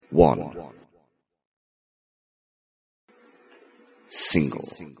one. Single.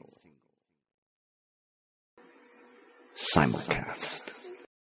 Simulcast.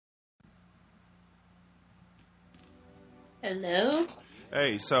 Hello?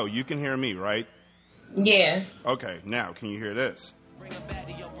 Hey, so you can hear me, right? Yeah. Okay, now can you hear this?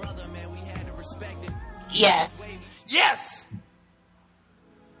 Yes. Yes!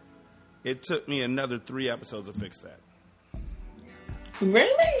 It took me another 3 episodes to fix that.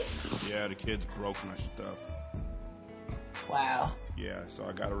 Really? Yeah, the kids broke my stuff. Wow. Yeah, so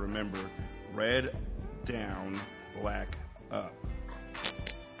I gotta remember, red down, black up.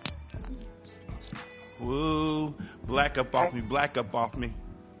 Woo, black up off me, black up off me.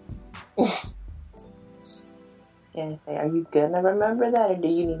 Yeah, are you gonna remember that, or do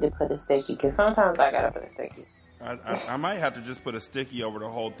you need to put a sticky? Because sometimes I gotta put a sticky. I might have to just put a sticky over the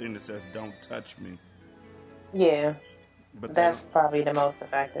whole thing that says "Don't touch me." Yeah, But that's probably the most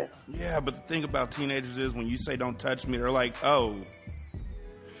effective. Yeah, but the thing about teenagers is when you say "Don't touch me," they're like, "Oh,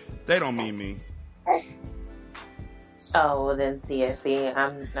 they don't mean me." Oh, well then, yeah, see,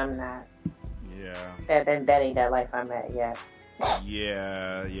 I'm not. Yeah. That ain't that life I'm at yet.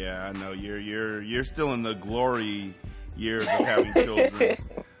 Yeah, I know. You're still in the glory years of having children,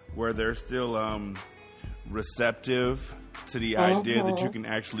 where they're still receptive to the idea that you can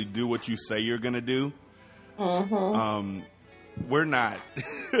actually do what you say you're gonna do. We're not.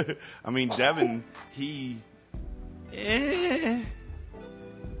 I mean, Devin,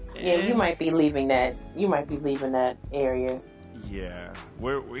 Yeah, you might be leaving that. You might be leaving that area. Yeah,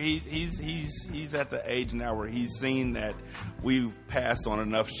 he's at the age now where he's seen that we've passed on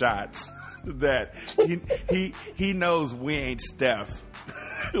enough shots that he knows we ain't Steph.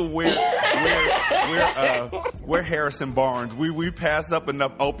 we're Harrison Barnes. We pass up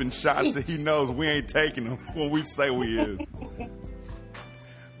enough open shots that he knows we ain't taking them when we say we is.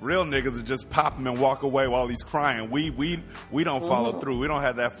 Real niggas will just pop him and walk away while he's crying. We don't follow through. We don't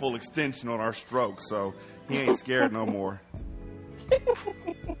have that full extension on our stroke, so he ain't scared no more.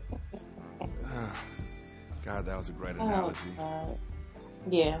 God, that was a great analogy.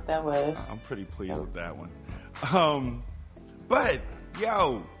 Yeah, that was. I'm pretty pleased with that one. But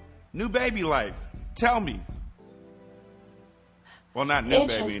yo, new baby life. Tell me. Well, not new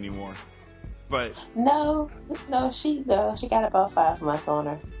baby anymore. But no, she got about 5 months on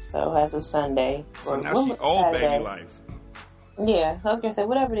her. So as of Sunday, so now she old Saturday. baby life. Yeah, I was gonna say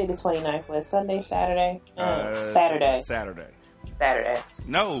whatever day the 29th was. Sunday, Saturday, Saturday.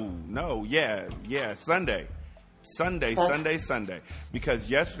 No, yeah, Sunday. Because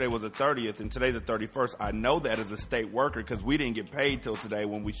yesterday was the 30th and today's the 31st. I know that as a state worker because we didn't get paid till today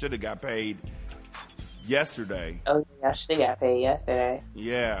when we should have got paid yesterday. Oh, yeah, I should have got paid yesterday.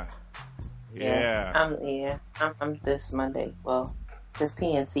 Yeah. I'm this Monday. Well, this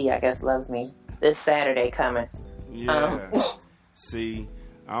PNC I guess loves me. This Saturday coming. Yeah. See.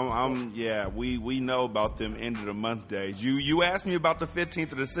 We know about them end of the month days. You asked me about the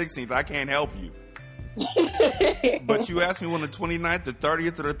 15th or the 16th. I can't help you. But you asked me when the 29th, the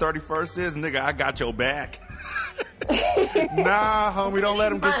 30th, or the 31st is, nigga, I got your back. Nah, homie, don't let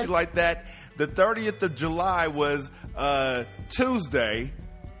them get you like that. The 30th of July was Tuesday.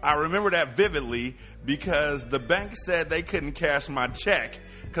 I remember that vividly because the bank said they couldn't cash my check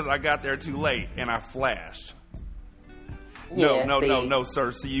because I got there too late and I flashed. No,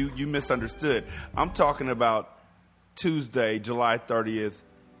 sir. See, you misunderstood. I'm talking about Tuesday, July 30th,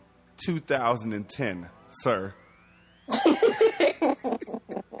 2010, sir.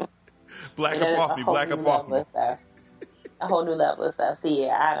 Black up off me. A whole new level of stuff. See,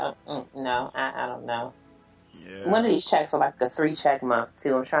 I don't know. Yeah. One of these checks are like a 3-check month,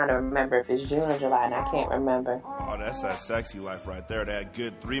 too. I'm trying to remember if it's June or July, and I can't remember. Oh, that's that sexy life right there. That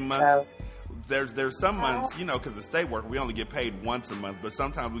good 3 month. So, There's some months, because the state work, we only get paid once a month, but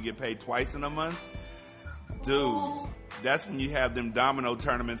sometimes we get paid twice in a month. Dude, that's when you have them domino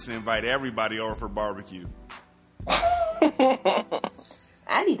tournaments and invite everybody over for barbecue.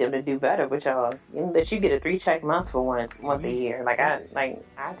 I need them to do better with y'all. That you get a 3-check month for once a year. I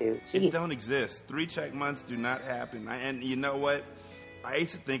do. Jeez. It don't exist. 3-check months do not happen. And you know what? I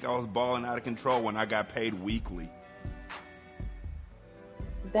used to think I was balling out of control when I got paid weekly.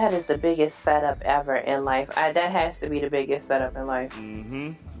 That is the biggest setup ever in life. That has to be the biggest setup in life.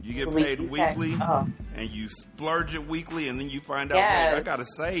 Mm-hmm. You get paid weekly, and you splurge it weekly, and then you find out, hey, I got to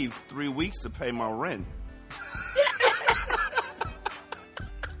save 3 weeks to pay my rent.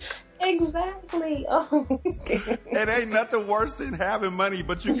 Exactly. Oh, it ain't nothing worse than having money,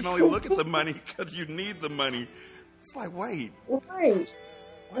 but you can only look at the money because you need the money. It's like, wait. Right.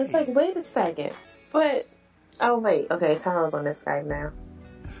 It's like, wait a second. But, oh, wait. Okay, Tom's on this side now.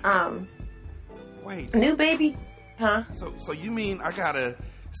 Wait. New baby, huh? So you mean I gotta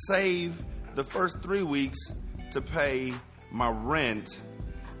save the first 3 weeks to pay my rent,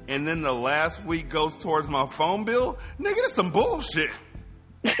 and then the last week goes towards my phone bill? Nigga, that's some bullshit.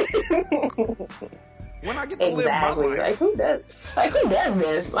 When I get to live my life, like who does this? Like who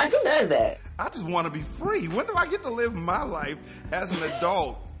does that? I just want to be free. When do I get to live my life as an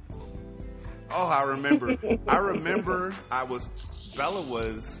adult? Oh, I remember. Bella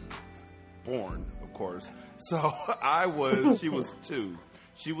was born, of course. So she was 2.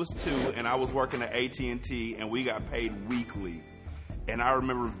 She was 2, and I was working at AT&T, and we got paid weekly. And I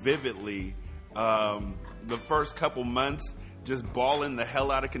remember vividly the first couple months just balling the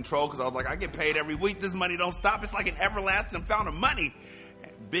hell out of control because I was like, I get paid every week. This money don't stop. It's like an everlasting fountain of money.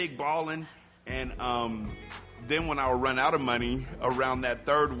 Big balling. And then when I would run out of money around that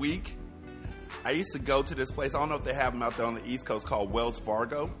 3rd week, I used to go to this place. I don't know if they have them out there on the East Coast called Wells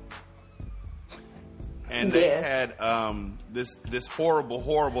Fargo. And they had this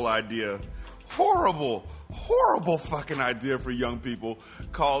horrible idea. Horrible fucking idea for young people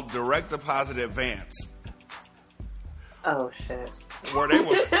called direct deposit advance. Oh, shit. Where they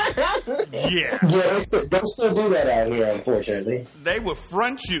would... Yeah. Yeah, they still do that out here, unfortunately. They would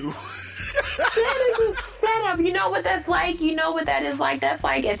front you. That is a setup. You know what that's like? You know what that is like? That's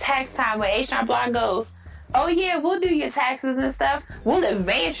like at tax time when H&R Block goes, oh, yeah, we'll do your taxes and stuff. We'll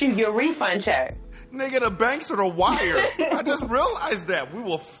advance you your refund check. Nigga, the banks are the wire. I just realized that. We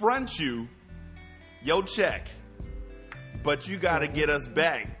will front you your check, but you got to get us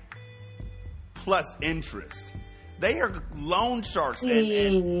back plus interest. They are loan sharks, and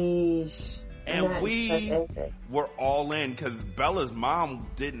we were all in because Bella's mom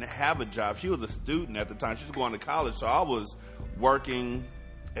didn't have a job. She was a student at the time. She was going to college, so I was working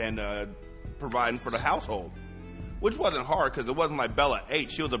and providing for the household, which wasn't hard because it wasn't like Bella ate.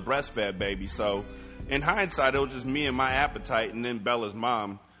 She was a breastfed baby, so in hindsight, it was just me and my appetite and then Bella's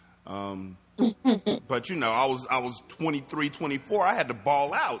mom. But, you know, I was 23, 24. I had to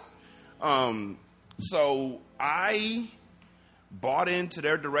ball out. So I bought into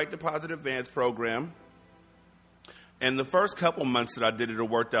their direct deposit advance program. And the first couple months that I did it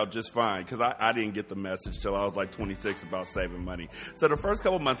worked out just fine because I didn't get the message till I was like 26 about saving money. So the first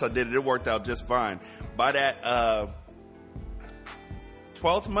couple months I did it worked out just fine. By that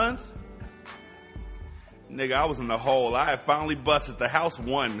 12th month, nigga, I was in the hole. I had finally busted the house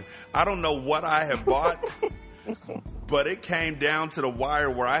one. I don't know what I had bought, but it came down to the wire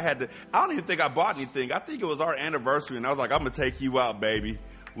where I had to. I don't even think I bought anything. I think it was our anniversary, and I was like, I'm going to take you out, baby.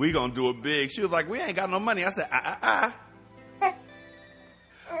 We going to do it big. She was like, we ain't got no money. I said,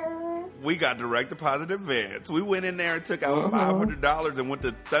 We got direct deposit advance. We went in there and took out $500 and went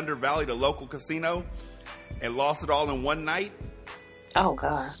to Thunder Valley, the local casino, and lost it all in one night. Oh,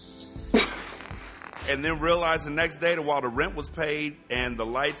 God. And then realized the next day that while the rent was paid and the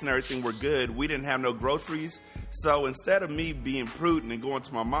lights and everything were good, we didn't have no groceries. So instead of me being prudent and going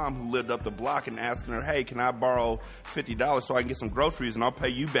to my mom who lived up the block and asking her, hey, can I borrow $50 so I can get some groceries and I'll pay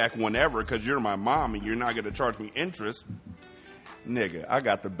you back whenever because you're my mom and you're not going to charge me interest. Nigga, I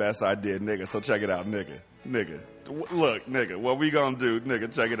got the best idea, nigga. So check it out, nigga. Look, nigga, what we going to do,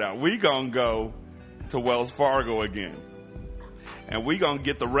 nigga, check it out. We going to go to Wells Fargo again. And we going to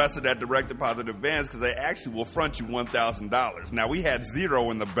get the rest of that direct deposit advance because they actually will front you $1,000. Now, we had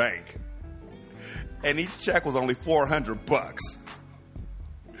zero in the bank. And each check was only $400.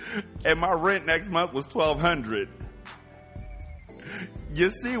 And my rent next month was $1,200. You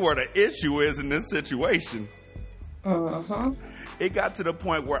see where the issue is in this situation. It got to the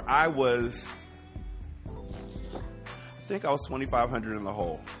point where I think I was $2,500 in the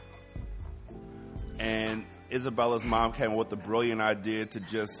hole. And Isabella's mom came up with the brilliant idea to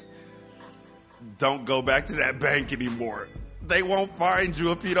just don't go back to that bank anymore. They won't find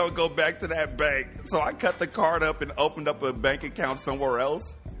you if you don't go back to that bank. So I cut the card up and opened up a bank account somewhere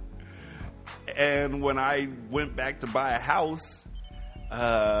else. And when I went back to buy a house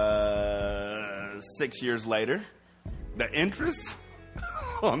 6 years later, the interest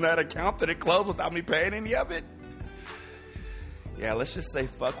on that account that it closed without me paying any of it. Yeah, let's just say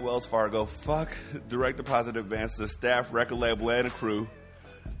fuck Wells Fargo, fuck direct deposit advance, the staff, record label, and the crew.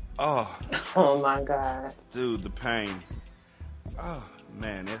 Oh my God. Dude, the pain. Oh,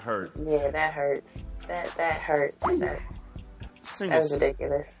 man, it hurt. Yeah, that hurts. That hurt. That was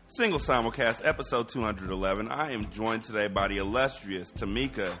ridiculous. Single Simulcast, episode 211. I am joined today by the illustrious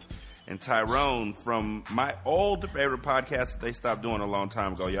Tamika and Tyrone from my old favorite podcast that they stopped doing a long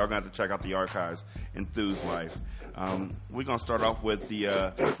time ago. Y'all gonna have to check out the archives, Enthused Life. We're gonna start off with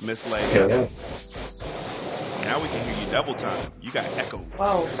the Miss Lady. now we can hear you double time. You got echo.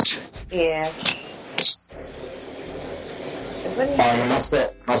 Whoa. Yeah. Am I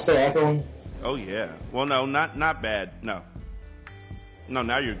still echoing? Oh yeah. Well, no, not bad. No,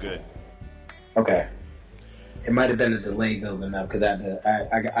 now you're good. Okay. It might have been a delay building up because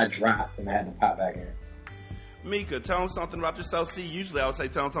I dropped and I had to pop back in. Mika, tell them something about yourself. See, usually I would say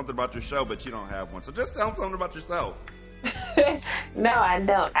tell them something about your show, but you don't have one. So just tell them something about yourself. No, I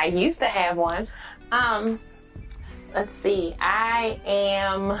don't. I used to have one. Let's see. I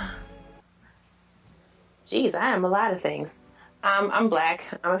am a lot of things. I'm black.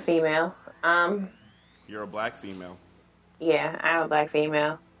 I'm a female. You're a black female. Yeah, I'm a black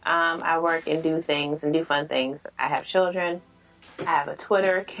female. I work and do things and do fun things. I have children. I have a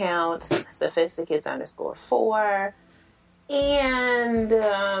Twitter account, Sophisticates_4. And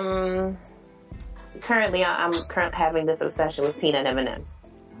currently I'm having this obsession with peanut M&Ms.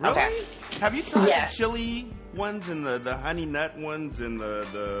 Really? Okay. Have you tried the chili ones and the honey nut ones and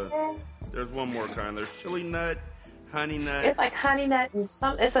the there's one more kind. There's chili nut, honey nut. It's like honey nut and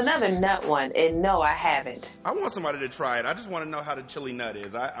it's another nut one. And no, I haven't. I want somebody to try it. I just want to know how the chili nut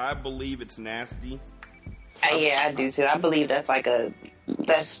is. I believe it's nasty. Yeah, I do too. I believe that's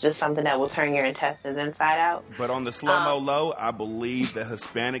just something that will turn your intestines inside out. But on the slow-mo low, I believe the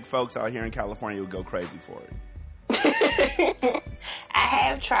Hispanic folks out here in California would go crazy for it. I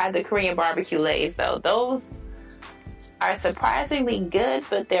have tried the Korean barbecue lays though. Those are surprisingly good,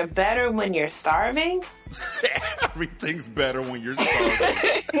 but they're better when you're starving. Everything's better when you're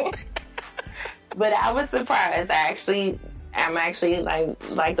starving. But I was surprised. I'm actually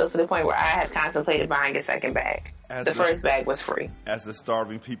like those to the point where I have contemplated buying a second bag. The first bag was free. As the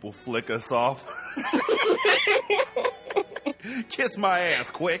starving people flick us off. Kiss my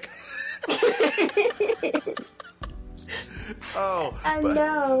ass quick. Oh, I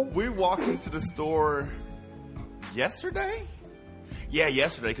know. We walked into the store yesterday? Yeah,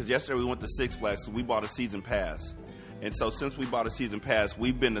 yesterday, because yesterday we went to Six Flags, so we bought a season pass. And so since we bought a season pass,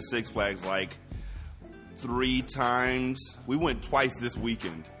 we've been to Six Flags like 3 times. We went twice this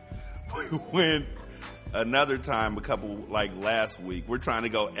weekend. We went another time last week. We're trying to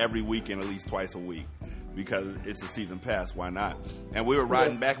go every weekend at least twice a week because it's a season pass. Why not? And we were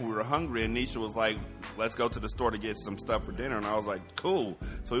riding back and we were hungry, and Nisha was like, let's go to the store to get some stuff for dinner. And I was like, cool.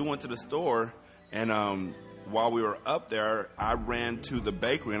 So we went to the store, and while we were up there, I ran to the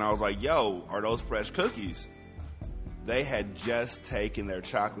bakery and I was like, yo, are those fresh cookies? They had just taken their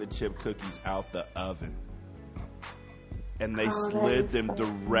chocolate chip cookies out the oven. And they slid them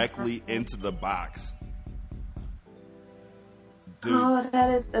directly into the box. Dude,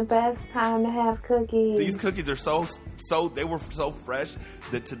 that is the best time to have cookies. These cookies are they were so fresh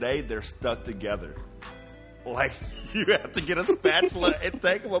that today they're stuck together. Like, you have to get a spatula and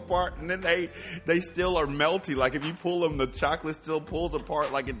take them apart, and then they still are melty. Like, if you pull them, the chocolate still pulls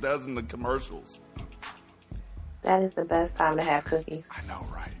apart like it does in the commercials. That is the best time to have cookies. I know,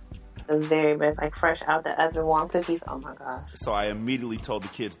 right? The very best, like fresh out the oven, warm cookies. Oh my gosh. So I immediately told the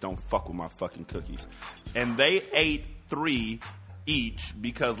kids, don't fuck with my fucking cookies. And they ate 3 each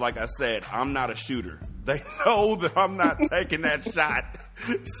because, like I said, I'm not a shooter. They know that I'm not taking that shot.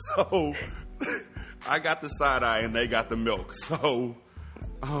 So I got the side eye and they got the milk. So,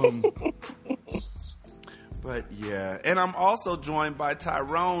 but yeah. And I'm also joined by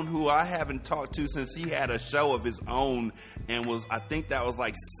Tyrone, who I haven't talked to since he had a show of his own and I think that was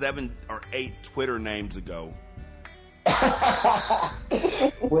like 7 or 8 Twitter names ago.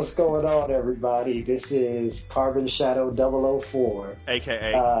 What's going on, everybody? This is Carbon Shadow 004,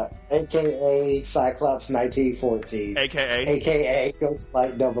 aka Cyclops 1914, aka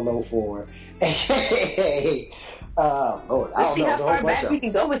Ghostlight 004, aka Lord, let's see how far back we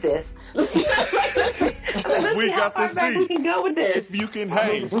can go with this. We got to see. We can go with this. If you can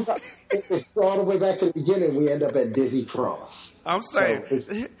hang. If all the way back to the beginning, we end up at Dizzy Cross. I'm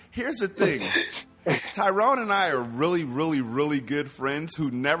saying, here's the thing. Tyrone and I are really, really, really good friends who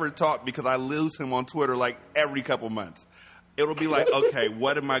never talk because I lose him on Twitter like every couple months. It'll be like, okay,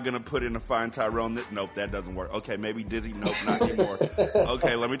 what am I going to put in to find Tyrone? Nope, that doesn't work. Okay, maybe Dizzy. Nope, not anymore.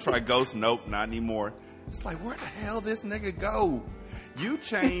 Okay, let me try Ghost. Nope, not anymore. It's like, where the hell this nigga go? You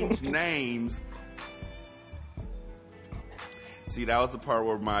change names. See, that was the part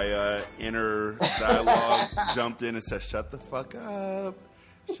where my inner dialogue jumped in and said, shut the fuck up.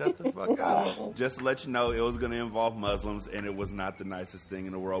 Shut the fuck up. Just to let you know, it was going to involve Muslims, and it was not the nicest thing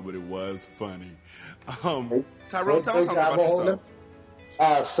in the world, but it was funny. Tyrone, tell us something about yourself.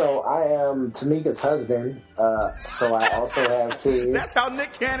 So I am Tamika's husband. So I also have kids. That's how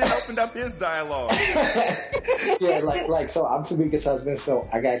Nick Cannon opened up his dialogue. Yeah, so I'm Tamika's husband, so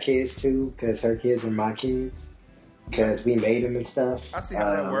I got kids too, because her kids are my kids. because we made them and stuff. I see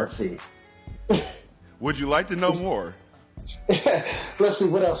how that works. Let's see. Would you like to know more? Let's see,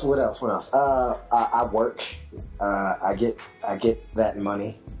 what else? I work. I get that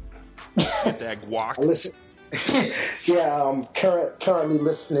money. That guac. Listen. Yeah, I'm currently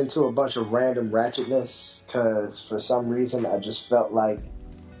listening to a bunch of random ratchetness because for some reason I just felt like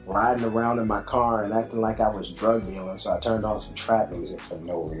riding around in my car and acting like I was drug dealing, so I turned on some trap music for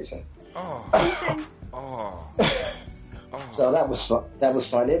no reason. So that was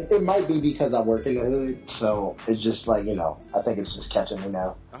fun. It might be because I work in the hood, so it's just like, I think it's just catching me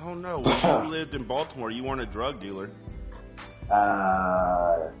now. Oh no, when you lived in Baltimore, you weren't a drug dealer.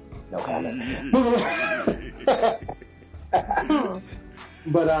 No comment.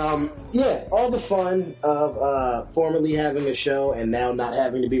 But yeah, all the fun of formerly having a show and now not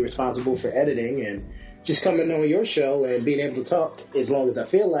having to be responsible for editing and just coming on your show and being able to talk as long as I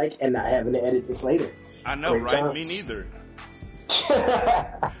feel like and not having to edit this later. I know, Great right? times. Me neither.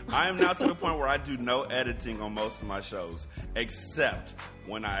 I am now to the point where I do no editing on most of my shows, except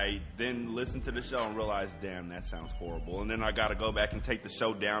when I then listen to the show and realize, damn, that sounds horrible. And then I got to go back and take the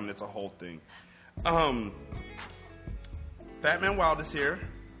show down. It's a whole thing. Fat Man Wild is here.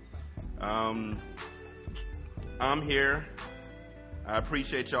 I'm here. I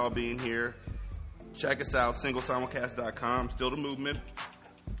appreciate y'all being here. Check us out, singlesimulcast.com. Still the movement.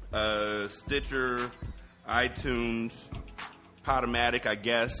 Stitcher, iTunes, Podomatic, I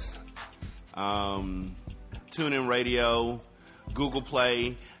guess. TuneIn Radio, Google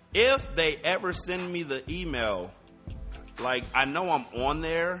Play. If they ever send me the email, like, I know I'm on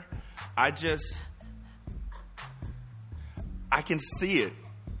there, I can see it.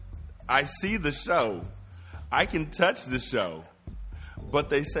 I see the show. I can touch the show. But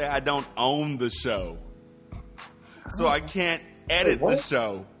they say I don't own the show. So I can't edit the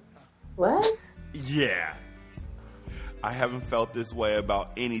show. What? Yeah. I haven't felt this way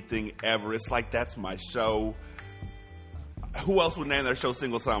about anything ever. It's like, that's my show. Who else would name their show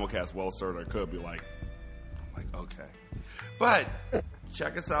Single Simulcast? Well, sir, there could be like, okay. But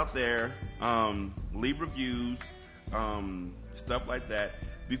check us out there. Leave reviews, stuff like that.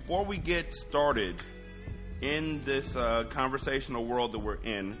 Before we get started in this conversational world that we're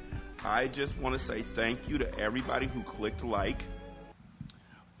in, I just want to say thank you to everybody who clicked like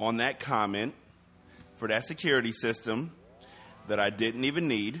on that comment for that security system that I didn't even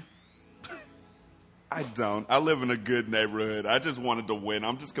need. I don't. I live in a good neighborhood. I just wanted to win.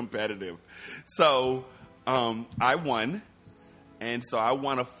 I'm just competitive. So I won. And so I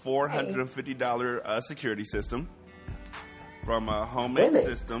won a $450 security system from a homemade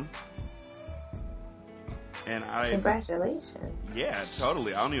system. And congratulations. Yeah,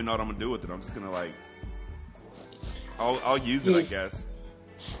 totally. I don't even know what I'm going to do with it. I'm just going to I'll use it, I guess.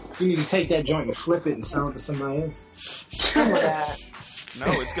 You need to take that joint and flip it and sell it to somebody else. Oh my God. No,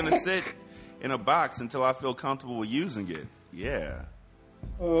 it's going to sit in a box until I feel comfortable with using it. Yeah.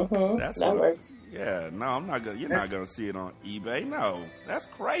 Mm-hmm. That's that works. Yeah, no, I'm not gonna. You're not gonna see it on eBay. No, that's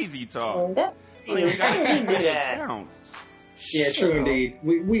crazy talk. That, You don't even got an do eBay that. account. Yeah, true indeed.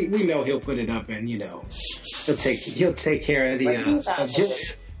 We know he'll put it up and he'll take care of the.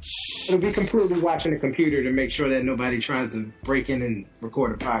 It'll be completely watching the computer to make sure that nobody tries to break in and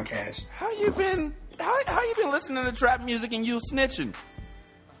record a podcast. How you been? How you been listening to trap music and you snitching?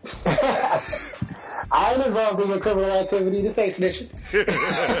 I ain't involved in your criminal activity. This ain't snitching.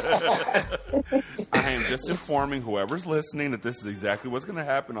 I am just informing whoever's listening that this is exactly what's going to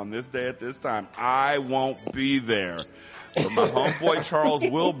happen on this day at this time. I won't be there. But my homeboy Charles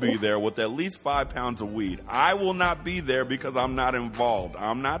will be there with at least 5 pounds of weed. I will not be there because I'm not involved.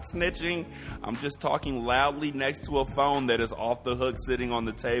 I'm not snitching. I'm just talking loudly next to a phone that is off the hook sitting on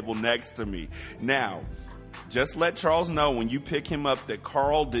the table next to me. Now, just let Charles know when you pick him up that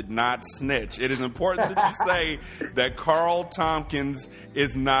Carl did not snitch. It is important that you say that Carl Tompkins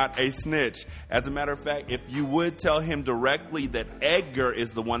is not a snitch. As a matter of fact, if you would tell him directly that Edgar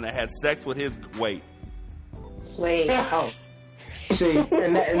is the one that had sex with his... Wait. Oh. See,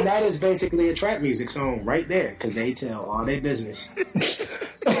 and that is basically a trap music song right there, because they tell all their business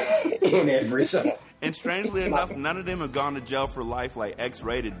in every song. And strangely enough, none of them have gone to jail for life like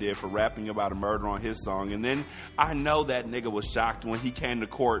X-Rated did for rapping about a murder on his song. And then I know that nigga was shocked when he came to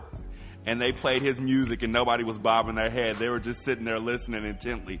court and they played his music and nobody was bobbing their head. They were just sitting there listening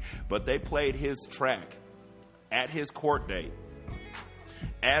intently. But they played his track at his court date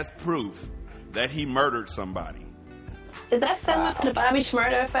as proof that he murdered somebody. Is that similar to the Bobby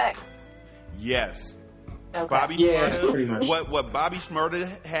Shmurda effect? Yes. Okay. Bobby pretty much. Shmurda, what Bobby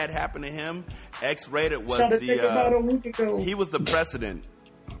Shmurda had happened to him, X-Rated was About a week ago. he was the precedent.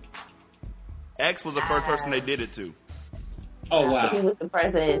 X was the first person they did it to. Oh, wow. He was the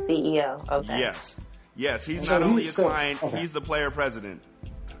president and CEO. Okay. Yes. He's not only a client, he's the player president.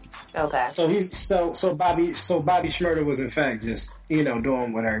 Okay. So Bobby Shmurda was in fact just,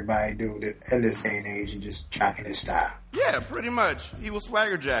 doing what everybody do in this day and age and just jocking his style. Yeah, pretty much. He was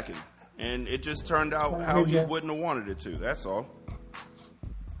swagger jacking. And it just turned out how he wouldn't have wanted it to. That's all.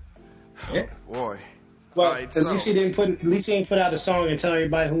 Yeah. Boy. Well, at least he didn't put out a song and tell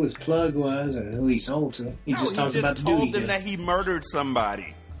everybody who his plug was and who he sold to. He just talked about the dude. He told them that he murdered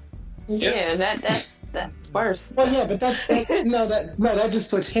somebody. Yeah, that's worse. Well, yeah, but that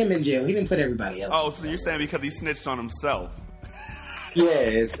just puts him in jail. He didn't put everybody else. Oh, so you're saying because he snitched on himself? Yeah,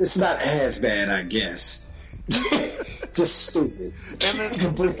 it's not as bad, I guess. Just stupid. And then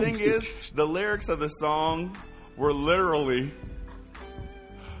the thing is, the lyrics of the song were literally,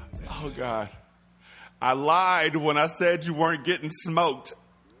 oh God, I lied when I said you weren't getting smoked.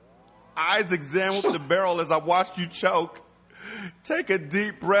 Eyes examined the barrel as I watched you choke. Take a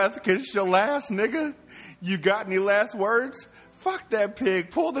deep breath, 'cause she'll last, nigga. You got any last words? Fuck that pig.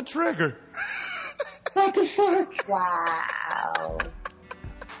 Pull the trigger. What the fuck? Wow.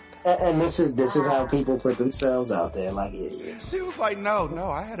 And this is how people put themselves out there like idiots. He was like, no,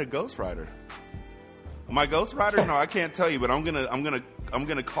 I had a ghostwriter. My ghostwriter? No, I can't tell you, but I'm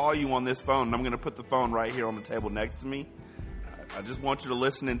gonna call you on this phone, and I'm gonna put the phone right here on the table next to me. I just want you to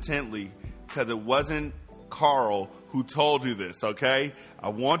listen intently, because it wasn't Carl who told you this, okay? I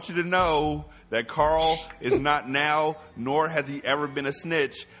want you to know that Carl is not now, nor has he ever been a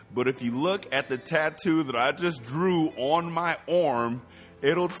snitch. But if you look at the tattoo that I just drew on my arm,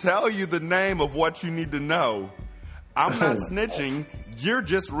 it'll tell you the name of what you need to know. I'm not snitching. You're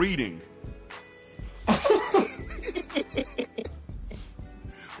just reading.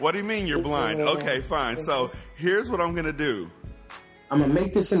 What do you mean you're blind? Okay, fine. So here's what I'm going to do. I'm gonna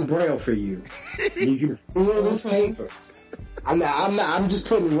make this in Braille for you. You can feel this paper. I'm just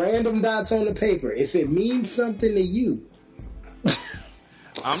putting random dots on the paper. If it means something to you,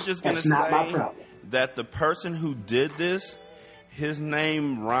 I'm just gonna say that the person who did this, his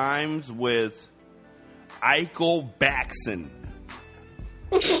name rhymes with Eichel Baxon.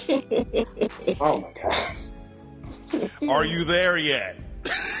 Oh my God. Are you there yet?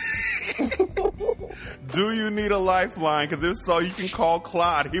 Do you need a lifeline? Because if so, you can call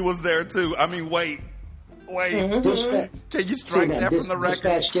Claude. He was there too. I mean, wait. Dispatch. Can you strike that from the record?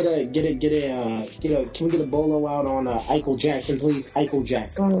 Dispatch, can we get a bolo out on Eichel Jackson, please? Eichel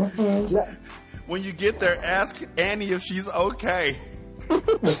Jackson. Mm-hmm. When you get there, ask Annie if she's okay.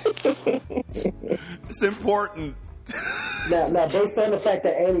 It's important. Now, based on the fact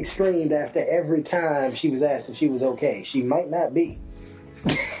that Annie screamed after every time she was asked if she was okay, she might not be.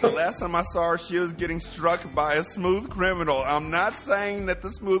 The last time I saw her, she was getting struck by a smooth criminal. I'm not saying that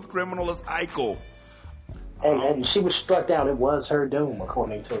the smooth criminal is Eichel. And she was struck down. It was her doom,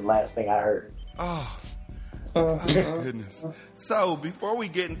 according to the last thing I heard. Oh, goodness. So, before we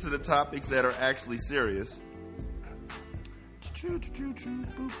get into the topics that are actually serious...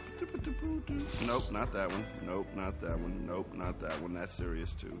 Nope, not that one. Nope, not that one. Nope, not that one. That's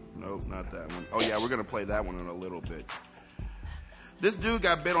serious, too. Nope, not that one. Oh, yeah, we're going to play that one in a little bit. This dude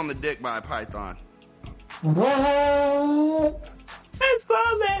got bit on the dick by a python. What? I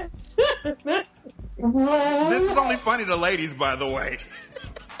saw that. What? This is only funny to ladies, by the way.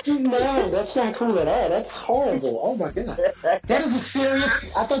 No, that's not cool at all. That's horrible. Oh, my God. That is a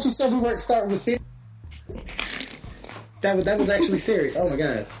serious... I thought you said we weren't starting with serious. That was actually serious. Oh, my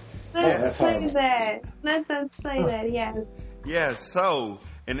God. Let's say that. Let's say that, yes. Yes, so,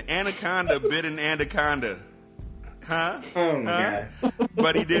 an anaconda bit an anaconda. Huh? Oh, my God.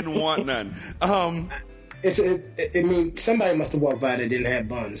 But he didn't want none. I mean, somebody must have walked by that didn't have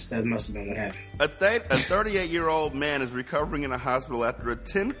buns. That must have been what happened. A 38-year-old man is recovering in a hospital after a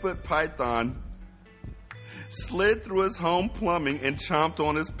 10-foot python slid through his home plumbing and chomped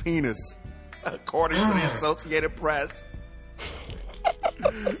on his penis, according to the Associated Press.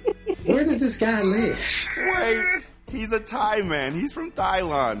 Where does this guy live? Wait, he's a Thai man. He's from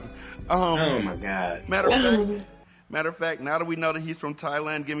Thailand. Oh, my God. Matter of fact, now that we know that he's from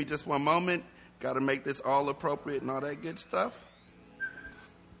Thailand, give me just one moment. Got to make this all appropriate and all that good stuff.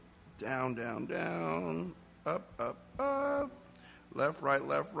 Down, down, down. Up, up, up. Left,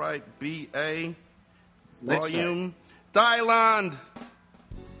 right. B-A. Volume. Thailand.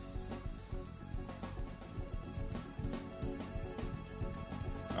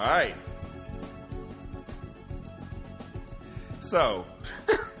 All right. So.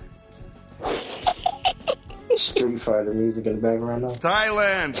 Street Fighter music in the background now.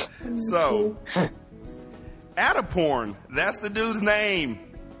 Thailand. So. Addaporn. That's the dude's name.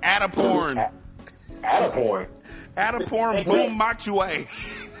 Addaporn. Addaporn. Ataporn Boom Machuay.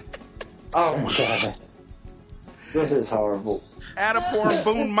 Oh my god. This is horrible. Ataporn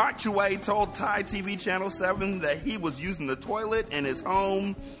Boom Machuay told Thai TV Channel 7 that he was using the toilet in his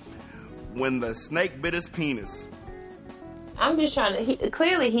home when the snake bit his penis. I'm just trying to...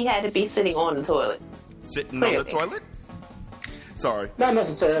 Clearly, he had to be sitting on the toilet. Sitting on the toilet? Sorry. Not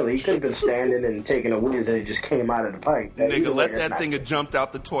necessarily. He could have been standing and taking a whiz and it just came out of the pipe. Nigga, let that thing have jumped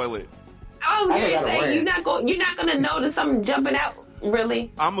out the toilet. I was going to say, you're not going to notice something jumping out,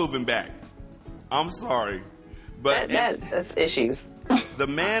 really? I'm moving back. I'm sorry. But that's issues. The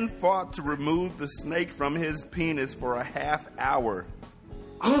man fought to remove the snake from his penis for a half hour.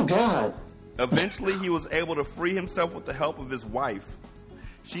 Oh, God. Eventually, he was able to free himself with the help of his wife.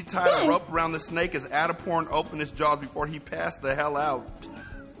 She tied a rope around the snake as Ataporn opened his jaws before he passed the hell out.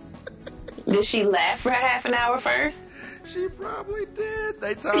 Did she laugh for half an hour first? She probably did.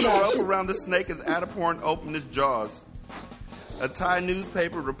 They tied a rope around the snake as Ataporn opened his jaws. A Thai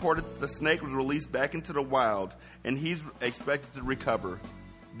newspaper reported that the snake was released back into the wild, and he's expected to recover.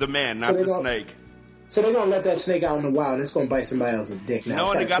 The man, not the snake. So they're going to let that snake out in the wild, and it's going to bite somebody else's dick now. No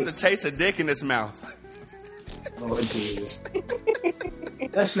one got the taste of dick in its mouth. Lord Jesus.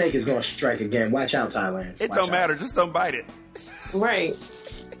 That snake is going to strike again. Watch out, Thailand. It don't matter. Just don't bite it. Right.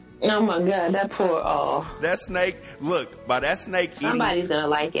 Oh, my God. That poor... That snake... Look, by that snake somebody's going to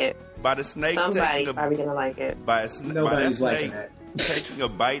like it. By the snake... Somebody's probably going to like it. By that snake taking a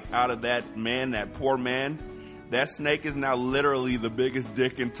bite out of that man, that poor man, that snake is now literally the biggest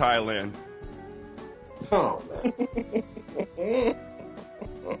dick in Thailand. Oh, man.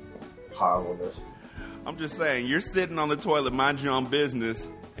 Horribleness. I'm just saying, you're sitting on the toilet, mind your own business,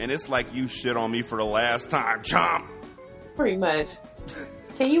 and it's like you shit on me for the last time. Chomp! Pretty much.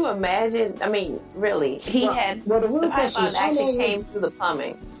 Can you imagine? I mean, really, the python actually came through the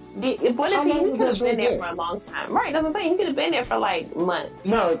plumbing. What if he could have been there for a long time? Right, that's what I'm saying. He could have been there for like months.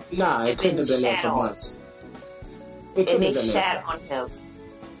 No, it couldn't have been there for months. And they shat on him.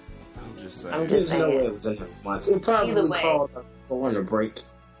 I'm just saying. No way it was in there for months. It probably called for one to break.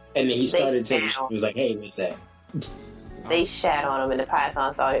 And then he started taking. He was like, "Hey, what's that?" They shat on him, and the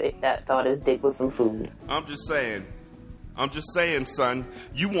python thought his dick was some food. I'm just saying, son.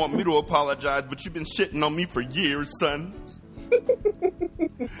 You want me to apologize, but you've been shitting on me for years, son.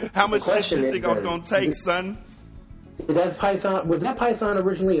 How much shit do you think I was gonna take, son? Was that python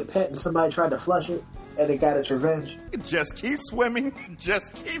originally a pet, and somebody tried to flush it, and it got its revenge? Just keep swimming.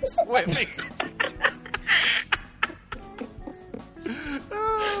 Just keep swimming.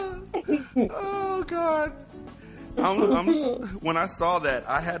 Oh God! When I saw that,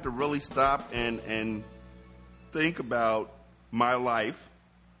 I had to really stop and think about my life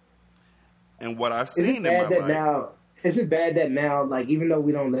and what I've seen in my life. Is it bad that now, like, even though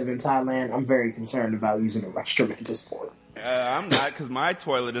we don't live in Thailand, I'm very concerned about using a restroom at this point? I'm not, because my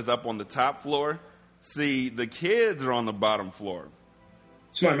toilet is up on the top floor. See, the kids are on the bottom floor.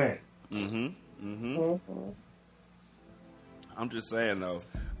 Smart man. Mm-hmm. I'm just saying, though,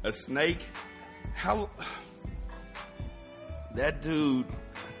 a snake, that dude,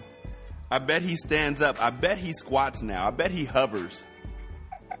 I bet he stands up. I bet he squats now. I bet he hovers.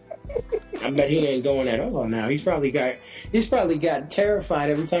 I bet he ain't going at all now. He's probably got terrified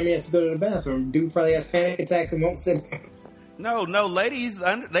every time he has to go to the bathroom. Dude probably has panic attacks and won't sit down. No, ladies,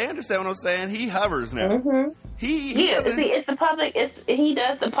 they understand what I'm saying. He hovers now. Mm-hmm. It's the public. He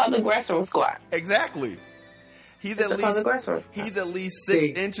does the public restroom squat. Exactly. He's at least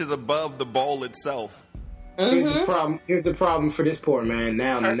 6 inches above the bowl itself. Mm-hmm. Here's the problem for this poor man.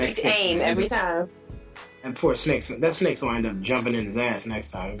 Now the next aim every time. And poor snake. That snake's gonna end up jumping in his ass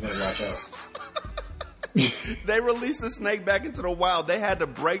next time. You better watch out. They released the snake back into the wild. They had to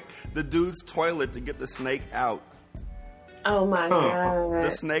break the dude's toilet to get the snake out. Oh my God.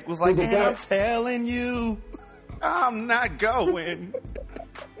 The snake was like, "Man, I'm telling you, I'm not going."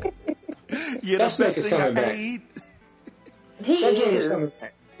 That snake is coming back.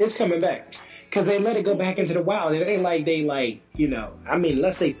 It's coming back. Because they let it go back into the wild. It ain't like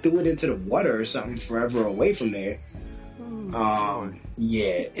unless they threw it into the water or something forever away from there.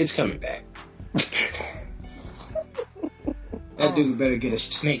 Yeah, it's coming back. That dude better get a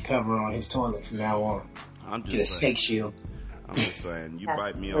snake cover on his toilet from now on. Get a snake shield. I'm just saying, you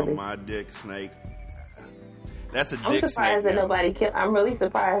bite me on my dick, snake. That's a dick snake. I'm really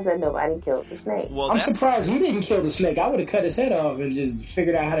surprised that nobody killed the snake. Well, I'm surprised he didn't kill the snake. I would have cut his head off and just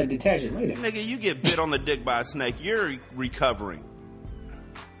figured out how to detach it later. Nigga, you get bit on the dick by a snake, you're recovering.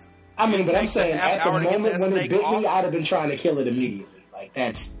 I mean, but I'm saying at the moment when it bit me, I'd have been trying to kill it immediately. Like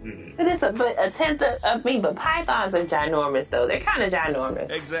that's. But a tenth of but pythons are ginormous though. They're kind of ginormous.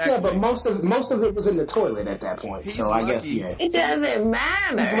 Exactly. Yeah, but most of it was in the toilet at that point. He's so lucky. I guess It doesn't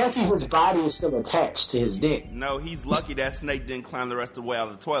matter. He's lucky his body is still attached to his dick. No, he's lucky that snake didn't climb the rest of the way out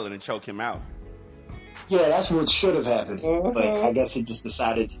of the toilet and choke him out. Yeah, that's what should have happened. But I guess he just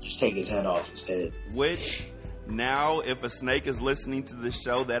decided to just take his head off his head. Which now, if a snake is listening to this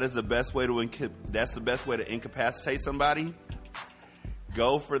show, that's the best way to incapacitate somebody.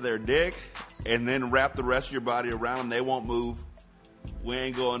 Go for their dick and then wrap the rest of your body around them. They won't move. We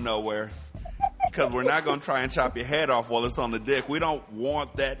ain't going nowhere. Because we're not going to try and chop your head off while it's on the dick. We don't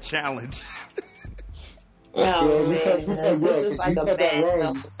want that challenge. Oh, man. This is like a bad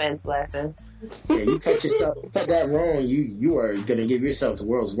self-defense lesson. Yeah, you cut that wrong, you are going to give yourself the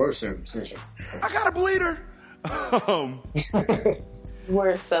world's worst circumcision. I got a bleeder.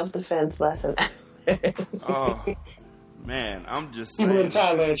 Worst self-defense lesson. Oh, man, I'm just saying. People in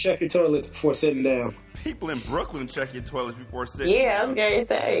Thailand, check your toilets before sitting down. People in Brooklyn check your toilets before sitting down. Yeah, I was going to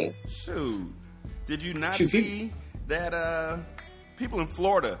say. Shoot. Did you not see that people in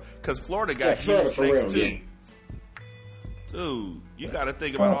Florida, because Florida got huge snakes too. Yeah. Dude, you got to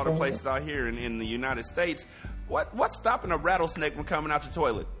think about all the places out here in the United States. What's stopping a rattlesnake from coming out your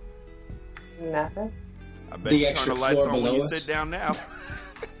toilet? Nothing. I bet you turn the lights on when you sit down now.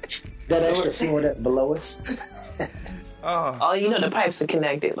 That extra floor that's below us. Oh, you know the pipes are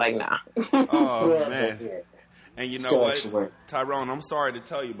connected. Like, nah. Oh, man. Yeah. And you know what, Tyrone, I'm sorry to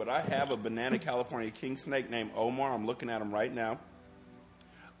tell you, but I have a banana California king snake named Omar. I'm looking at him right now.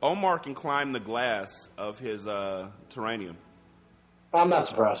 Omar can climb the glass of his terrarium. I'm not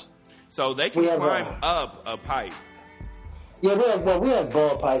surprised. So they can climb up a pipe. Yeah, we have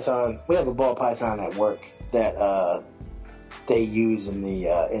ball python. We have a ball python at work that they use in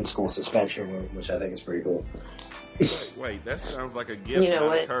the in-school suspension room, which I think is pretty cool. Wait, that sounds like a gift,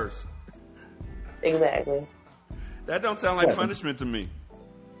 not a curse. Exactly. That don't sound like punishment to me.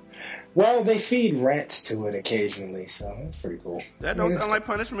 Well, they feed rats to it occasionally, so that's pretty cool. That don't sound like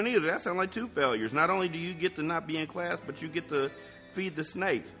punishment either. That sounds like two failures. Not only do you get to not be in class, but you get to feed the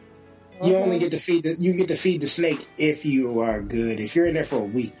snake. You only get to feed the snake if you are good. If you're in there for a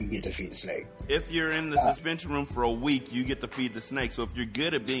week, you get to feed the snake. If you're in the suspension room for a week, you get to feed the snake. So if you're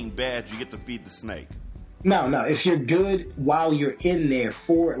good at being bad, you get to feed the snake. No. If you're good while you're in there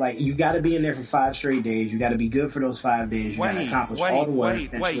you got to be in there for 5 straight days. You got to be good for those 5 days. You got to accomplish all the work.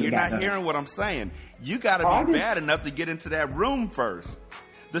 Wait. You're not hearing what I'm saying. You got to be bad enough to get into that room first.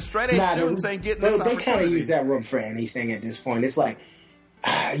 The straight A students ain't getting this opportunity. They kind of use that room for anything at this point. It's like,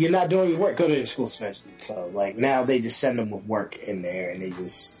 you're not doing your work, go to the school suspension. So, now they just send them with work in there, and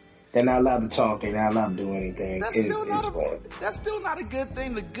they're not allowed to talk. They're not allowed to do anything. That's still not a good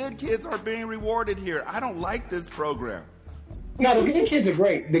thing. The good kids are being rewarded here. I don't like this program. No, the good kids are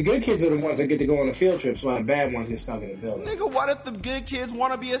great. The good kids are the ones that get to go on the field trips while the bad ones get stuck in the building. Nigga, what if the good kids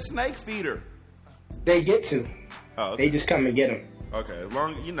want to be a snake feeder? They get to. Oh, okay. They just come and get them. Okay, as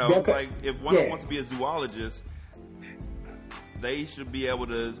long as, if one wants to be a zoologist, they should be able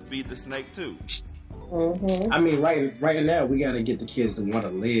to feed the snake too. Mm-hmm. I mean, right now we got to get the kids to want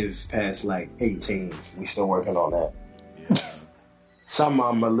to live past 18. We still working on that. Yeah. Some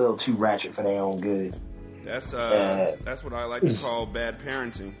of them are a little too ratchet for their own good. That's what I like to call bad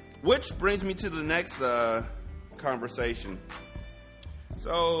parenting. Which brings me to the next conversation.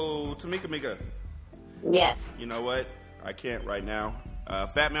 So, Tamika. Yes. You know what? I can't right now.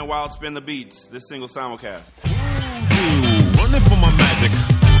 Fat Man Wild, spin the beats. This single simulcast. Running for my magic.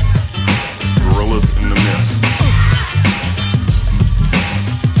 Gorillas in the mist.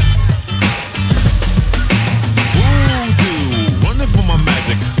 Voodoo. Running for my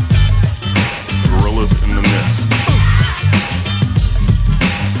magic. Gorillas in the mist.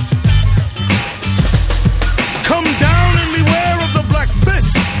 Come down and beware of the black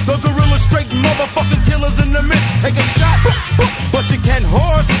fist. The gorilla straight motherfucking killers in the mist. Take a shot, but you can't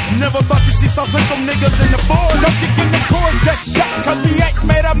horse. Never thought you see some central niggas in the board. Don't kick in the chorus just yet, cause we ain't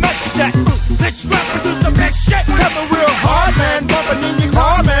made a mess yet. This rap produce the best shit. Coming real hard, man. Bumping in your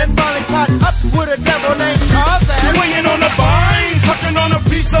car, man. Finally caught up with a devil named Tarzan. Swinging on the vine, sucking on a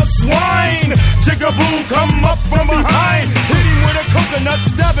piece of swine. Jigaboo, come up from behind. Hit him with a coconut,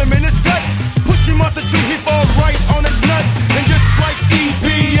 stab him in his gut. Push him off the tree, he falls right on his nuts. And just like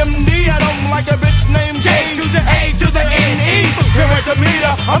EPMD, I don't like a bitch named J to the A to the N-E. Can't wait to meet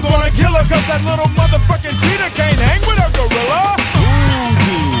her, I'm gonna kill her, cause that little motherfucking cheetah can't hang with a gorilla.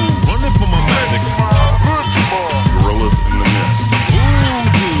 Voodoo, running for my magic. Gorillas in the mist.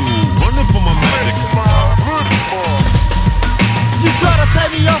 Voodoo, running for my magic. You try to pay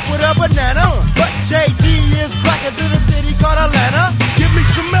me off with a banana, but JD is blacker than a city called Atlanta.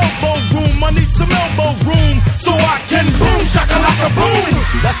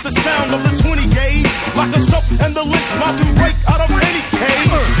 That's the sound of the 20 gauge. Lock us up and the lynch mob can break out of any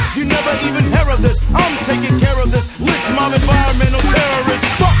cage. You never even hear of this. I'm taking care of this lynch mob environmental terrorist.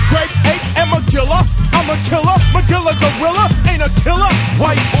 Fuck grape, ape, and Magilla. I'm a killer, Magilla gorilla ain't a killer.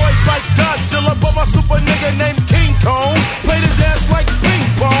 White boys like Godzilla, but my super nigga named King Kong played his ass like ping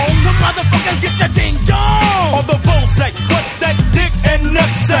pong. Some motherfuckers get your ding dong on the bullseye. What's that dick and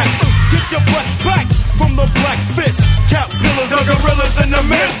nutsack? Get your butts back from the black fist. Cap pillars, the gorillas in the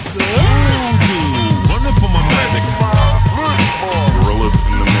mist. Ooh, running for my magic. Gorillas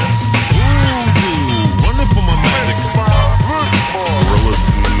in the mist. Ooh, running for my magic. Gorillas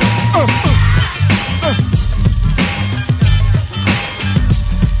in the mist.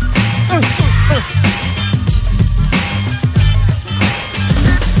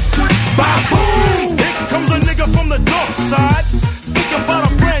 Ba-boom! Here comes a nigga from the dark side. Think about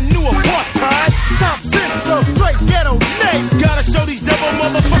a brand new apartheid. Top Central, straight ghetto name. Gotta show these devil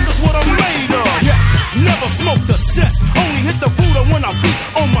motherfuckers what I'm made of. Yes, never smoked a cess. Only hit the Buddha when I beat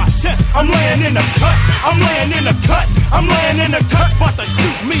on my chest. I'm laying in the cut. I'm laying in the cut. I'm laying in the cut. About to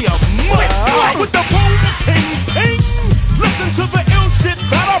shoot me a mud. With the boom, ping, ping. Listen to the ill shit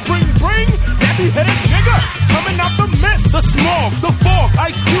that I bring. Nappy-headed nigga coming out the mist. The smog, the fog,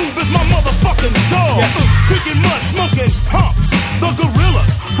 Ice Cube is my motherfucking dog. Yes. Drinking mud, smoking humps. The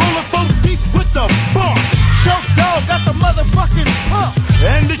gorillas rolling 4 deep with the bumps. Show dog got the motherfucking pump.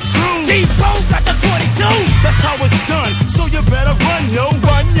 And it's true. D-Bone got the 22. That's how it's done. So you better run, yo.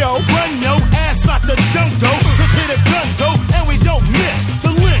 Run, yo. Run, yo. Ass out the junko. Just hit a gun, go. And we don't miss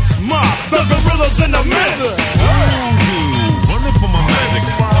the lynch mob. The gorillas in the mist. Ooh, running for my magic.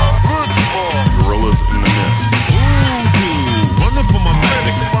 Gorillas in the mist. Ooh, running for my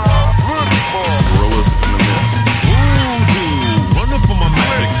magic. Gorillas in the mist. Ooh, running for my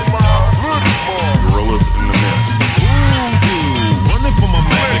magic. Gorillas in the mist. Ooh, running for my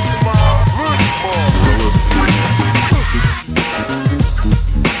magic. Gorillas in the mist.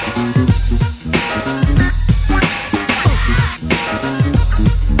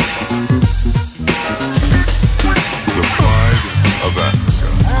 The pride of Africa.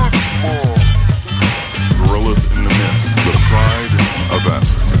 Gorillas in the mist. The pride of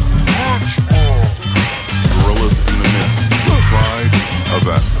Africa. Gorillas in the mist. The pride of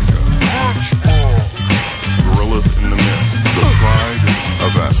Africa. Gorillas in the mist. The pride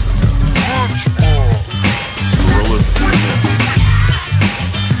of Africa. Gorillas in the mist.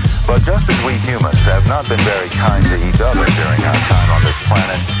 But just as we humans have not been very kind to each other during our time on this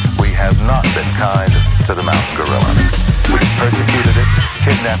planet, we have not been kind to the mountain gorilla. We've persecuted it,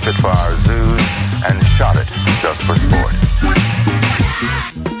 kidnapped it for our zoos, and shot it just for sport.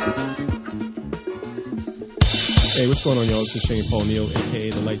 Hey, what's going on, y'all? This is Shane Paul Neal,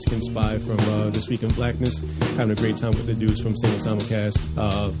 a.k.a. the light-skinned spy from This Week in Blackness. Having a great time with the dudes from Simulcast.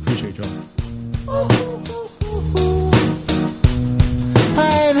 Appreciate y'all.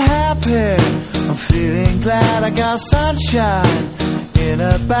 I ain't happy, I'm feeling glad I got sunshine in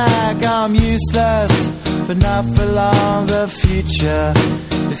a bag. I'm useless, but not for long, the future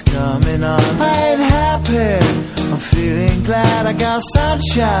is coming on. I ain't happy, I'm feeling glad I got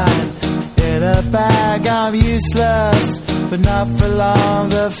sunshine in a bag. I'm useless, but not for long,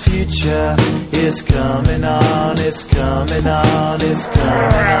 the future is coming on. It's coming on, it's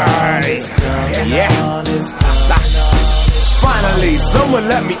coming on, it's coming on, it's coming on. Finally, someone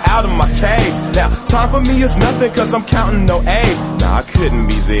let me out of my cage. Now, time for me is nothing cause I'm counting no A's. Nah, I couldn't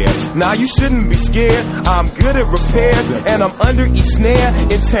be there. Nah, you shouldn't be scared. I'm good at repairs and I'm under each snare.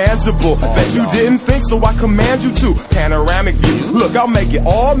 Intangible, bet you didn't think, so I command you to. Panoramic view, look, I'll make it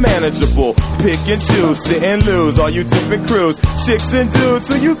all manageable. Pick and choose, sit and lose, all you different crews. Chicks and dudes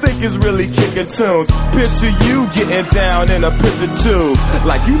who you think is really kicking tunes. Picture you getting down in a picture tube,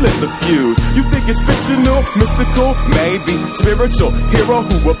 like you lit the fuse. You think it's fictional, mystical, maybe spiritual hero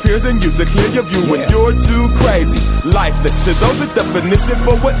who appears in you to clear your view when you're too crazy. Lifeless to those, the definition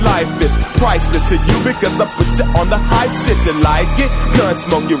for what life is. Priceless to you because I put you on the hype shit. You like it? Gun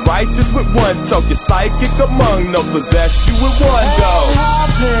smoke, you're righteous with one toke. You're psychic among no possess you with one go.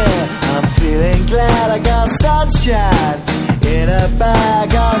 I'm feeling glad I got sunshine in a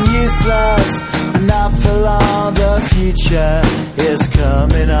bag. I'm useless, but not for long, the future is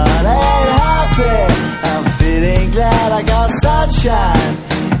coming on. I ain't happy, I'm feeling glad I got sunshine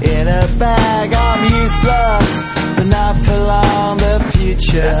in a bag. I'm useless, but not for long, the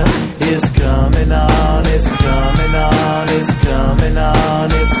future is coming on. It's coming on, it's coming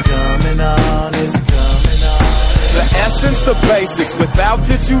on, it's coming on, it's coming on. The essence, the basics, without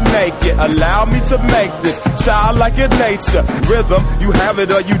it you make it. Allow me to make this childlike in nature. Rhythm, you have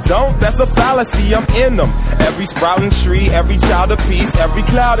it or you don't, that's a fallacy, I'm in them. Every sprouting tree, every child of peace, every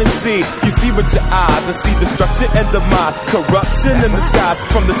cloud and sea. You see with your eyes and see destruction and demise. Corruption in the skies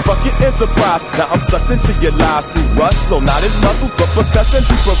from this fucking enterprise. Now I'm sucked into your lies through rust, so not as muscles, but percussion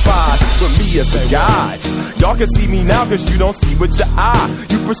to provide for me as a guide. Y'all can see me now cause you don't see with your eye.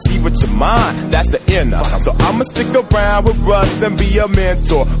 You perceive with your mind, that's the inner. So I'ma stick around with Russ and be a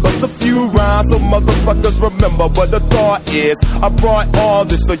mentor. Bust a few rhymes so motherfuckers remember what the thought is. I brought all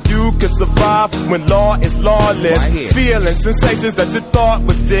this so you can survive when law is lawless. Right, feeling sensations that you thought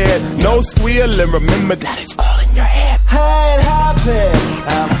was dead. No squealing, remember that it's all in your head. I ain't happy,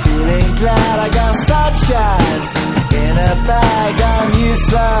 I'm feeling glad I got sunshine in a bag. I'm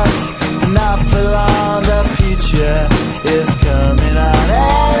useless, not for long, the future is coming on.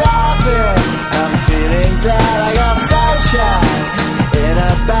 Ain't happy, I'm feeling glad I got sunshine in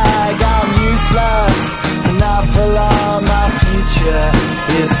a bag. I'm useless, not for long, my future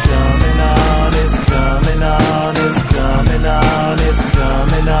is coming on. It's coming on, it's coming on, it's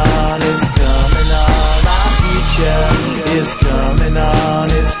coming on, it's coming on. My future is coming on,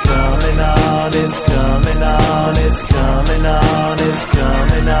 it's coming on, it's coming on, it's coming on, it's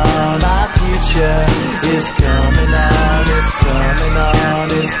coming on. My future is coming on, it's coming on,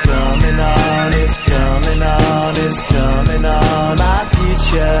 it's coming on, it's coming on, it's coming on. My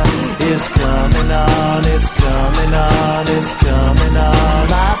future is coming on, it's coming on, it's coming on.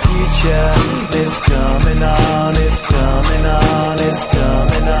 My future is coming on, it's coming on, it's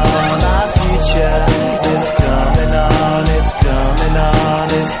coming on. My future is coming on, it's coming on,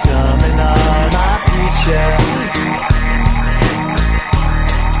 it's coming on. My future.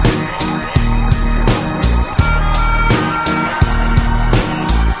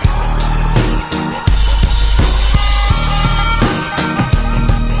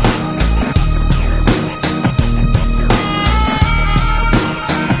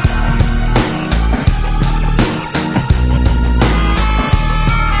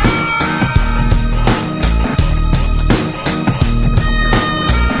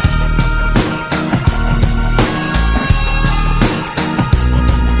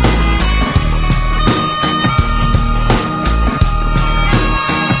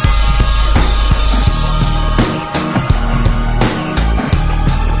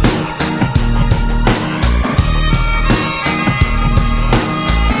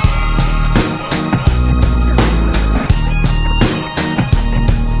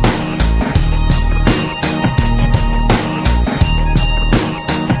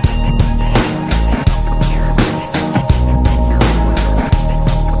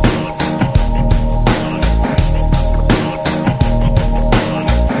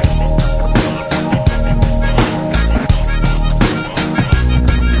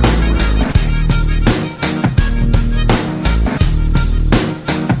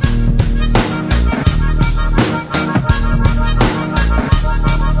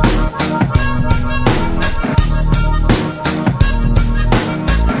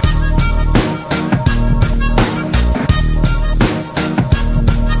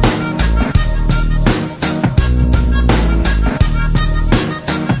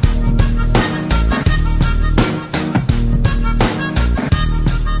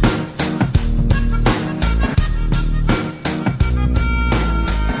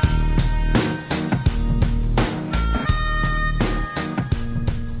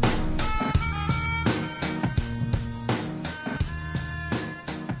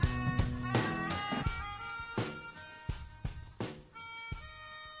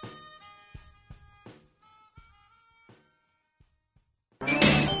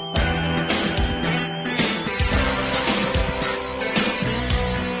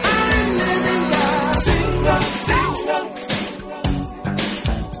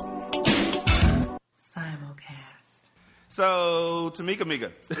 Simulcast. So, Tamika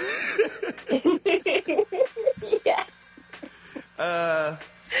Mika. Yeah.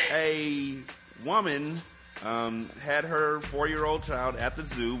 A woman had her 4-year-old child at the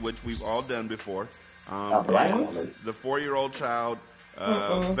zoo, which we've all done before. A black woman. The 4-year-old child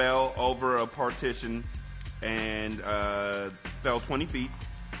fell over a partition and fell 20 feet.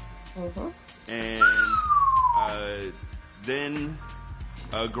 And then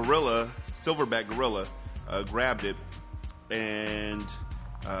a gorilla, silverback gorilla, grabbed it and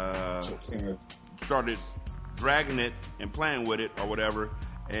started dragging it and playing with it or whatever.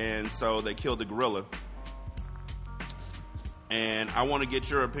 And so they killed the gorilla. And I want to get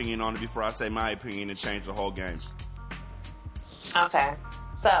your opinion on it before I say my opinion and change the whole game. Okay.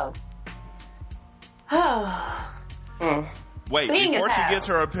 So, Wait, before she gets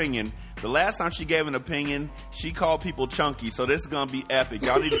her opinion, the last time she gave an opinion, she called people chunky, so this is going to be epic.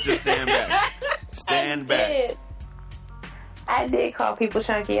 Y'all need to just stand back. Stand back. I did call people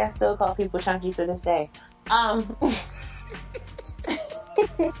chunky. I still call people chunky to this day.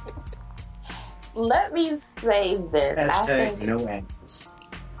 Let me say this. Hashtag no angles.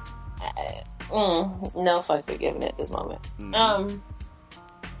 No fucks are given at this moment.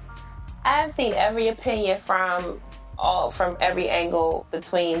 I've seen every opinion from every angle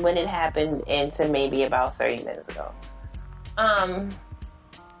between when it happened and to maybe about 30 minutes ago.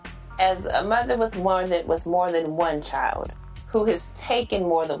 As a mother with more than one child who has taken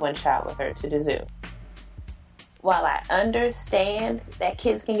more than one child with her to the zoo, while I understand that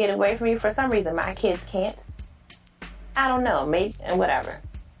kids can get away from me, for some reason my kids can't. I don't know, maybe, and whatever.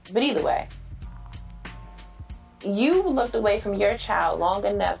 But either way, you looked away from your child long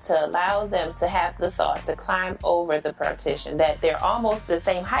enough to allow them to have the thought to climb over the partition that they're almost the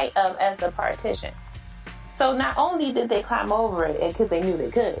same height of as the partition. So not only did they climb over it because they knew they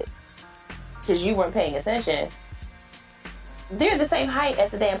could, because you weren't paying attention, they're the same height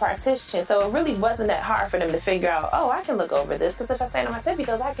as the damn partition. So it really wasn't that hard for them to figure out, oh, I can look over this, because if I stand on my tippy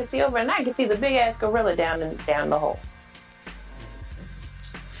toes, I can see over, and I can see the big ass gorilla down the hole.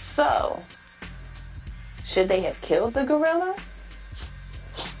 So, should they have killed the gorilla?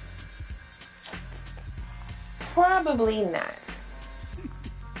 Probably not.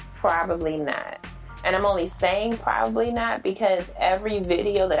 Probably not. And I'm only saying probably not because every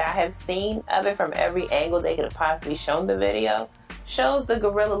video that I have seen of it from every angle they could have possibly shown the video shows the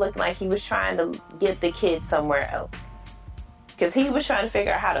gorilla looking like he was trying to get the kid somewhere else. Because he was trying to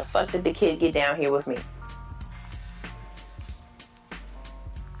figure out how the fuck did the kid get down here with me.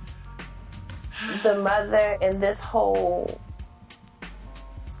 The mother in this whole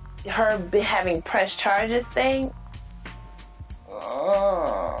her having pressed charges thing.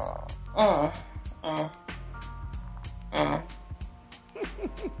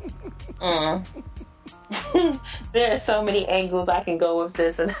 There are so many angles I can go with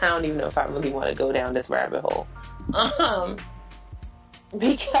this, and I don't even know if I really want to go down this rabbit hole.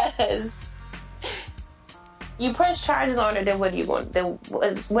 Because you press charges on her, then what are you going? Then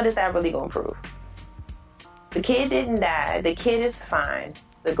what is that really going to prove? The kid didn't die. The kid is fine.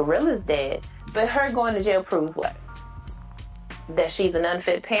 The gorilla's dead. But her going to jail proves what? That she's an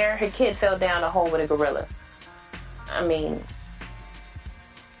unfit parent. Her kid fell down a hole with a gorilla. I mean,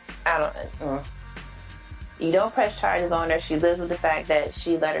 you don't press charges on her. She lives with the fact that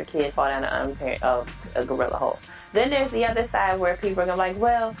she let her kid fall down a gorilla hole. Then there's the other side where people are going to be like,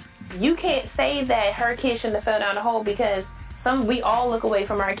 well, you can't say that her kid shouldn't have fell down a hole because we all look away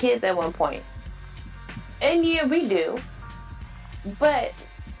from our kids at one point. And yeah, we do. But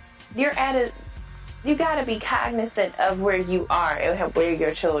you gotta be cognizant of where you are and where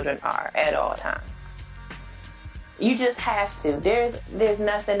your children are at all times. You just have to. There's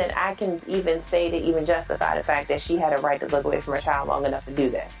nothing that I can even say to even justify the fact that she had a right to look away from her child long enough to do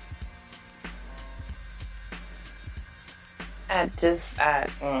that. All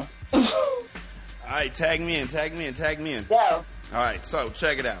right, tag me in. Go. All right, so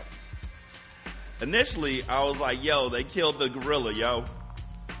check it out. Initially, I was like, yo, they killed the gorilla, yo.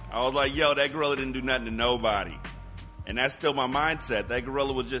 I was like, yo, that gorilla didn't do nothing to nobody. And that's still my mindset. That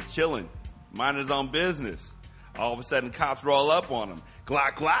gorilla was just chilling, minding his own business. All of a sudden, cops roll up on him.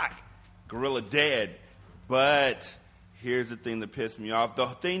 Glock, glock. Gorilla dead. But here's the thing that pissed me off. The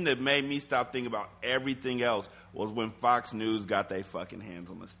thing that made me stop thinking about everything else was when Fox News got their fucking hands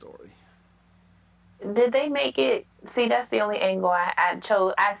on the story. Did they make it? See, that's the only angle I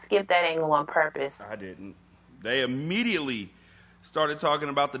chose. I skipped that angle on purpose. I didn't. They immediately started talking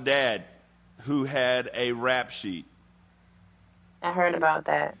about the dad who had a rap sheet. I heard about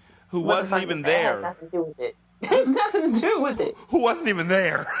that. Who wasn't even there. That has nothing to do with it. It has nothing to do with it. Who wasn't even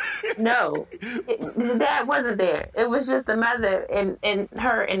there. No. The dad wasn't there. It was just the mother and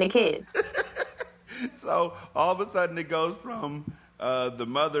her and the kids. So all of a sudden it goes from the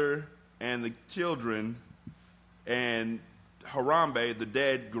mother and the children and Harambe, the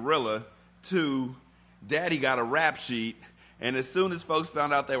dead gorilla, to daddy got a rap sheet. And as soon as folks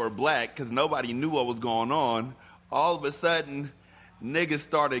found out they were black, because nobody knew what was going on, all of a sudden niggas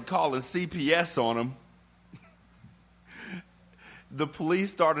started calling CPS on them. The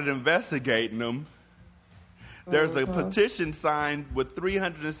police started investigating them. There's a petition signed with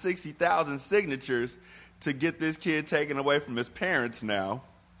 360,000 signatures to get this kid taken away from his parents now.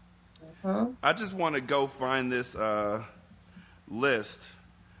 I just want to go find this list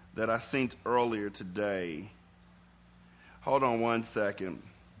that I seen earlier today. Hold on one second.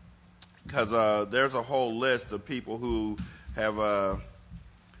 Because there's a whole list of people who have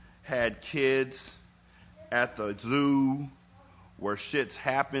had kids at the zoo where shit's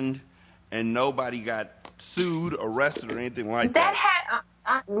happened and nobody got sued, arrested, or anything like that.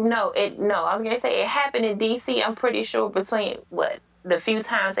 No, I was going to say it happened in D.C. I'm pretty sure between, the few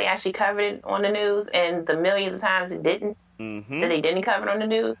times they actually covered it on the news and the millions of times it didn't, that they didn't cover it on the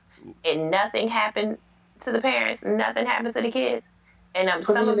news, and nothing happened to the parents, nothing happened to the kids. And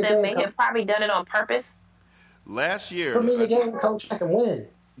some of them may have probably done it on purpose. Last year... Put me in the game, coach, I can win.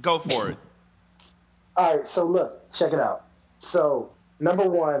 Go for it. All right, so look, check it out. So, number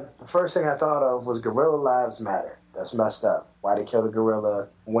one, the first thing I thought of was Gorilla Lives Matter. That's messed up. Why they kill a gorilla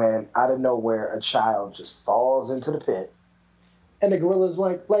when, out of nowhere, a child just falls into the pit. And the gorilla's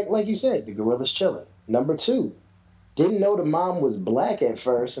like you said, the gorilla's chilling. Number two, didn't know the mom was black at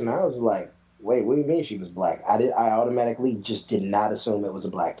first, and I was like, wait, what do you mean she was black? I automatically just did not assume it was a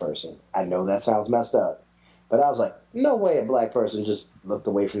black person. I know that sounds messed up, but I was like, no way a black person just looked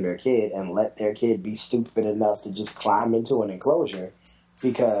away from their kid and let their kid be stupid enough to just climb into an enclosure,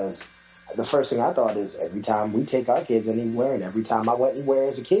 because the first thing I thought is every time we take our kids anywhere, and every time I went anywhere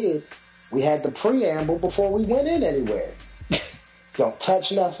as a kid, we had the preamble before we went in anywhere. Don't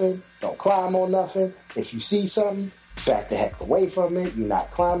touch nothing. Don't climb on nothing. If you see something, back the heck away from it. You're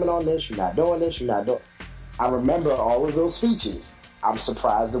not climbing on this. You're not doing this. You're not doing... I remember all of those speeches. I'm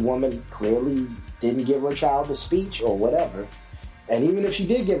surprised the woman clearly didn't give her child a speech or whatever. And even if she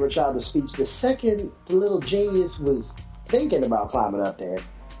did give her child a speech, the second the little genius was thinking about climbing up there,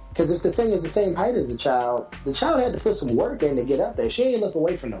 because if the thing is the same height as the child had to put some work in to get up there. She ain't look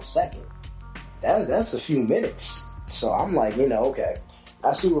away for no second. That's a few minutes. So I'm like, okay,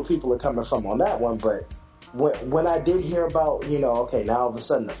 I see where people are coming from on that one. But when I did hear about, okay, now all of a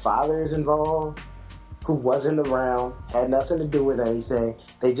sudden the father is involved, who wasn't around, had nothing to do with anything.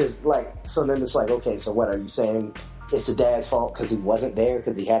 They just so then it's like, okay, so what are you saying? It's the dad's fault because he wasn't there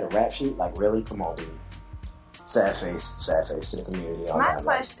because he had a rap sheet? Like, really? Come on, dude. Sad face to the community on that.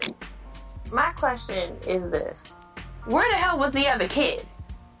 My question is this: where the hell was the other kid?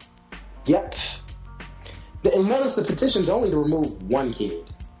 Yep. And notice the petition's only to remove one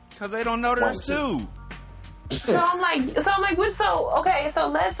kid. Because they don't know there's two. So I'm like, let's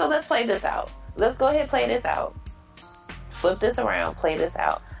play this out. Let's go ahead and play this out. Flip this around, play this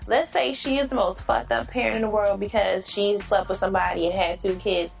out. Let's say she is the most fucked up parent in the world because she slept with somebody and had two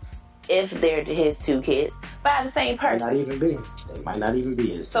kids, if they're his two kids, by the same person. They might not even be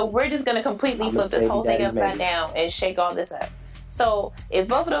his. So we're just going to completely flip this whole thing upside down and shake all this up. So if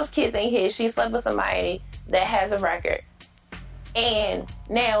both of those kids ain't his, she slept with somebody that has a record. And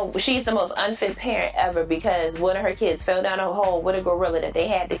now she's the most unfit parent ever because one of her kids fell down a hole with a gorilla that they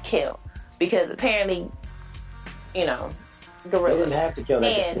had to kill. Because apparently, gorilla. They didn't have to kill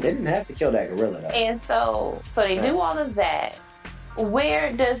that. They didn't have to kill that gorilla, though. And so they do all of that.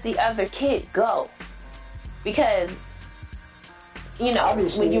 Where does the other kid go? Because when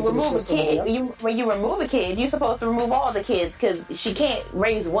you remove a kid, you're supposed to remove all the kids because she can't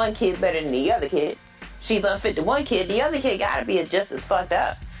raise one kid better than the other kid. She's unfit to one kid. The other kid gotta be just as fucked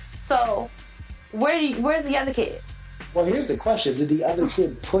up. So where's the other kid? Well, here's the question: did the other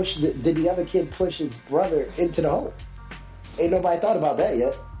kid push his brother into the hole? Ain't nobody thought about that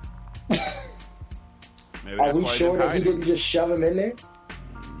yet. Are we sure that he didn't just shove him in there?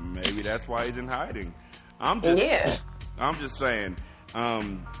 Maybe that's why he's in hiding. I'm just saying.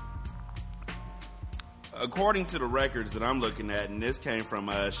 According to the records that I'm looking at, and this came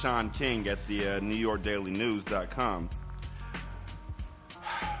from Sean King at the NewYorkDailyNews.com.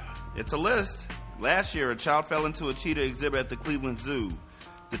 It's a list. Last year, a child fell into a cheetah exhibit at the Cleveland Zoo.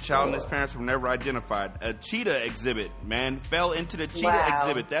 The child and his parents were never identified. A cheetah exhibit, man, fell into the cheetah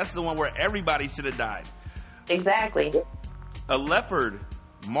exhibit. That's the one where everybody should have died. Exactly. A leopard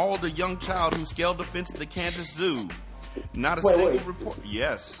mauled a young child who scaled the fence at the Kansas Zoo. Not a single report.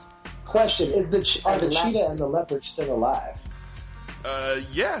 Yes. Question: are the cheetah and the leopard still alive?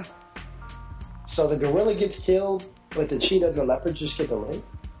 Yeah. So the gorilla gets killed, but the cheetah and the leopard just get to live?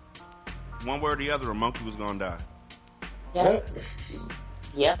 One way or the other, a monkey was going to die.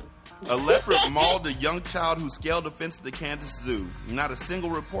 Yep. A leopard mauled a young child who scaled a fence at the Kansas Zoo. Not a single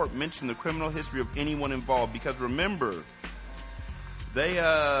report mentioned the criminal history of anyone involved. Because remember, they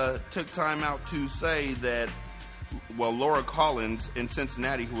took time out to say that, Laura Collins in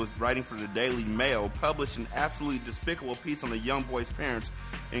Cincinnati, who was writing for the Daily Mail, published an absolutely despicable piece on the young boy's parents,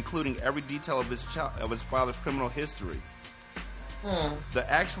 including every detail of his father's criminal history. The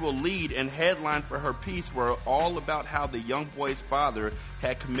actual lead and headline for her piece were all about how the young boy's father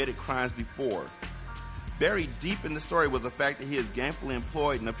had committed crimes before. Buried deep in the story was the fact that he is gainfully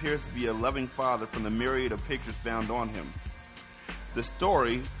employed and appears to be a loving father from the myriad of pictures found on him. The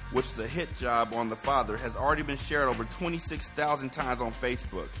story, which is a hit job on the father, has already been shared over 26,000 times on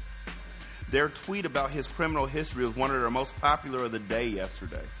Facebook. Their tweet about his criminal history was one of their most popular of the day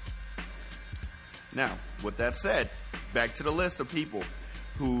yesterday. Now, with that said, back to the list of people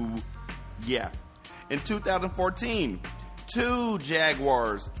who, in 2014, 2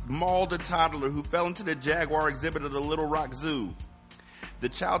 jaguars mauled a toddler who fell into the jaguar exhibit of the Little Rock Zoo. The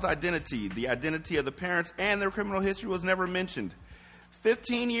child's identity, the identity of the parents, and their criminal history was never mentioned.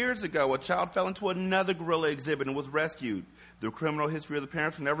 15 years ago, a child fell into another gorilla exhibit and was rescued. The criminal history of the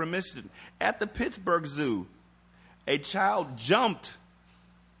parents was never mentioned. At the Pittsburgh Zoo, a child jumped.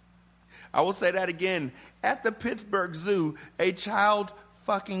 I will say that again. At the Pittsburgh Zoo, a child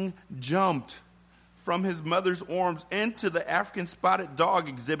fucking jumped from his mother's arms into the African spotted dog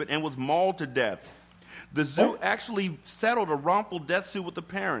exhibit and was mauled to death. The zoo actually settled a wrongful death suit with the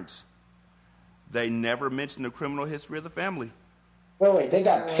parents. They never mentioned the criminal history of the family. Wait, they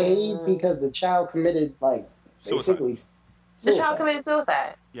got paid because the child committed, like, basically suicide. The child committed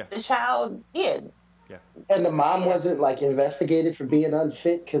suicide. Yeah. The child did. Yeah. And the mom wasn't, like, investigated for being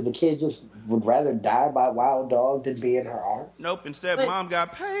unfit because the kid just would rather die by a wild dog than be in her arms? Nope. Instead, mom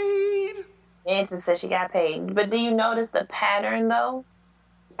got paid. Auntie said she got paid. But do you notice the pattern, though?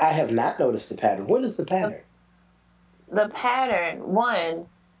 I have not noticed the pattern. What is the pattern? The pattern, one,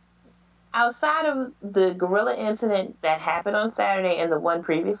 outside of the gorilla incident that happened on Saturday and the one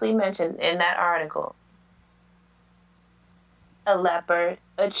previously mentioned in that article, a leopard,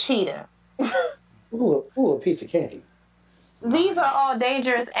 a cheetah. Ooh, a piece of candy. These are all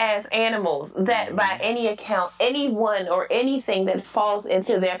dangerous ass animals that by any account, anyone or anything that falls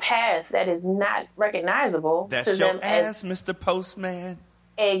into their path that is not recognizable That's to your them ass, Mr. Postman.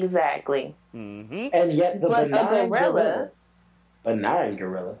 Exactly. Mm-hmm. And yet the benign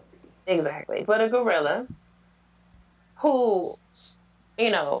gorilla. Exactly. But a gorilla who,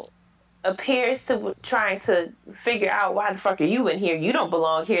 appears to trying to figure out why the fuck are you in here? You don't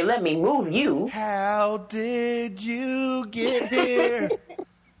belong here. Let me move you. How did you get here?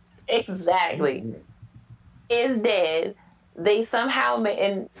 Exactly. Is dead. They somehow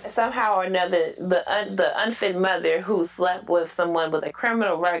or another, the unfit mother who slept with someone with a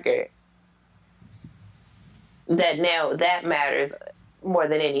criminal record, that matters more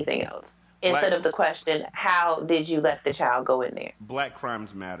than anything else. Instead of the question, how did you let the child go in there? Black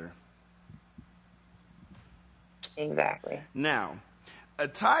crimes matter. Exactly. Now, a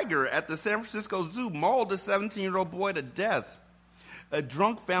tiger at the San Francisco Zoo mauled a 17-year-old boy to death. A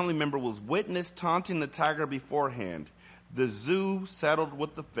drunk family member was witnessed taunting the tiger beforehand. The zoo settled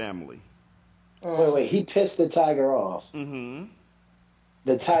with the family. Wait, he pissed the tiger off. Mm-hmm.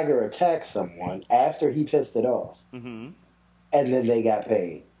 The tiger attacked someone after he pissed it off. Mm-hmm. And then they got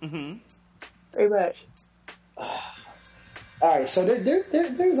paid. Mm-hmm. Pretty much. All right, so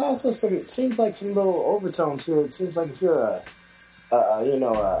there's also seems like some little overtones here. It seems like if you're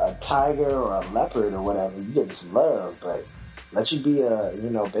a tiger or a leopard or whatever, you get some love, but let you be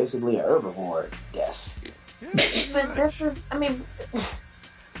basically an herbivore, yes. But this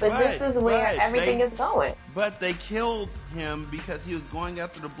is where everything is going. But they killed him because he was going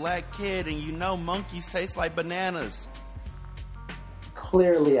after the black kid, and monkeys taste like bananas.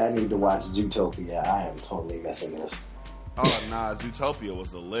 Clearly, I need to watch Zootopia. I am totally missing this. Oh, nah, Zootopia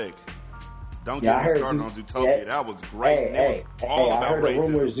was a lick. Don't get me started on Zootopia. That was great. I heard a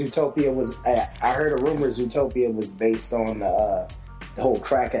rumor Zootopia was based on the whole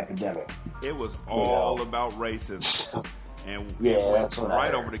crack epidemic. It was all about racism. And it went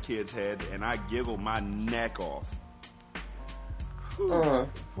right over the kid's head, and I giggled my neck off.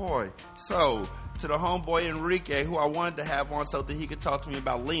 Boy. So, to the homeboy Enrique, who I wanted to have on so that he could talk to me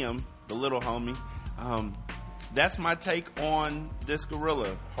about Liam, the little homie, that's my take on this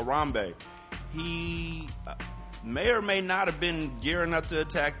gorilla, Harambe. He may or may not have been gearing up to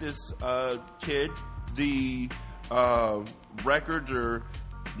attack this kid. The records are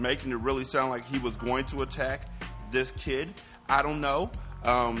making it really sound like he was going to attack this kid. I don't know.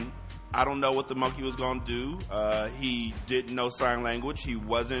 I don't know what the monkey was going to do. He didn't know sign language. He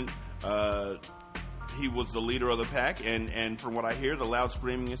wasn't... he was the leader of the pack, and from what I hear, the loud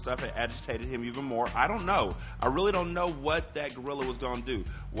screaming and stuff had agitated him even more. I don't know. I really don't know what that gorilla was going to do.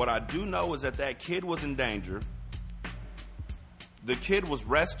 What I do know is that kid was in danger. The kid was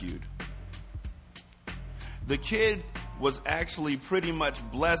rescued. The kid was actually pretty much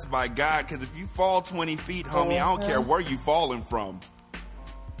blessed by God, because if you fall 20 feet, homie, I don't care where you falling from,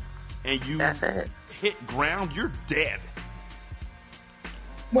 and you hit ground, you're dead.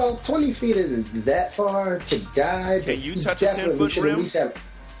 Well, 20 feet isn't that far to die. But can you touch a 10-foot rim? At least have,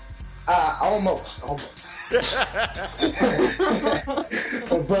 almost.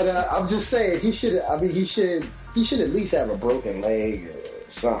 But I'm just saying he should at least have a broken leg or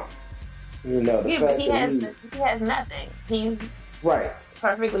something. You know, the fact but he has nothing. He's right,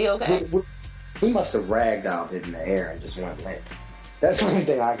 perfectly okay. He must have ragdolled it in the air and just went limp. That's the only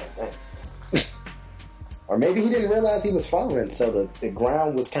thing I can think. Or maybe he didn't realize he was falling, so the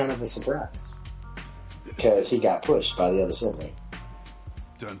ground was kind of a surprise because he got pushed by the other sibling.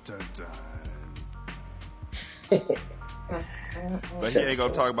 Dun dun dun. But he ain't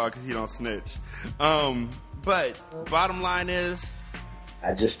gonna talk about it because he don't snitch. But bottom line is,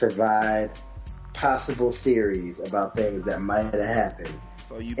 I just provide possible theories about things that might have happened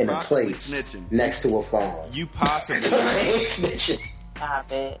in a place snitching next to a phone. You possibly snitching.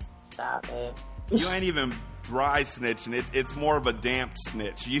 Stop it. You ain't even dry snitching. It's more of a damp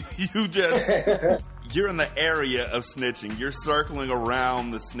snitch. You just you're in the area of snitching. You're circling around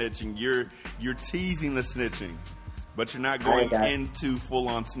the snitching. You're teasing the snitching, but you're not going into full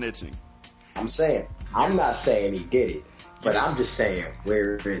on snitching. I'm not saying he did it, but I'm just saying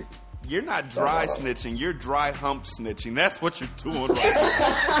where is it? You're not dry snitching. You're dry hump snitching. That's what you're doing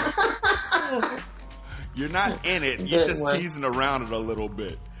right now. You're not in it. You're just teasing around it a little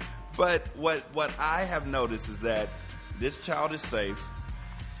bit. But what I have noticed is that this child is safe.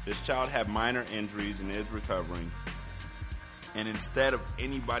 This child had minor injuries and is recovering. And instead of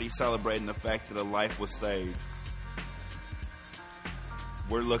anybody celebrating the fact that a life was saved,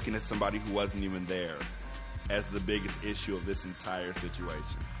 we're looking at somebody who wasn't even there as the biggest issue of this entire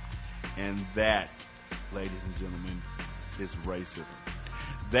situation. And that, ladies and gentlemen, is racism.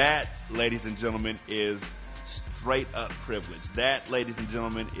 That, ladies and gentlemen, is straight up privilege. That, ladies and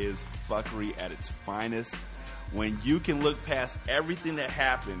gentlemen, is fuckery at its finest. When you can look past everything that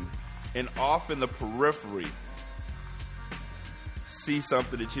happened and off in the periphery see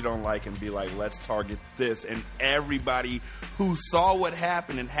something that you don't like and be like, let's target this. And everybody who saw what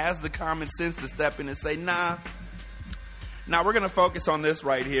happened and has the common sense to step in and say, nah, we're going to focus on this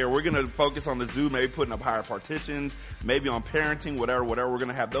right here. We're going to focus on the zoo, maybe putting up higher partitions, maybe on parenting, whatever. We're going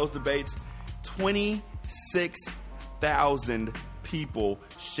to have those debates. 26,000 people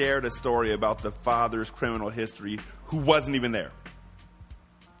shared a story about the father's criminal history who wasn't even there.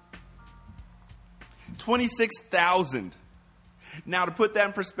 26,000. Now, to put that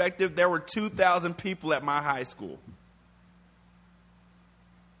in perspective, there were 2,000 people at my high school.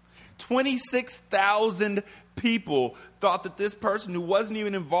 26,000 people thought that this person who wasn't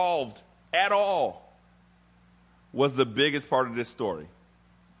even involved at all was the biggest part of this story.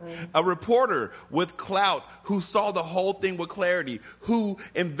 A reporter with clout who saw the whole thing with clarity, who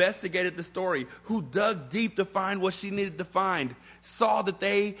investigated the story, who dug deep to find what she needed to find, saw that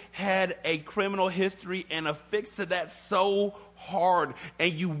they had a criminal history and affixed to that so hard.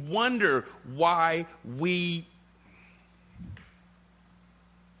 And you wonder why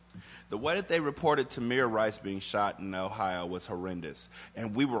the way that they reported Tamir Rice being shot in Ohio was horrendous.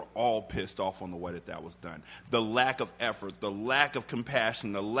 And we were all pissed off on the way that was done. The lack of effort, the lack of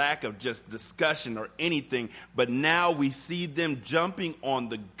compassion, the lack of just discussion or anything. But now we see them jumping on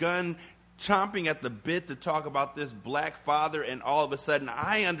the gun, chomping at the bit to talk about this black father. And all of a sudden,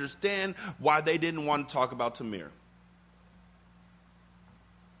 I understand why they didn't want to talk about Tamir.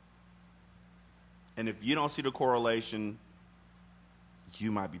 And if you don't see the correlation, you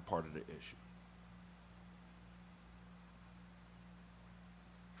might be part of the issue.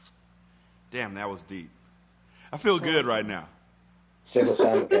 Damn, that was deep. I feel good right now. Simple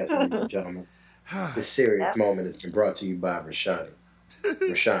Simulcast, ladies and gentlemen. This serious moment has been brought to you by Rashani.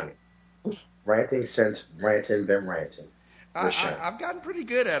 Ranting since ranting been ranting. I've gotten pretty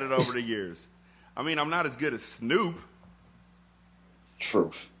good at it over the years. I mean, I'm not as good as Snoop.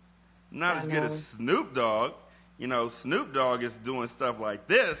 Truth. Not as good as Snoop Dogg. You know, Snoop Dogg is doing stuff like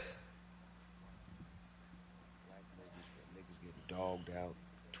this. Black niggas getting dogged out,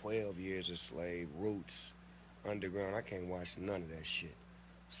 12 years a slave, Roots, Underground. I can't watch none of that shit.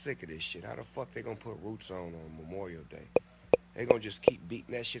 Sick of this shit. How the fuck they gonna put Roots on Memorial Day? They gonna just keep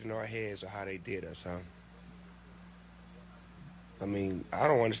beating that shit in our heads of how they did us, huh? I mean, I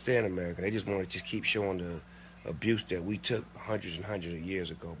don't understand America. They just want to just keep showing the abuse that we took hundreds and hundreds of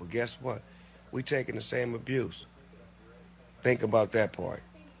years ago. But guess what? We taking the same abuse. Think about that part.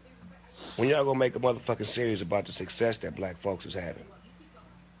 When y'all gonna make a motherfucking series about the success that black folks is having?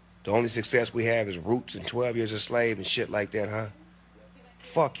 The only success we have is Roots and 12 years a slave and shit like that, huh?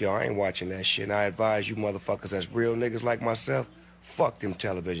 Fuck y'all, I ain't watching that shit. And I advise you motherfuckers that's real niggas like myself, fuck them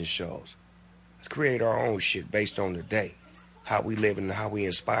television shows. Let's create our own shit based on the day. how we live and how we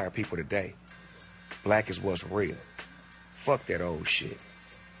inspire people today. Black is what's real. Fuck that old shit.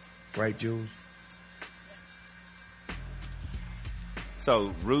 Right, Jules?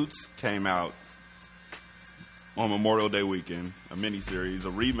 So, Roots came out on Memorial Day weekend, a miniseries, a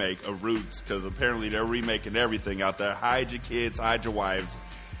remake of Roots, because apparently they're remaking everything out there. Hide your kids, hide your wives.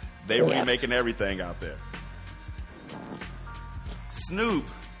 They're remaking everything out there. Snoop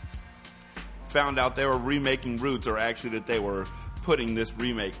found out they were remaking Roots, or actually that they were putting this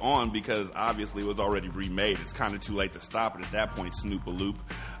remake on because obviously it was already remade. It's kind of too late to stop it at that point, Snoop-a-loop.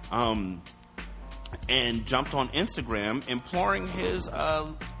 And jumped on Instagram imploring his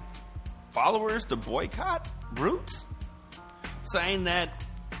followers to boycott Roots, saying that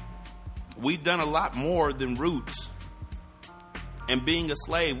we've done a lot more than Roots and being a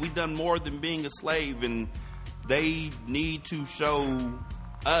slave. We've done more than being a slave, and they need to show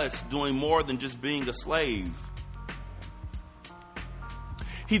us doing more than just being a slave.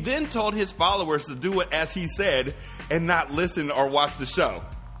 He then told his followers to do it as he said and not listen or watch the show.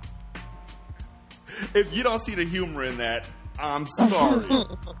 If you don't see the humor in that, I'm sorry.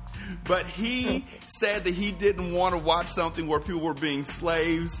 But he said that he didn't want to watch something where people were being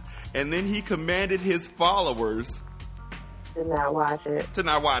slaves, and then he commanded his followers to not watch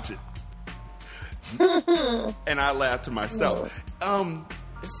it. And I laughed to myself.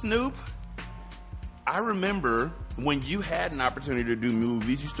 Snoop, I remember when you had an opportunity to do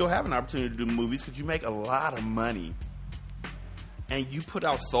movies, you still have an opportunity to do movies because you make a lot of money. And you put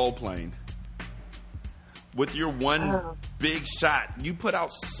out Soul Plane. With your one big shot, you put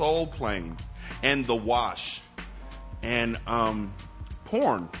out Soul Plane and The Wash and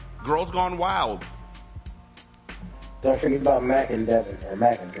Porn, Girls Gone Wild. Don't forget about Mac and Devin, or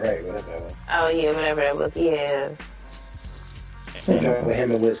Mac and Dre, whatever that was. Oh, yeah, whatever that was, yeah. With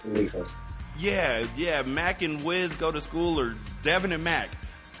him and Wiz Khalifa. Yeah, Mac and Wiz go to school, or Devin and Mac.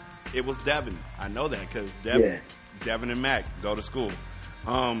 It was Devin. I know that because Devin and Mac go to school,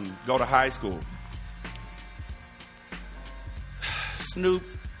 go to high school. Snoop,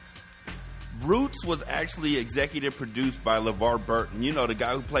 Roots was actually executive produced by LeVar Burton. You know, the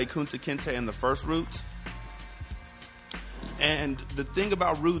guy who played Kunta Kinte in the first Roots. And the thing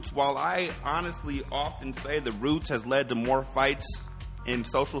about Roots, while I honestly often say the Roots has led to more fights in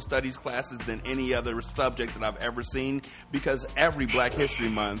social studies classes than any other subject that I've ever seen, because every Black History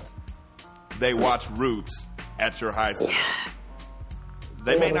Month, they watch Roots at your high school.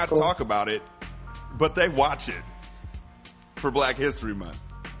 They may not talk about it, but they watch it for Black History Month.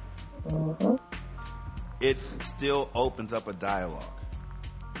 It still opens up a dialogue.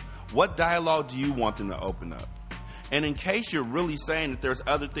 What dialogue do you want them to open up? And in case you're really saying that there's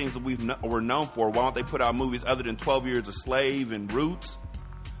other things that we're known for, why don't they put out movies other than 12 Years a Slave and Roots?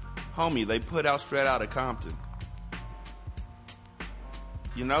 Homie, they put out Straight Outta Compton.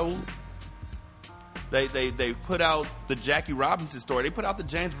 You know? They put out the Jackie Robinson story. They put out the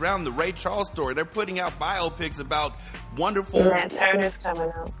James Brown, the Ray Charles story. They're putting out biopics about wonderful... Matt Turner's coming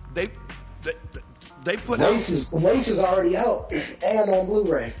out. They put Race is already out and on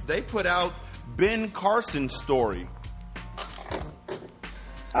Blu-ray. They put out Ben Carson's story.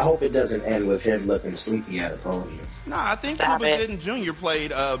 I hope it doesn't end with him looking sleepy at a podium. Nah, I think Cuba Gooding Jr.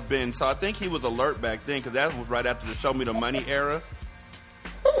 played Ben, so I think he was alert back then, because that was right after the Show Me the Money era.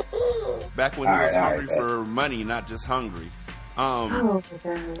 Back when he was hungry for money, not just hungry.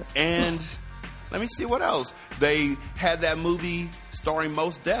 And let me see what else. They had that movie starring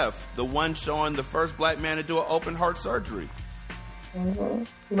Mos Def, the one showing the first black man to do an open heart surgery.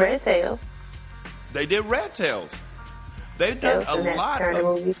 Red Tails. They did Red Tails. They've done a lot of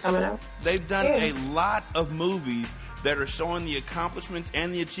movies coming out. They've done a lot of movies that are showing the accomplishments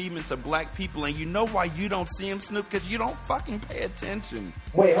and the achievements of black people. And you know why you don't see them, Snoop? Because you don't fucking pay attention.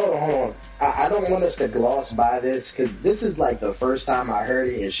 Wait, hold on. I don't want us to gloss by this, because this is like the first time I heard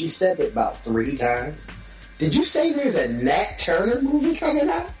it, and she said it about 3 times. Did you say there's a Nat Turner movie coming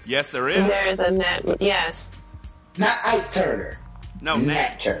out? Yes, there is. There is a Nat, yes. Not Ike Turner. No,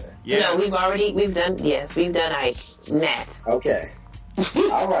 Nat Turner. Yes. No, we've done Ike. Nat. Okay.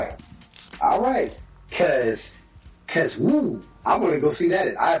 All right. Cause woo, I want to go see that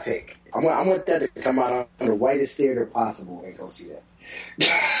at iPic. I want that to come out on the whitest theater possible and go see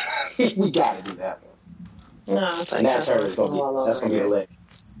that. We gotta do that one. No, it's like Nat Turner's that's gonna be a lick.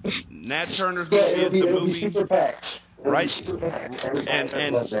 Nat Turner's movie is the movie. It'll be super packed. Right.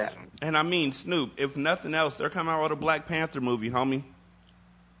 And I mean, Snoop, if nothing else, they're coming out with a Black Panther movie, homie.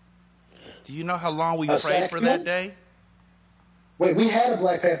 Do you know how long we prayed for that day? Wait, we had a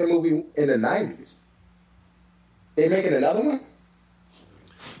Black Panther movie in the 90s. They making another one?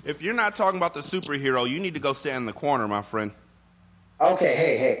 If you're not talking about the superhero, you need to go stand in the corner, my friend. Okay,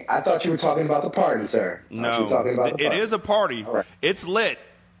 hey. I thought you were talking about the party, sir. No, it is a party. Right. It's lit.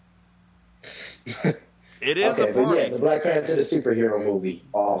 It is a party. But yeah, the Black Panther, the superhero movie,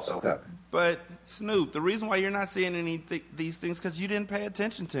 also coming. But Snoop, the reason why you're not seeing any these things because you didn't pay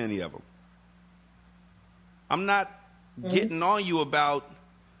attention to any of them. I'm not getting on you about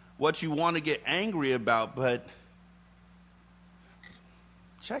what you want to get angry about, but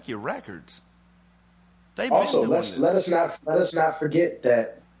check your records. Also, let us not forget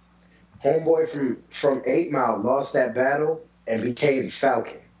that homeboy from 8 Mile lost that battle and became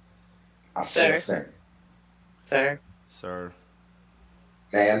Falcon. I'm still saying. Sir.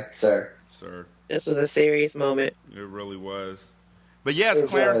 Man, sir. This was a serious moment. It really was. But yes,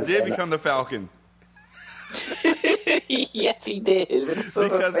 Clarence did become the Falcon. Yes, he did.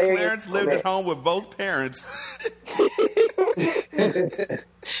 Because Clarence lived at home with both parents.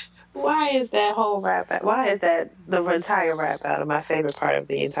 Why is that whole rap? Why is that the entire rap out of my favorite part of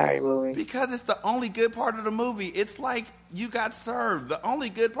the entire movie? Because it's the only good part of the movie. It's like you got served. The only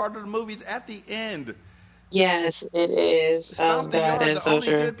good part of the movie is at the end. Yes, it is. The only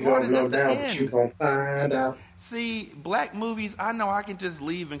good part is at the end. You gonna find out. See, black movies, I know I can just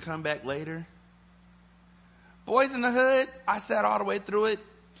leave and come back later. Boys in the Hood, I sat all the way through it.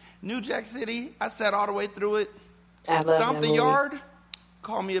 New Jack City, I sat all the way through it. Stomp the Yard,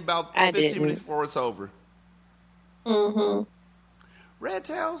 call me about 15 minutes before it's over. Mm-hmm. Red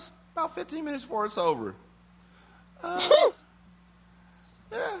Tails, about 15 minutes before it's over. Yeah,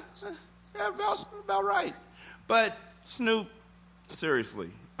 about right. But Snoop,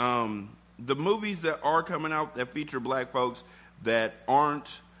 seriously, the movies that are coming out that feature black folks that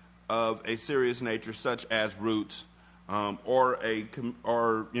aren't of a serious nature, such as Roots, or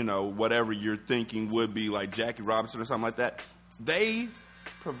whatever you're thinking would be like Jackie Robinson or something like that, they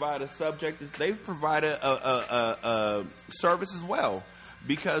provide a subject. They provide a service as well,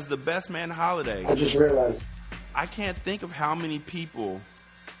 because the Best Man Holiday. I just realized. I can't think of how many people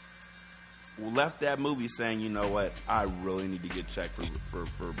left that movie saying, you know what, I really need to get checked for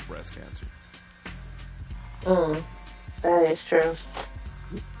breast cancer. That is true.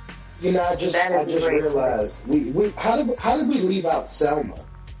 You know, I just realized how did we leave out Selma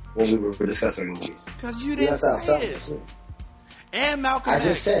when we were discussing movies? Because you didn't say it. And Malcolm X. I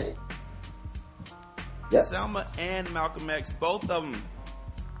just said it. Yep. Selma and Malcolm X, both of them.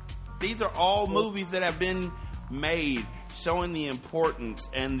 These are all movies that have been made showing the importance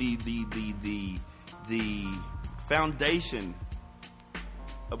and the foundation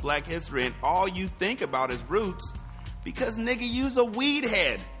of black history, and all you think about is Roots because nigga you's a weed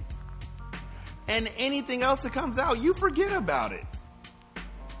head, and anything else that comes out you forget about it.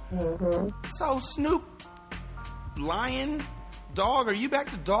 So Snoop, Lion, Dog, are you back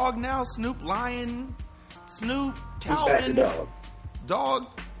to Dog now? Snoop, Lion, Snoop, Calvin, Dog.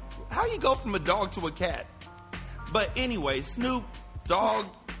 How you go from a dog to a cat? But anyway, Snoop, Dog,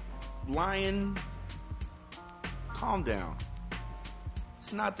 Lion, calm down.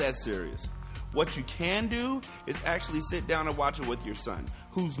 It's not that serious. What you can do is actually sit down and watch it with your son,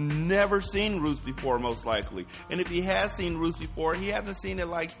 who's never seen Roots before, most likely. And if he has seen Roots before, he hasn't seen it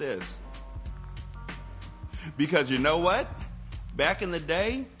like this. Because you know what? Back in the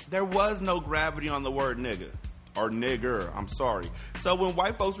day, there was no gravity on the word nigga. Or nigger, I'm sorry. So when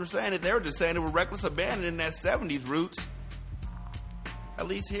white folks were saying it, they were just saying it with reckless abandon in that 70s Roots. At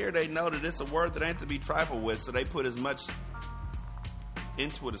least here they know that it's a word that ain't to be trifled with, so they put as much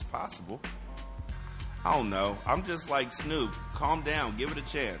into it as possible. I don't know. I'm just like, Snoop, calm down, give it a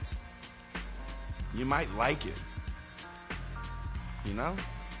chance. You might like it. You know?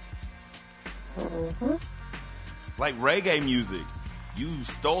 Like reggae music. You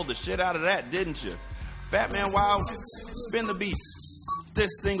stole the shit out of that, didn't you? Fat Man Wild, spin the beats. This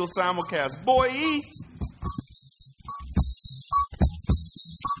single simulcast. Boy, E.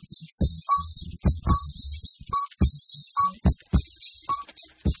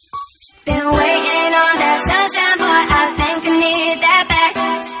 Been waiting on that sunshine, boy, I think I need that back.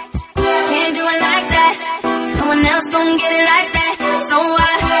 Can't do it like that. No one else gon' get it like that. So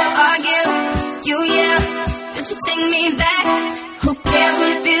I argue, but you take me back. Who cares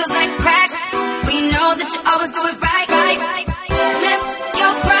when it feels like crack? We know that you always do it right. Lift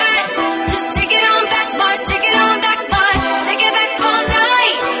your pride. Just take it on back, boy. Take it on back, boy. Take it back all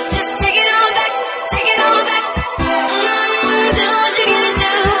night. Just take it on back. Take it on back. Do what you gotta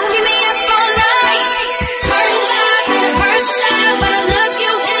do. Keep me up all night.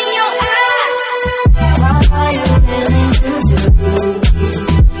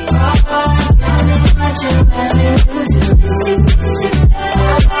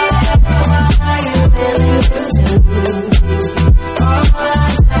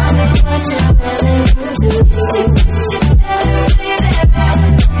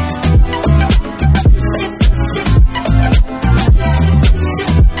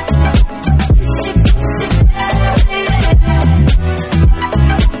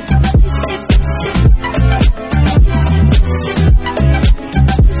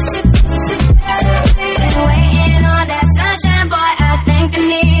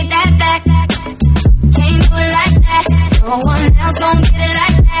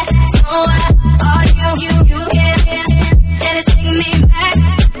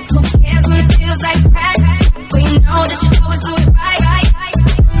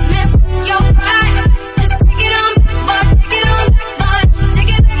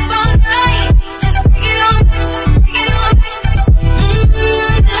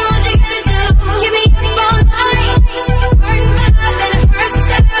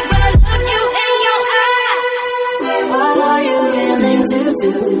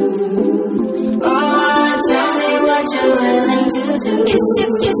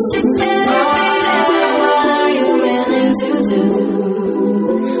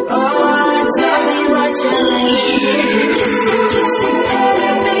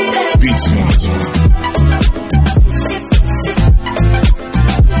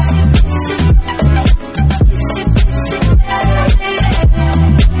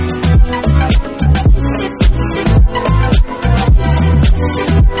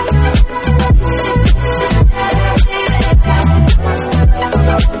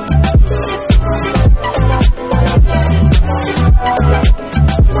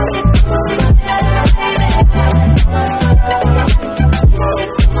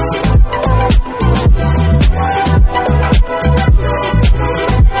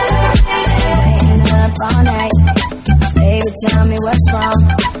 wrong.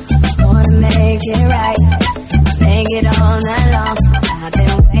 Wanna make it right, make it all night long. I've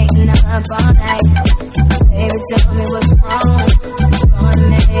been waiting up all night. Baby, tell me what's wrong. Wanna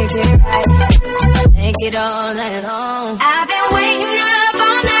make it right, make it all night long. I've been waiting up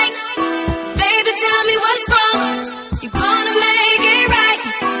all night. Baby, tell me what's wrong. You're gonna make it right,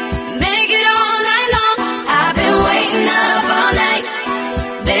 make it all night long. I've been waiting up all night.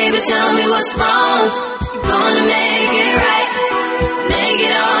 Baby, tell me what's wrong. You're gonna make it right, make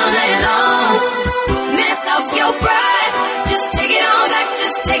it all night long. Lift off your pride, just take it on back,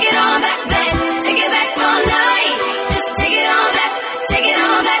 just take it on back, back. Take it back all night, just take it on back, take it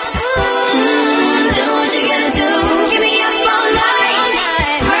on back. Do what you gotta do, keep me up all night.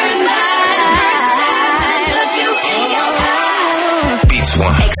 Hurt my, look you in your eye. Beats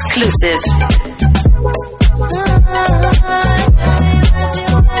One Exclusive.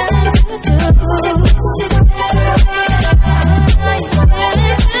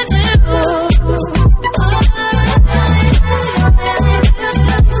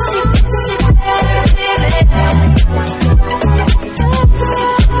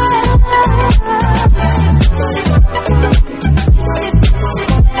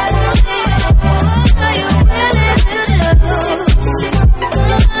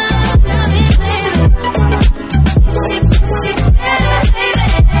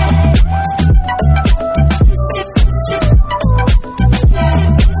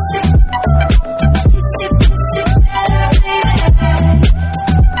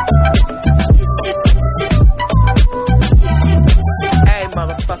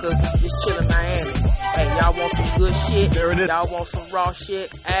 Y'all want some raw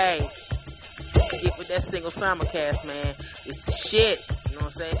shit? Hey, get with that single simulcast, man. It's the shit. You know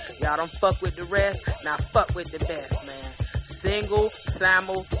what I'm saying? Y'all don't fuck with the rest. Now fuck with the best, man. Single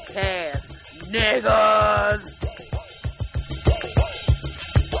simulcast, niggas.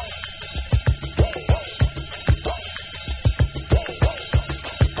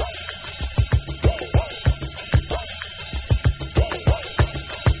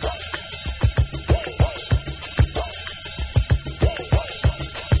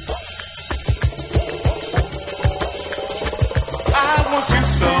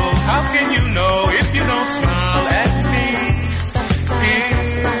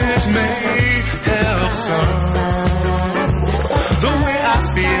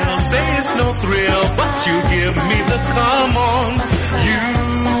 Come on, you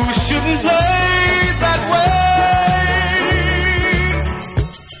shouldn't play that way.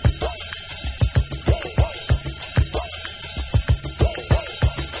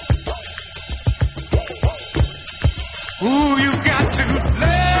 Ooh, you got to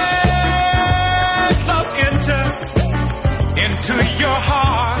let love into your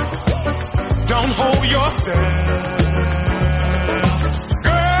heart. Don't hold yourself.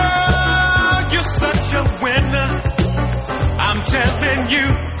 Girl, you're such a winner. I'm telling you,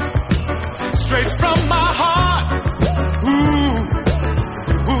 straight from my heart. Ooh,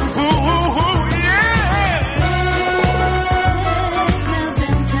 ooh, ooh, ooh, yeah.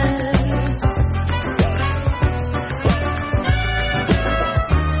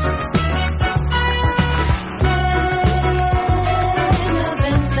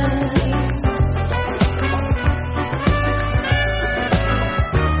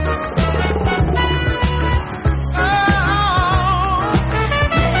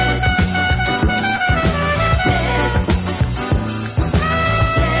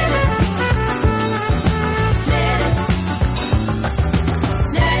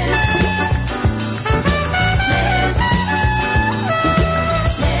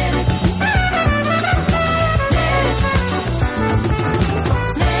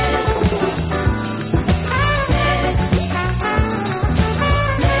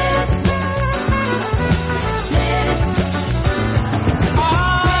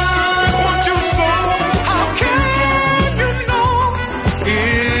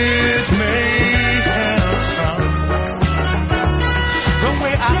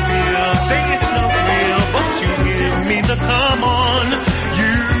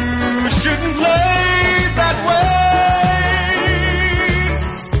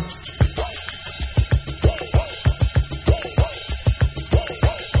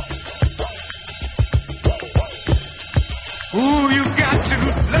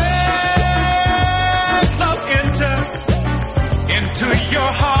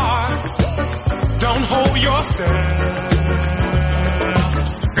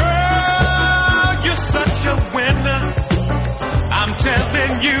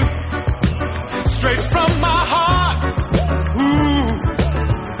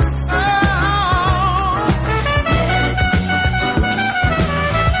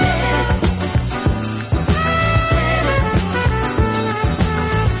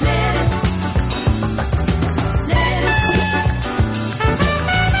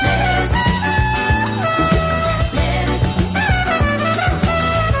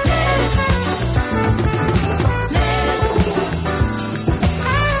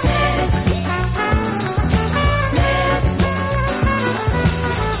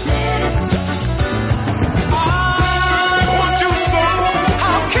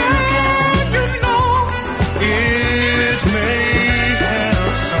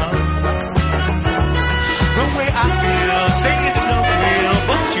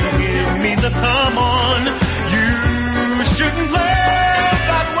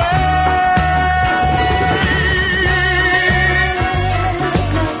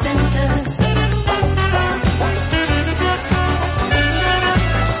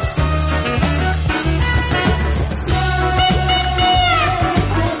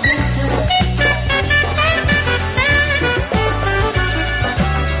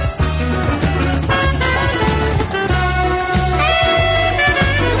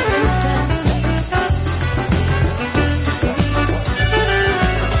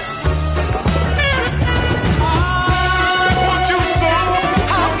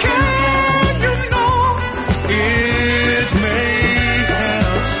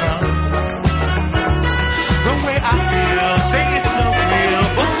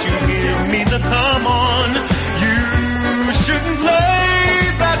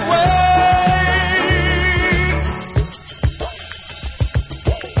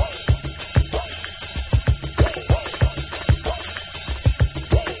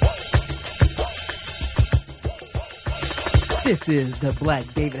 This is the Black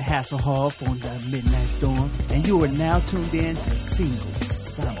David Hasselhoff on the Midnight Storm, and you are now tuned in to Single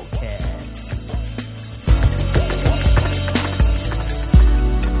Simulcast.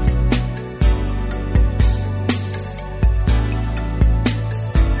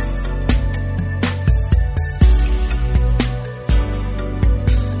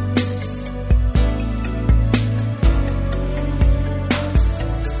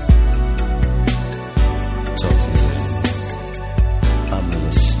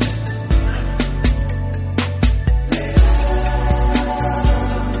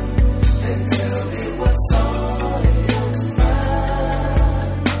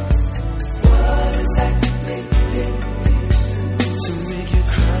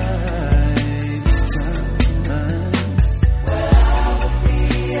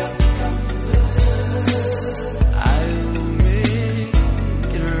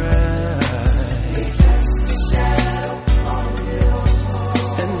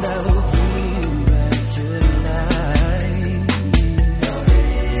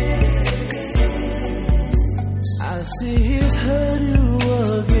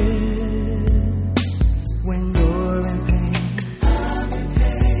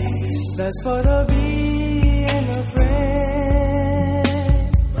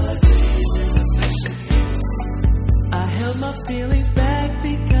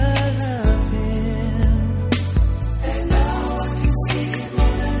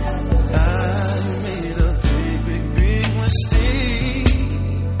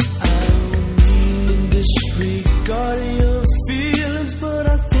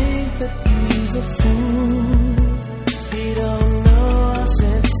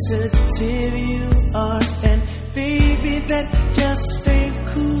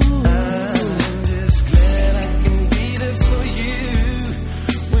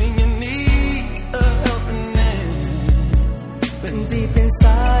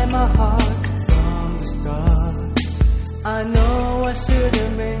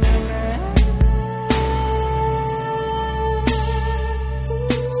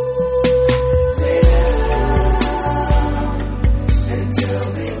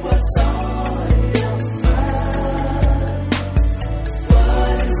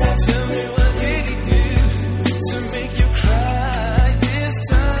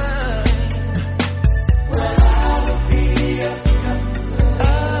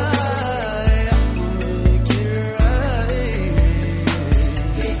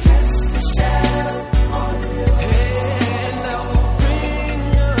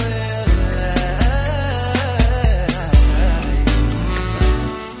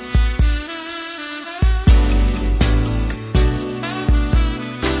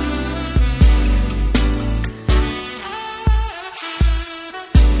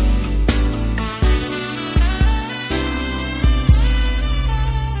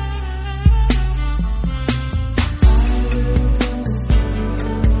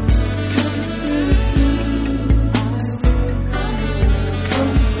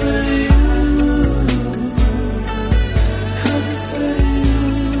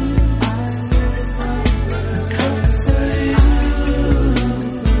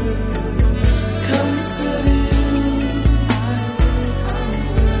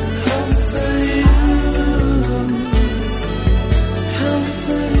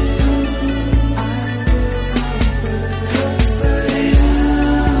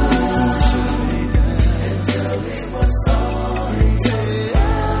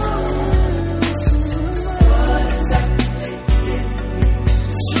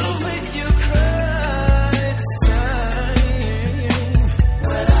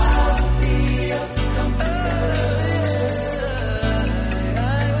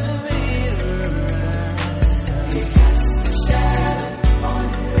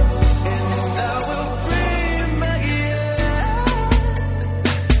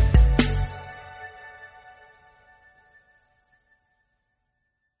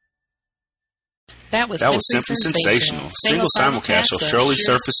 That was simply sensational. Single simulcast shall surely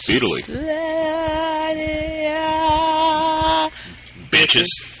surface speedily. Bitches.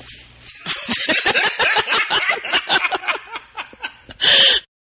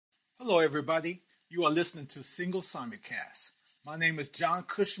 Hello, everybody. You are listening to Single Simulcast. My name is John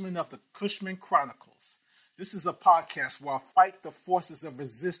Cushman of the Cushman Chronicles. This is a podcast where I fight the forces of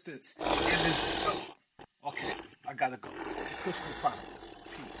resistance in this... Okay, I gotta go. The Cushman Chronicles.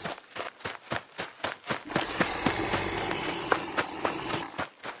 Peace.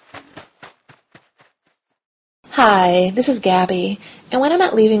 Hi, this is Gabby, and when I'm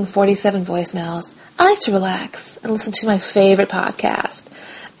not leaving 47 voicemails, I like to relax and listen to my favorite podcast,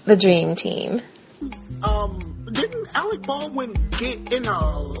 The Dream Team. didn't Alec Baldwin get in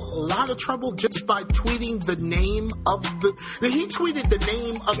a lot of trouble just by tweeting the name of he tweeted the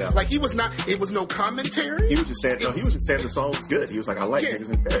name of, like, he was not, it was no commentary. He was just saying, he was just saying the song was good. He was like, I like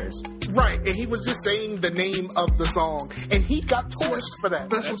niggas in Paris. Right, and he was just saying the name of the song, and he got torched for that.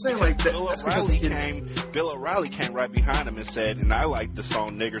 That's what I'm saying. Like, Bill O'Reilly came right behind him and said, and I like the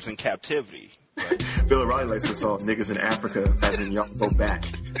song Niggers in Captivity. Bill O'Reilly likes the song Niggas in Africa, as in y'all go back.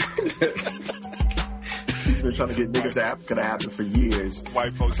 He's been trying to get niggas in Africa to happen for years.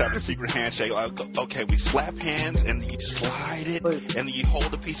 White folks have a secret handshake. Like, okay, we slap hands, and then you slide it, and then you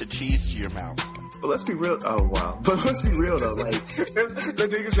hold a piece of cheese to your mouth. But let's be real. Oh, wow. But let's be real, though. Like, the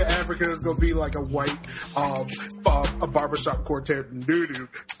niggas in Africa is going to be like a white a barbershop quartet. Doo-doo.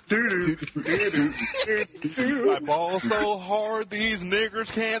 Doo-doo. I ball so hard, these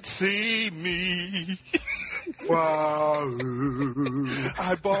niggers can't see me. Wow.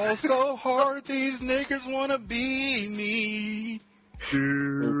 I ball so hard, these niggers want to be me.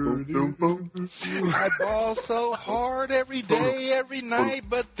 I ball so hard every day, every night,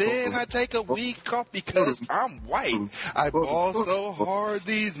 but then I take a week off because I'm white. I ball so hard,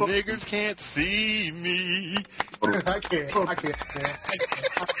 these niggers can't see me. I can't.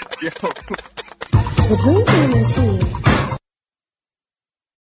 The dream team is here.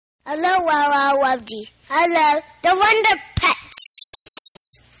 Hello, Wabji. I love the Wonder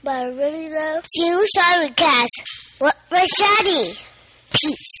Pets. But I really love Simulcast. What Rashadi?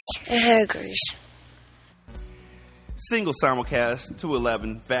 Peace and Hercules. Single simulcast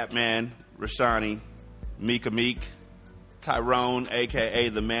 211, Fat Man, Rashani, Mika Meek, Tyrone, aka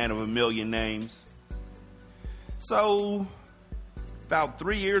the man of a million names. So, about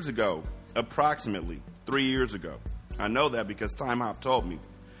 3 years ago, approximately 3 years ago, I know that because Time Hop told me.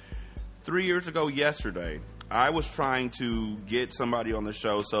 3 years ago yesterday, I was trying to get somebody on the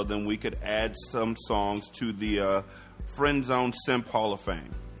show so then we could add some songs to the Friend Zone Simp Hall of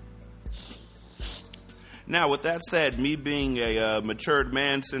Fame. Now, with that said, me being a matured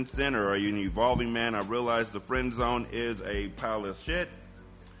man since then, or an evolving man, I realized the friend zone is a pile of shit.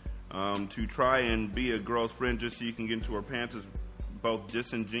 To try and be a girl's friend just so you can get into her pants is both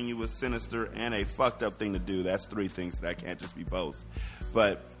disingenuous, sinister, and a fucked up thing to do. That's three things that can't just be both.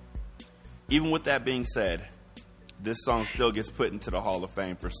 But even with that being said, this song still gets put into the Hall of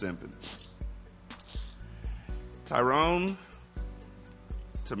Fame for simping. Tyrone,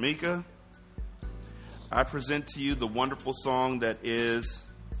 Tamika, I present to you the wonderful song that is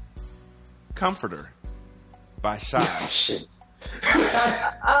Comforter by Shy. Oh, shit.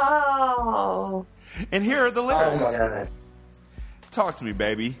 Oh. And here are the lyrics. Oh, my God. Talk to me,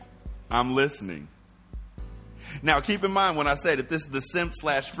 baby. I'm listening. Now, keep in mind when I say that this is the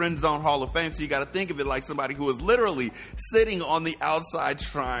Simp/Friend Zone Hall of Fame, so you got to think of it like somebody who is literally sitting on the outside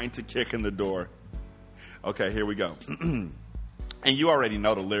trying to kick in the door. Okay, here we go. And you already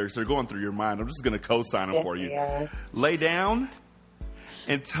know the lyrics. They're going through your mind. I'm just going to co-sign them for you. Yeah. Lay down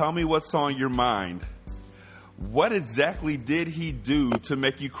and tell me what's on your mind. What exactly did he do to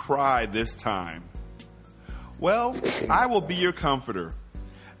make you cry this time? Well, I will be your comforter.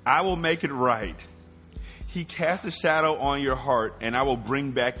 I will make it right. He cast a shadow on your heart, and I will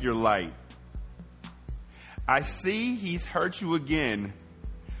bring back your light. I see he's hurt you again.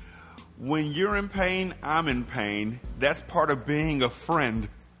 When you're in pain, I'm in pain. That's part of being a friend.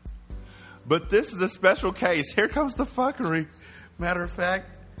 But this is a special case. Here comes the fuckery. Matter of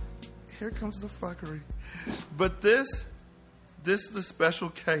fact, here comes the fuckery. But this is the special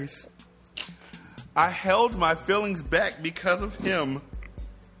case. I held my feelings back because of him.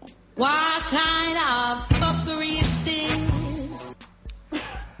 What kind of fuckery is this?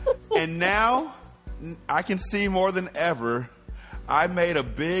 And now, I can see more than ever, I made a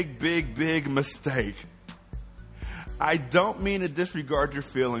big, big, big mistake. I don't mean to disregard your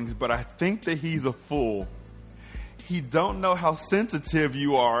feelings, but I think that he's a fool. He don't know how sensitive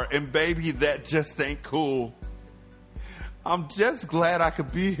you are, and baby, that just ain't cool. I'm just glad I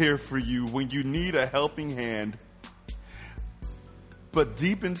could be here for you when you need a helping hand. But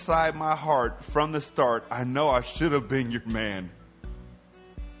deep inside my heart, from the start, I know I should have been your man.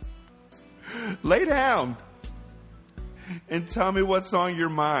 Lay down and tell me what's on your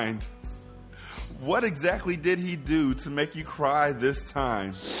mind. What exactly did he do to make you cry this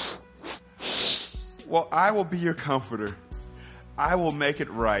time? Well, I will be your comforter. I will make it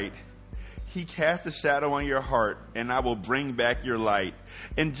right. He cast a shadow on your heart, and I will bring back your light.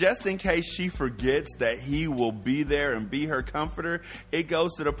 And just in case she forgets that he will be there and be her comforter, it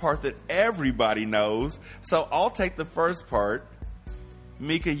goes to the part that everybody knows. So I'll take the first part.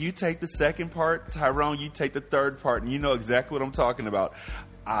 Mika, you take the second part. Tyrone, you take the third part. And you know exactly what I'm talking about.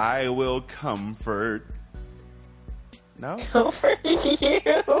 I will comfort No? Comfort you.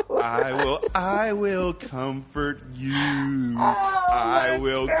 I will comfort you. Oh, I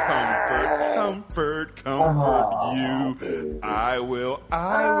will comfort you. I will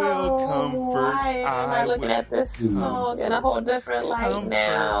comfort. Why am I looking at this song in a whole different light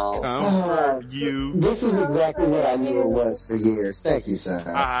now? Comfort you. This is exactly what I knew it was for years. Thank you, sir.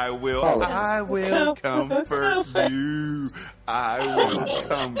 I will comfort you. I will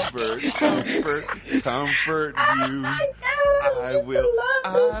comfort you. I will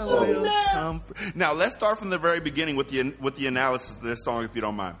comfort. Now let's start from the very beginning with the analysis of this song, if you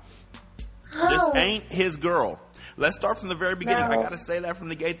don't mind. This ain't his girl. Let's start from the very beginning. I gotta say that from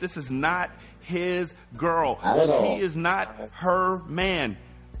the gate. This is not his girl. He is not her man.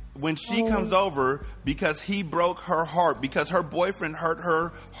 When she comes over because he broke her heart, because her boyfriend hurt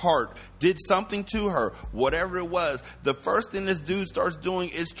her heart, did something to her, whatever it was, the first thing this dude starts doing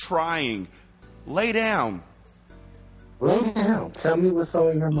is trying. Lay down. Lay down. Tell me what's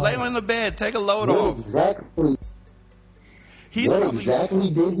on your mind. Lay on the bed. Take a load off. Exactly. What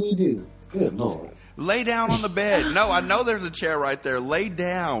exactly did he do? Good Lord. Lay down on the bed. No, I know there's a chair right there. Lay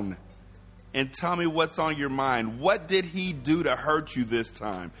down and tell me what's on your mind. What did he do to hurt you this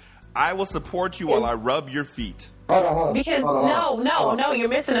time? I will support you while I rub your feet. Because no, you're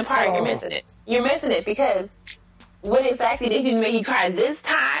missing a part. You're missing it. You're missing it because what exactly did he make you cry this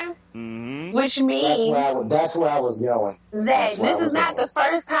time? Mm-hmm. Which means that's where I was going. That this is not the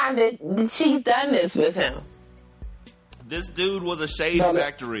first time that she's done this with him. This dude was a shade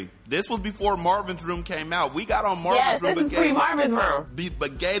factory. This was before Marvin's Room came out. We got on Marvin's Room. This is pre-Marvin's Room.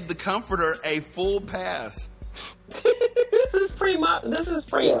 But gave the comforter a full pass. This is pre. This is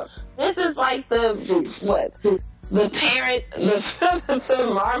like the parent,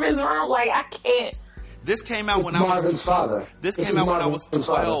 the Marvin's Room. Like I can't. This came out when Marvin's father. This came out when I was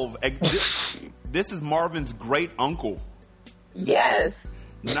 12. This is Marvin's great uncle. Yes.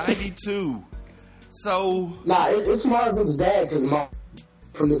 92. So it's Marvin's dad because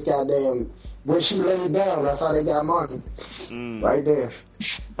from this goddamn when she laid down, that's how they got Marvin. Right there.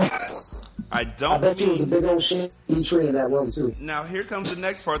 I bet you it was a big old shit he treated that room too. Now here comes the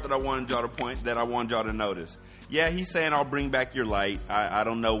next part that I wanted y'all to notice. Yeah, he's saying I'll bring back your light. I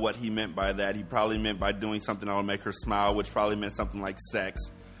don't know what he meant by that. He probably meant by doing something that'll make her smile, which probably meant something like sex.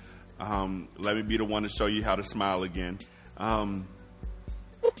 Let me be the one to show you how to smile again.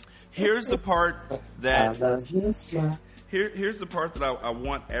 Here's the part that here's the part that I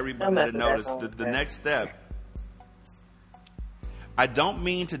want everybody to notice. The next step. I don't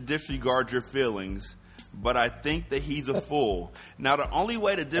mean to disregard your feelings, but I think that he's a fool. Now, the only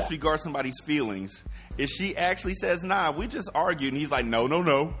way to disregard somebody's feelings is she actually says, nah, we just argued. And he's like, no.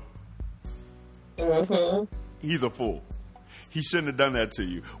 Mm-hmm. He's a fool. He shouldn't have done that to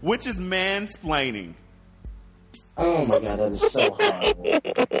you, which is mansplaining. Oh, my God, that is so horrible.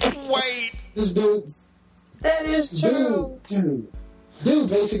 Wait. This dude. That is true. Dude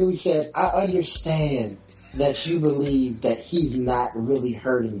basically said, I understand that you believe that he's not really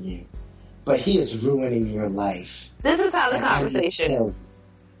hurting you, but he is ruining your life. This is how the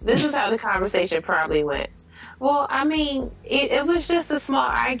conversation probably went. Well, I mean, it was just a small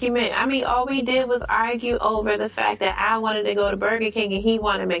argument. I mean, all we did was argue over the fact that I wanted to go to Burger King and he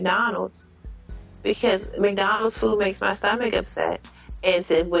wanted McDonald's because McDonald's food makes my stomach upset. And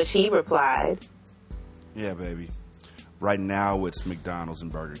to which he replied, yeah, baby. Right now it's McDonald's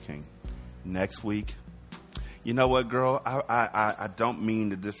and Burger King. Next week, you know what, girl? I don't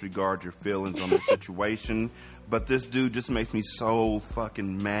mean to disregard your feelings on the situation, but this dude just makes me so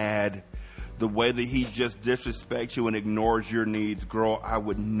fucking mad. The way that he just disrespects you and ignores your needs, girl, I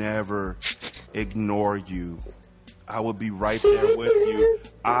would never ignore you. I would be right there with you.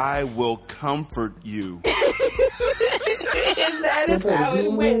 I will comfort you. And that is how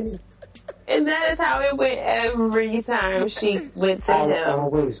it went. And that is how it went every time she went to him. I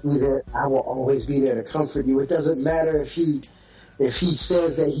will always be there to comfort you. It doesn't matter if he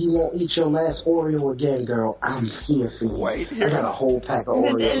says that he won't eat your last Oreo again, girl. I'm here for you. I got a whole pack of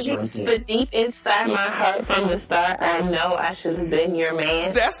Oreos right there. But deep inside my heart from the start, I know I should have been your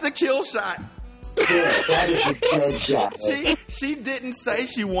man. That's the kill shot. Yeah, that is a dead shot. She didn't say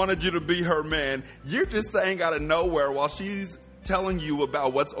she wanted you to be her man. You're just saying out of nowhere while she's telling you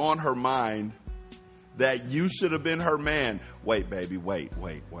about what's on her mind that you should have been her man. Wait, baby, wait.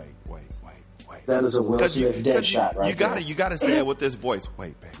 That is a Will Smith dead shot right there. You gotta say it with this voice.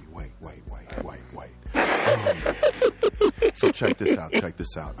 Wait, baby, wait. So check this out.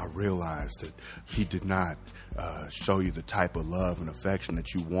 I realized that he did not show you the type of love and affection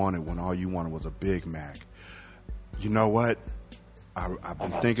that you wanted when all you wanted was a Big Mac. You know what? I've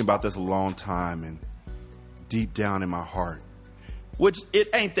been thinking about this a long time, and deep down in my heart. Which it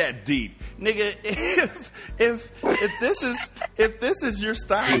ain't that deep, nigga. If this is your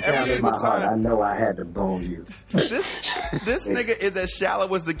style every single time, I know I had to bone you. This nigga is as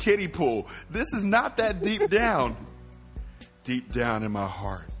shallow as the kiddie pool. This is not that deep down. Deep down in my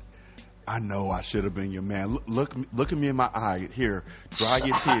heart, I know I should have been your man. Look at me in my eye. Here, dry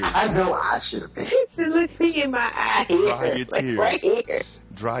your tears. I know I should have been. He said, look me in my eye. Dry your tears. Right here.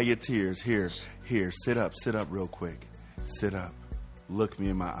 Dry your tears. Here. Sit up real quick. Sit up. Look me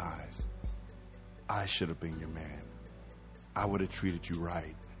in my eyes. I should have been your man. I would have treated you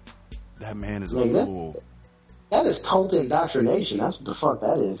right. That man is a fool. That is cult indoctrination. That's what the fuck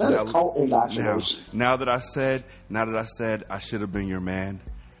that is. That is cult indoctrination. Now that I said I should have been your man,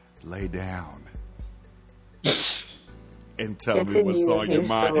 lay down and tell me what's on your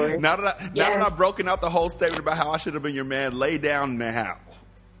mind. Story. Now that I've broken out the whole statement about how I should have been your man, lay down now.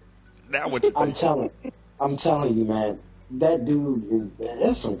 Now what you think? I'm telling you, man. That dude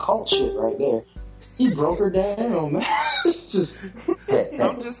that's some cult shit right there. He broke her down, man. It's just,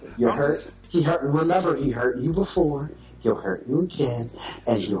 you're hurt. He hurt. Remember, he hurt you before. He'll hurt you again,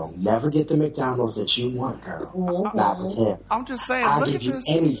 and you'll never get the McDonald's that you want, girl. Not with him. I'm just saying. I'll Look give at you this.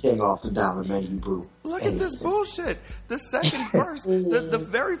 anything off the dollar menu, boo. Look at this bullshit. The second verse, the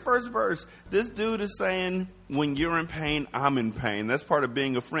very first verse, this dude is saying, when you're in pain, I'm in pain. That's part of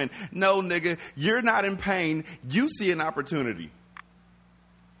being a friend. No, nigga, you're not in pain. You see an opportunity.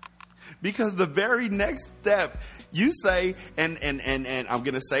 Because the very next step, you say, and I'm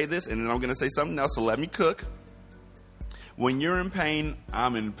going to say this, and then I'm going to say something else, so let me cook. When you're in pain,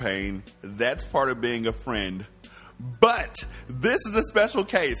 I'm in pain. That's part of being a friend. But this is a special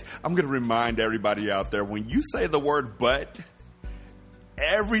case. I'm going to remind everybody out there, when you say the word but,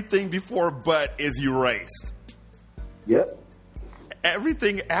 everything before but is erased. Yep.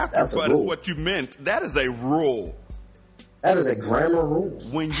 Everything after but is what you meant. That is a rule. That is a grammar rule.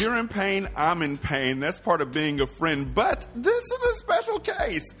 When you're in pain, I'm in pain. That's part of being a friend. But this is a special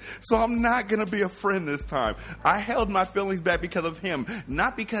case. So I'm not going to be a friend this time. I held my feelings back because of him.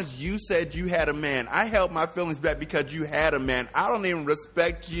 Not because you said you had a man. I held my feelings back because you had a man. I don't even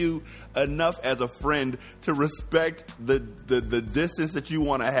respect you enough as a friend to respect the distance that you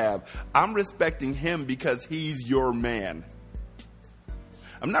want to have. I'm respecting him because he's your man.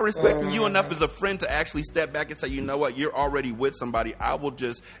 I'm not respecting you enough as a friend to actually step back and say, you know what, you're already with somebody. I will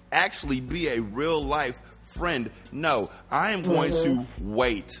just actually be a real life friend. No, I am going to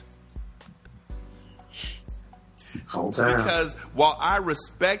wait. Whole time. Because while I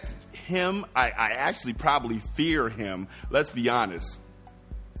respect him, I actually probably fear him. Let's be honest.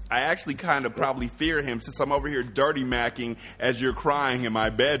 I actually kind of probably fear him since I'm over here dirty macking as you're crying in my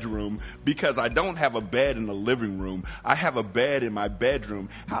bedroom because I don't have a bed in the living room. I have a bed in my bedroom.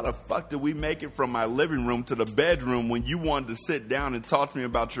 How the fuck did we make it from my living room to the bedroom when you wanted to sit down and talk to me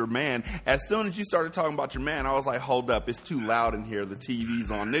about your man? As soon as you started talking about your man, I was like, hold up, it's too loud in here. The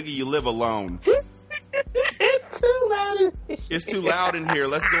TV's on. Nigga, you live alone. It's too loud. It's too loud in here.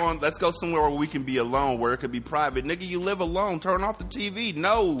 Let's go somewhere where we can be alone, where it could be private. Nigga, you live alone. Turn off the TV.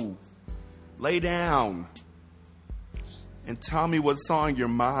 No. Lay down. And tell me what's on your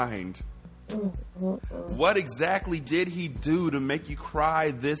mind. What exactly did he do to make you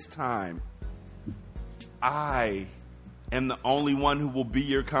cry this time? I am the only one who will be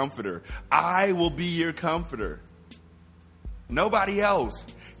your comforter. I will be your comforter. Nobody else.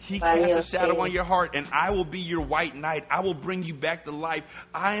 He casts a shadow on your heart, and I will be your white knight. I will bring you back to life.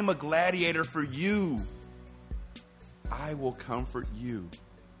 I am a gladiator for you. I will comfort you.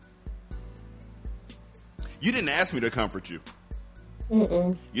 You didn't ask me to comfort you.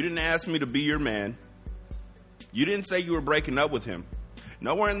 You didn't ask me to be your man. You didn't say you were breaking up with him.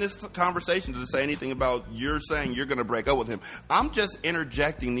 Nowhere in this conversation does it say anything about you're saying you're going to break up with him. I'm just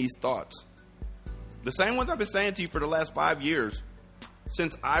interjecting these thoughts. The same ones I've been saying to you for the last 5 years.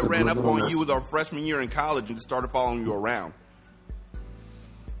 Since I ran up on you with our freshman year in college and just started following you around.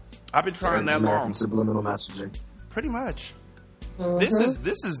 I've been trying that long. Subliminal messaging. Pretty much.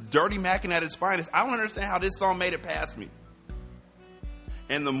 This is dirty macking at its finest. I don't understand how this song made it past me.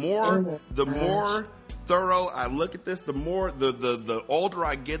 And the more thorough I look at this, the older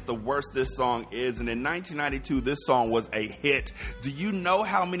I get, the worse this song is. And in 1992, this song was a hit. Do you know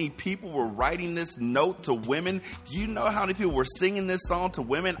how many people were writing this note to women? Do you know how many people were singing this song to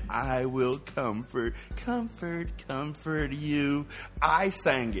women? I will comfort you. I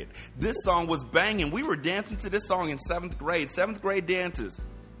sang it. This song was banging. We were dancing to this song in 7th grade dances.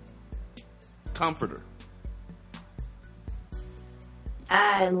 Comforter.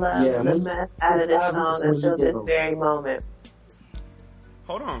 I love the mess out of this song until this very moment.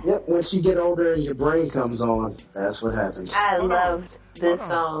 Hold on. Yep, once you get older and your brain comes on, that's what happens. I loved this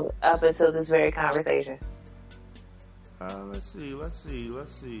song up until this very conversation. Let's see.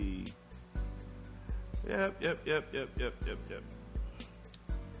 Yep.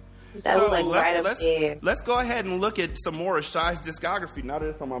 That was like right up there. Let's go ahead and look at some more of Shy's discography. Now that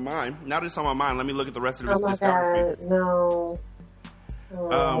it's on my mind, let me look at the rest of his discography. God,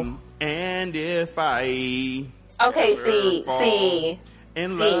 no. And if I see.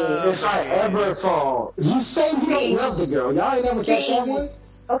 In love. If I ever fall. You say you don't love the girl. Y'all ain't never catch that one?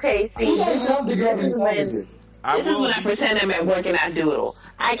 Okay, see. He doesn't love the girl. This is when I pretend I'm at work and I doodle.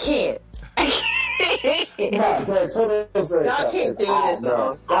 I can't. Y'all can't do this song. Y'all can't do this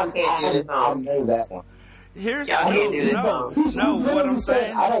song. I'll name that one. Here's y'all can't do this song. What I'm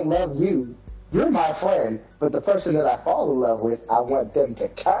saying. I don't love you. You're my friend, but the person that I fall in love with, I want them to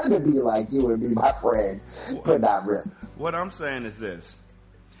kind of be like you and be my friend, but not really. What I'm saying is this.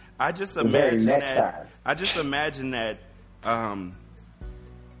 I just imagine that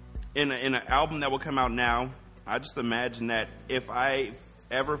in an album that will come out now, I just imagine that If I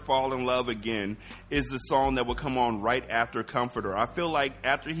Ever Fall in Love Again is the song that will come on right after Comforter. I feel like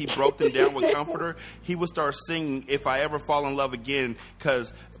after he broke them down with Comforter, he would start singing If I Ever Fall in Love Again,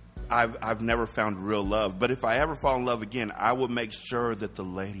 because I've never found real love. But if I ever fall in love again, I would make sure that the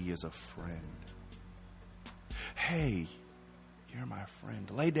lady is a friend. Hey, you're my friend.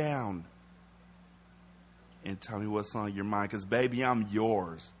 Lay down and tell me what's on your mind, because baby, I'm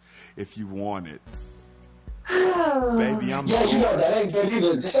yours if you want it. Baby, I'm yours. You know that ain't good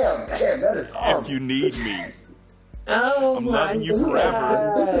either. Damn, that is horrible. If you need me. I'm loving you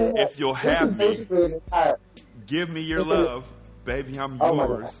forever. If you'll have me. Give me your love. Baby, I'm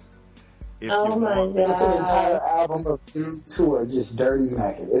yours. If you want. It's an entire album of dudes who are just dirty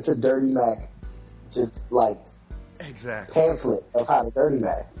macking. It's a dirty mac, just like pamphlet of how to dirty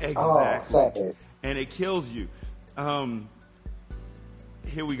mac. Exactly. Oh, second. And it kills you.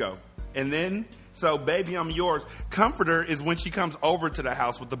 Here we go. And then, so Baby, I'm Yours. Comforter is when she comes over to the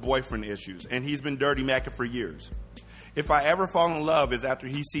house with the boyfriend issues, and he's been dirty macking for years. If I Ever Fall in Love is after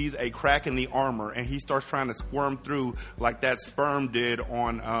he sees a crack in the armor and he starts trying to squirm through like that sperm did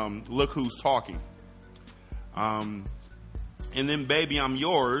on Look Who's Talking. And then Baby, I'm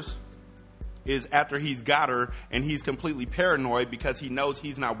Yours is after he's got her and he's completely paranoid because he knows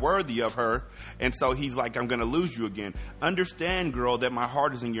he's not worthy of her. And so he's like, I'm going to lose you again. Understand, girl, that my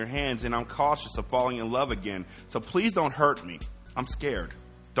heart is in your hands and I'm cautious of falling in love again. So please don't hurt me. I'm scared.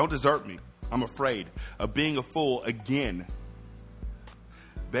 Don't desert me. I'm afraid of being a fool again.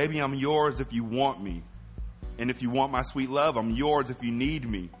 Baby, I'm yours if you want me. And if you want my sweet love, I'm yours if you need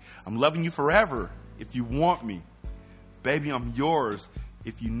me. I'm loving you forever if you want me. Baby, I'm yours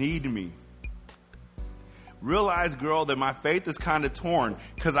if you need me. Realize, girl, that my faith is kind of torn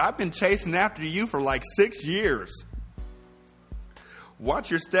because I've been chasing after you for like 6 years. Watch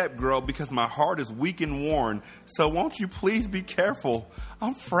your step, girl, because my heart is weak and worn. So won't you please be careful?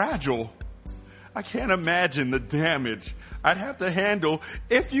 I'm fragile. I can't imagine the damage I'd have to handle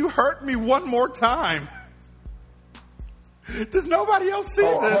if you hurt me one more time. Does nobody else see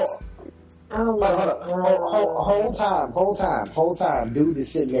this? Whole time. Dude is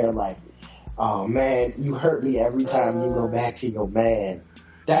sitting there like, oh man, you hurt me every time you go back to your man.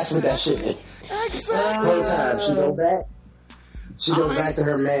 That's what that shit is. Exactly. Whole time she goes back to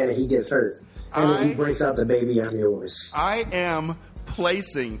her man and he gets hurt. And then he breaks out the Baby, I'm Yours. I am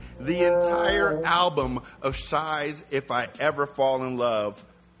placing the entire album of Shy's If I Ever Fall in Love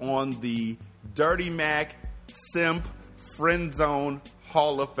on the Dirty Mac Simp Friend Zone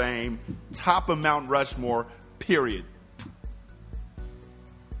Hall of Fame, top of Mount Rushmore, period.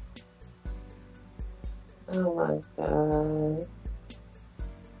 Oh my God.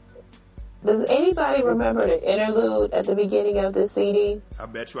 Does anybody remember the interlude at the beginning of this CD? I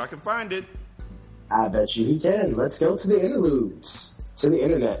bet you I can find it. I bet you he can. Let's go to the interludes. To the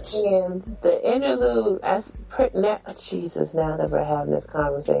internet. And the interlude, Jesus, now that we're having this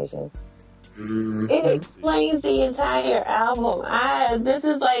conversation. Mm-hmm. It explains the entire album. This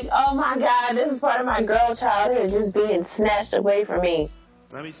is like, oh my God, this is part of my girl childhood just being snatched away from me.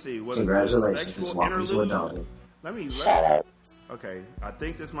 Let me see. What Congratulations, welcome to adulthood. Shut up. Okay, I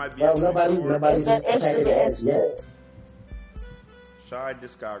think this might be. Well, nobody's attacking the ass yet. Shy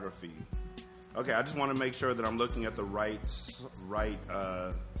discography. Okay, I just want to make sure that I'm looking at the right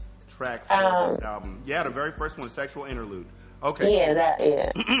track for this album. Yeah, the very first one is Sexual Interlude. Okay.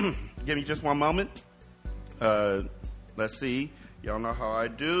 Yeah. Give me just one moment. Let's see. Y'all know how I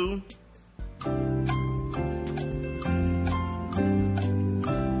do.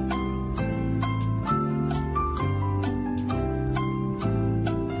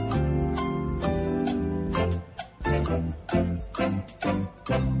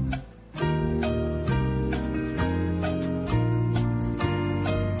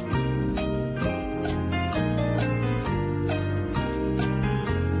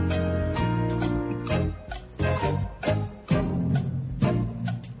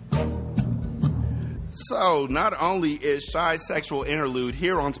 So, not only is Shy's sexual interlude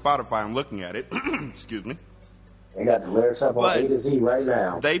here on Spotify, I'm looking at it, excuse me. They got the lyrics up on A to Z right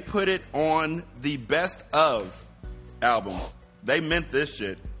now. They put it on the Best Of album. They meant this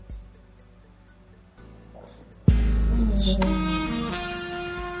shit.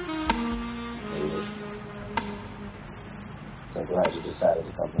 So glad you decided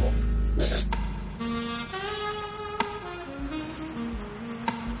to come home.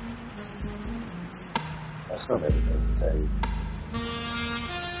 There's so many things to tell you.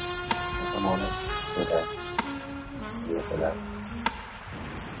 Come on in. Sit down. Yes, enough.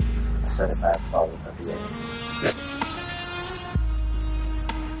 I said it back, follow at the end.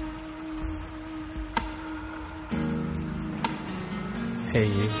 Hey,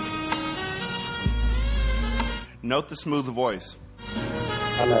 you. Note the smooth voice.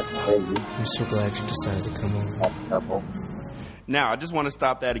 I'm so glad you decided to come over. Now, I just want to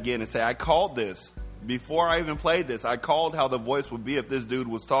stop that again and say I called this. Before I even played this, I called how the voice would be if this dude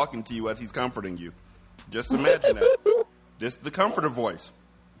was talking to you as he's comforting you. Just imagine that. This is the comforter voice.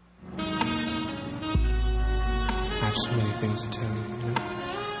 I have so many things to tell you, you know?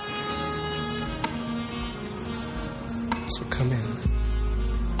 So come in.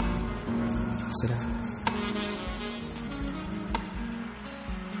 Sit down.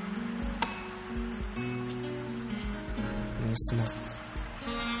 Listen up.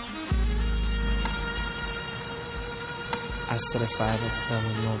 I said if I ever fell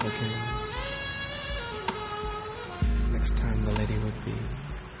in love again, next time the lady would be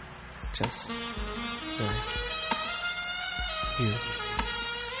just like you.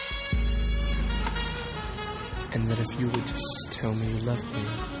 And that if you would just tell me you loved me,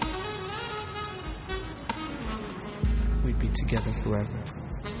 we'd be together forever.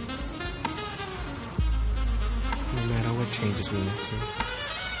 No matter what changes we went through,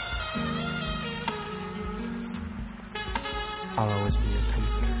 I'll always be your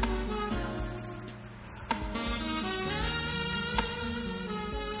comforter.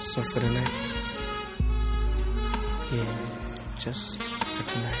 So for tonight, yeah, just for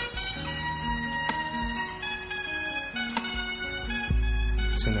tonight.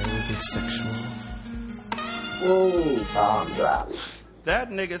 Tonight will get sexual. Whoa, bomb drop. That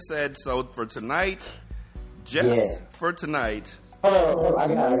nigga said, so for tonight, just for tonight. Oh, I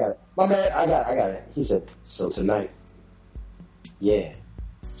got it. My man, I got it. He said, so tonight. Yeah,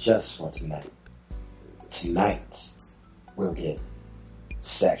 just for tonight. Tonight, we'll get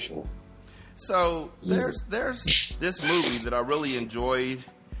sexual. So, there's this movie that I really enjoyed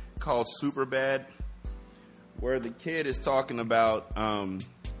called Superbad, where the kid is talking about,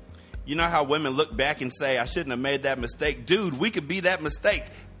 you know how women look back and say, I shouldn't have made that mistake? Dude, we could be that mistake.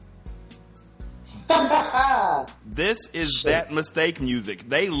 This is that mistake music.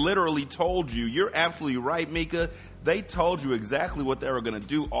 They literally told you, you're absolutely right, Mika. They told you exactly what they were going to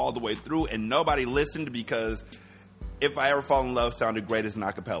do all the way through, and nobody listened because If I Ever Fall in Love sounded great as an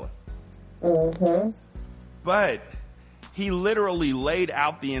acapella. Mm-hmm. But he literally laid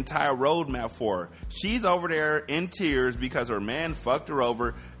out the entire roadmap for her. She's over there in tears because her man fucked her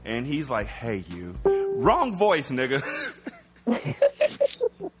over, and he's like, hey, you. Wrong voice, nigga.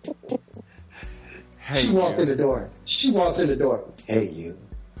 Hey, she walked in the door. She walks in the door. Hey, you.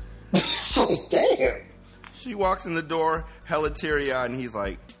 So, damn. She walks in the door, hella teary-eyed, and he's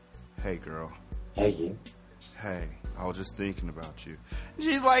like, hey, girl. Hey, you. Hey, I was just thinking about you.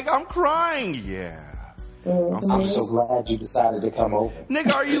 She's like, I'm crying. Yeah. I'm so glad you decided to come over.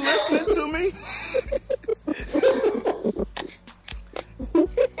 Nigga, are you listening to me?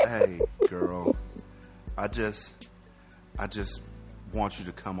 Hey, girl. I just want you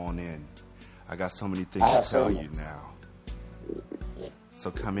to come on in. I got so many things to tell you now.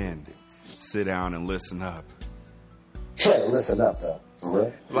 So come in, sit down, and listen up. Hey, listen up, though. For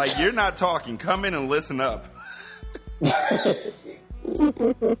real? Like, you're not talking. Come in and listen up. Then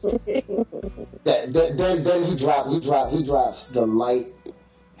he drops the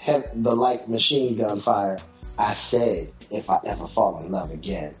light machine gun fire. I said, if I ever fall in love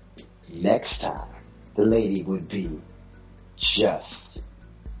again, next time the lady would be just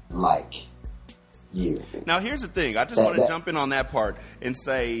like you. Now here's the thing. I just want to jump in on that part and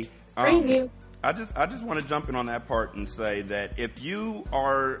say, I just want to jump in on that part and say that if you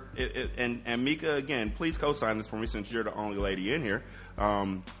are, and Mika, again, please co-sign this for me since you're the only lady in here.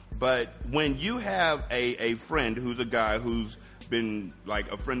 But when you have a friend who's a guy who's been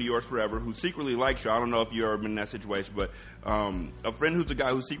like a friend of yours forever, who secretly likes you, I don't know if you've ever been in that situation, but a friend who's a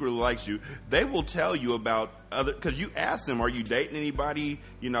guy who secretly likes you, they will tell you about other, because you ask them, are you dating anybody?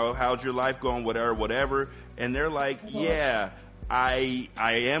 You know, how's your life going? Whatever. And they're like, yeah, I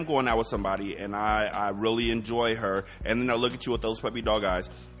am going out with somebody and I really enjoy her, and then they'll look at you with those puppy dog eyes,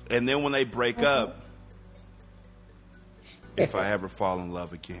 and then when they break up, if I ever fall in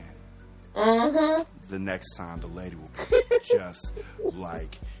love again, the next time the lady will be just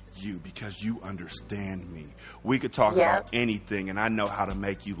like you, because you understand me. We could talk about anything, and I know how to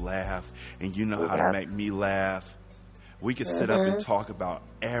make you laugh, and you know how to make me laugh. We could sit up and talk about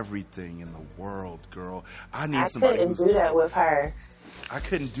everything in the world, girl. I couldn't do that with her. I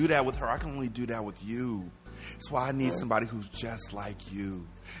couldn't do that with her. I can only do that with you. That's why I need somebody who's just like you.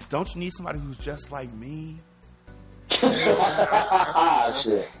 Don't you need somebody who's just like me?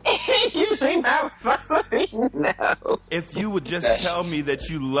 Shit. You see my responsibility? No. If you would just tell me that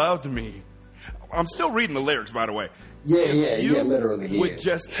you loved me. I'm still reading the lyrics, by the way. Yeah, literally. Would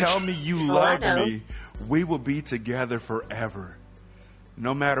just tell me you loved me, we will be together forever.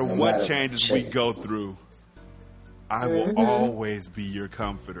 No matter what changes we go through, I will always be your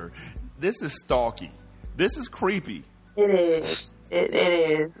comforter. This is stalky. This is creepy. It is. It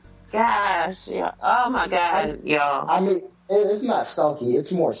is. Gosh, yeah. Oh my God, y'all. I mean, it's not stalky.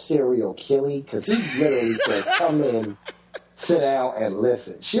 It's more serial killing, because he literally says, "Come in, sit down, and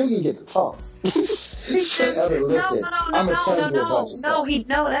listen." She don't even get to talk. Sit down and listen. No,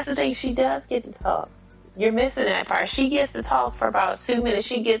 that's the thing. She does get to talk. You're missing that part. She gets to talk for about 2 minutes.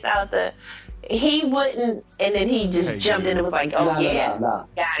 She gets out he wouldn't, and then he just jumped in and was like, got it.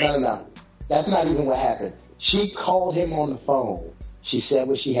 No. That's not even what happened. She called him on the phone. She said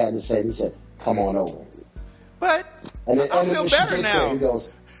what she had to say. And he said, "Come on over." But I feel better now. He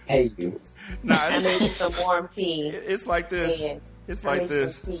goes, "Hey, you." I made you some warm tea. It's like this. It's like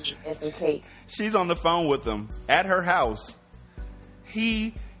this. Some tea and some cake. She's on the phone with him at her house.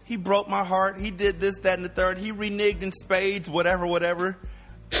 He broke my heart. He did this, that, and the third. He reneged in spades, whatever.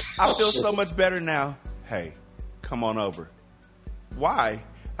 I feel so much better now. Hey, come on over. Why?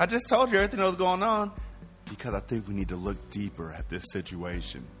 I just told you everything that was going on. Because I think we need to look deeper at this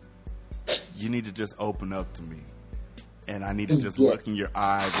situation. You need to just open up to me. And I need to just look in your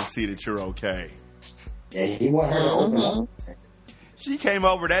eyes and see that you're okay. Yeah, he want her to open up. She came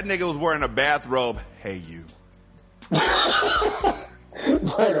over. That nigga was wearing a bathrobe. Hey, you.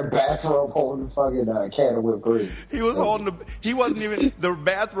 Wearing a bathrobe, holding the fucking can of whipped cream. He was holding the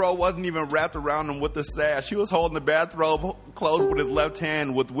bathrobe wasn't even wrapped around him with the sash. He was holding the bathrobe closed with his left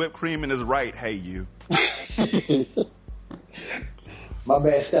hand with whipped cream in his right. Hey, you. My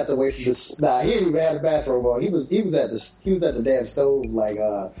man stepped away from this. Nah, he didn't even have a bathrobe on. He was at the damn stove like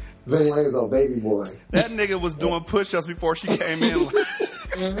Vin Williams on Baby Boy. That nigga was doing push-ups before she came in.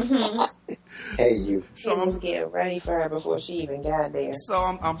 Hey, you. So he was getting ready for her before she even got there. So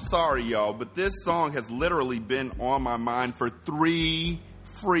I'm sorry, y'all, but this song has literally been on my mind for 3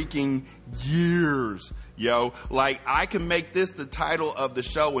 freaking years. Yo, like, I can make this the title of the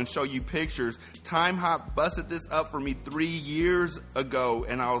show and show you pictures. Time Hop busted this up for me 3 years ago,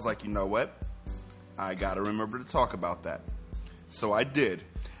 and I was like, you know what? I gotta remember to talk about that. So I did,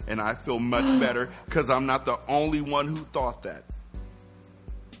 and I feel much better because I'm not the only one who thought that.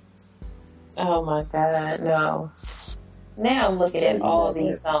 Oh my God, no. Now I'm looking at all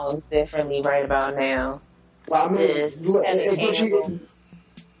these songs differently right about now. Well, I mean,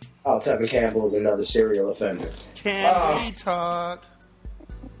 Tevin Campbell is another serial offender. Can we talk?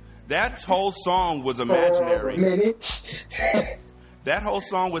 That whole song was imaginary. 4 minutes. That whole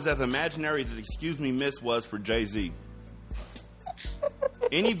song was as imaginary as Excuse Me Miss was for Jay-Z.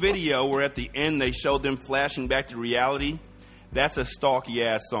 Any video where at the end they showed them flashing back to reality, that's a stalky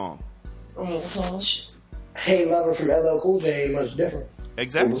ass song. Hey Lover from LL Cool J ain't much different.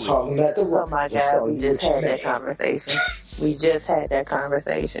 Exactly. Oh my God, we just had that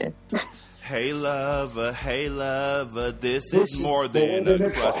conversation. Hey lover, this is more than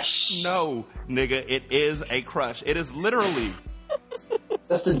a crush. No, nigga, it is a crush. It is literally.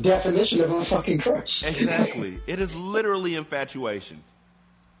 That's the definition of a fucking crush. Exactly. It is literally infatuation.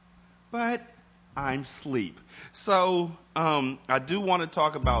 But I'm sleep. So, I do want to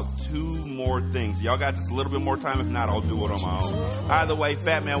talk about 2 more things. Y'all got just a little bit more time. If not, I'll do it on my own. Either way,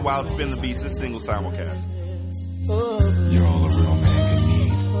 Fat Man Wild Spin the Beats, this single simulcast. You're all a real man can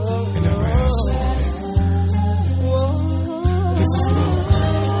need and never ask for, baby. This is love,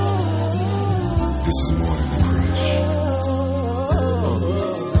 girl. This is more than a crush.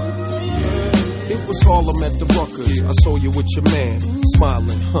 It was Harlem at the Ruckers. I saw you with your man,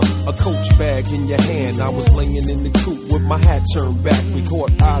 smiling, a Coach bag in your hand. I was laying in the coupe with my hat turned back. We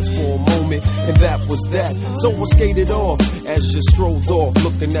caught eyes for a moment, and that was that. So I skated off as you strolled off,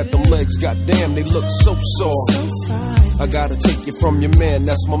 looking at them legs. Goddamn, they look so soft. I gotta take you from your man,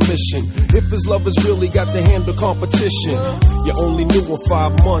 that's my mission. If his love has really got to handle competition, you only knew him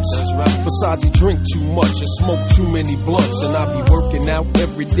 5 months. Besides, he drink too much and smoke too many blunts. And I be working out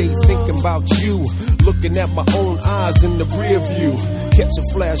every day thinking about you, looking at my own eyes in the rear view, catching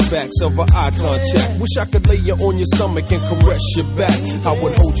flashbacks of our eye contact. Wish I could lay you on your stomach and caress your back. I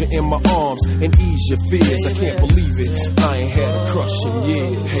would hold you in my arms and ease your fears. I can't believe it, I ain't had a crush in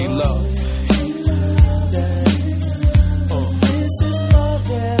years. Hey love,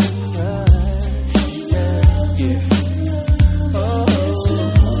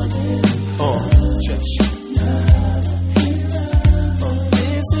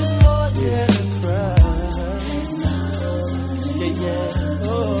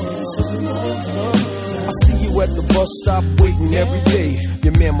 at the bus stop waiting every day.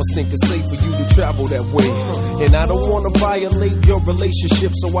 Your man must think it's safe for you to travel that way. And I don't wanna violate your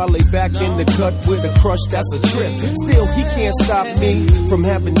relationship, so I lay back in the cut with a crush, that's a trip. Still, he can't stop me from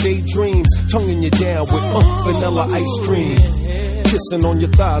having daydreams, tonguing you down with vanilla ice cream, kissing on your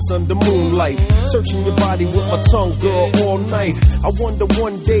thighs under moonlight, searching your body with my tongue, girl, all night. I wonder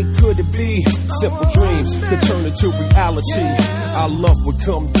one day could it be simple dreams could turn into reality. Our love would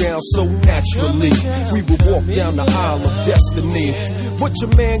come down so naturally. We would walk down the aisle of destiny. What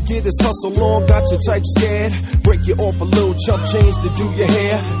your man get his hustle on, got your type scared. Break you off a little chump change to do your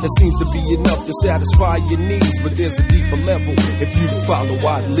hair. That seems to be enough to satisfy your needs, but there's a deeper level if you follow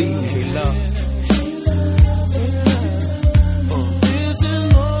I'd lead. Hey love,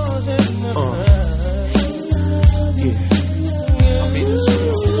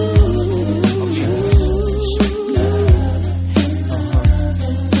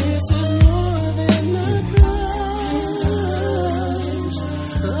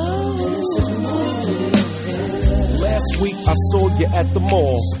 I saw you at the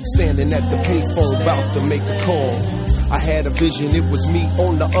mall, standing at the payphone, about to make a call. I had a vision, it was me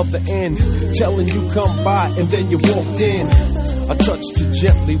on the other end, telling you come by, and then you walked in. I touched you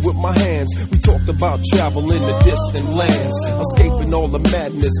gently with my hands. We talked about travel in the distant lands, escaping all the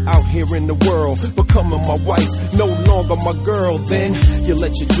madness out here in the world, becoming my wife, no longer my girl. Then you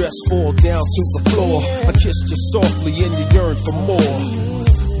let your dress fall down to the floor. I kissed you softly and you yearned for more.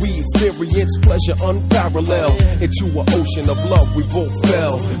 We experienced pleasure unparalleled. Into an ocean of love we both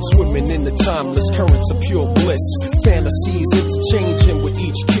fell, swimming in the timeless currents of pure bliss. Fantasies interchanging with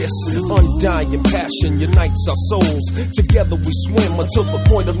each kiss. Undying passion unites our souls. Together we swim until the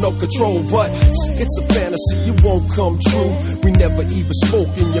point of no control. But it's a fantasy, it won't come true. We never even spoke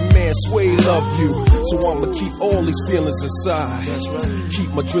and your man Sway loved you. So I'ma keep all these feelings inside. Keep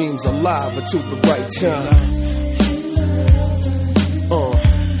my dreams alive until the right time.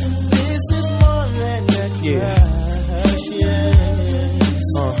 Yeah.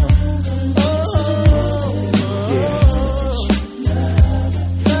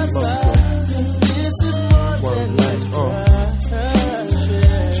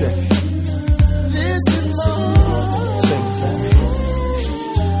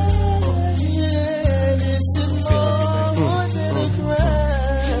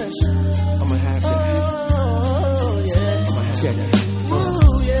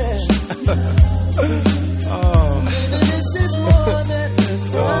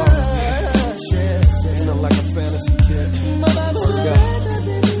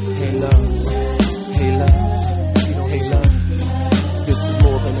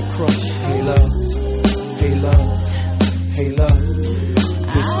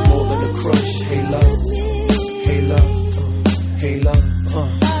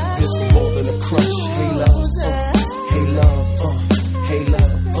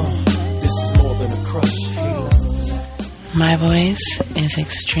 My voice is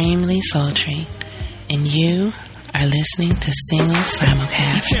extremely sultry, and you are listening to Single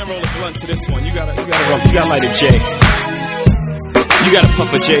Simulcast. You can't roll a blunt to this one. You gotta light a J. You gotta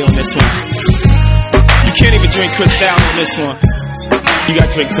puff a J on this one. You can't even drink Cristal on this one. You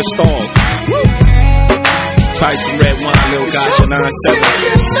gotta drink Cristal. Buy some red wine, little gotcha 9-7.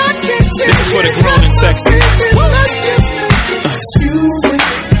 This is for the grown and sexy.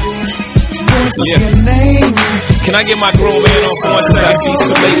 Yeah. Can I get my grown man on for one second? I see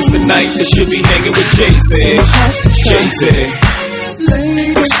some ladies tonight that should be hanging with Jay-Z. Jay-Z.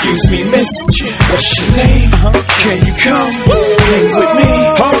 Excuse me, miss, what's your name? Can you come hang with me?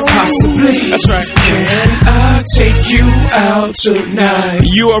 Possibly. That's right. Can I take you out tonight?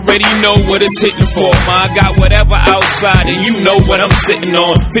 You already know what it's hitting for, ma. I got whatever outside and you know what I'm sitting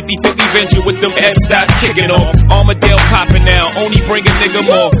on. 50-50 venture with them S-dots kicking off. Armadale popping now, only bring a nigga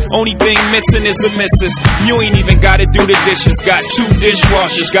more. Only thing missing is the missus. You ain't even gotta do the dishes. Got 2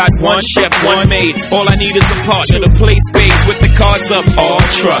 dishwashers, got 1 chef, 1 maid. All I need is a partner to play spades with the cards up. All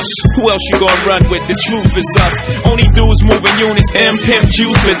trust. Who else you gonna run with? The truth is us. Only dudes moving units, M Pimp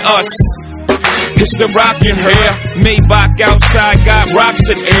Juice and us. It's the rockin' hair. Maybach outside, got rocks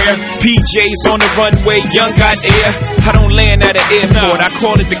in air. PJs on the runway, young got air. I don't land at an airport, I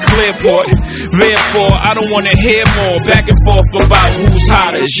call it the clearport. Therefore, I don't wanna hear more back and forth about who's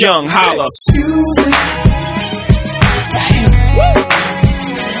hotter. Young holla. Excuse me. Damn.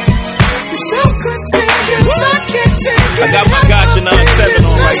 You're so contagious, I can't take it. I got my Gosh and 9-7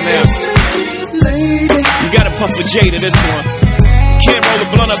 on right now. You gotta pump a J to this one. Can't roll a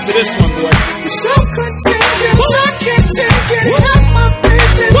blunt up to this one, boy. You're so contagious, I can't take it. Help my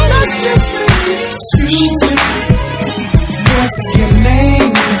baby, let's just make it. Excuse me, what's your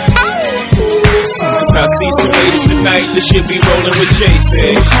name? I see some ladies tonight that should be rolling with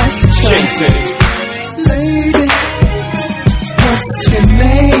Jason. Jason. Lady, what's your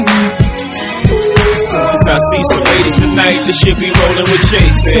name? I see some ladies tonight that should be rolling with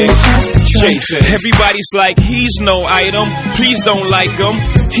Jason. Jason. Everybody's like, he's no item. Please don't like him.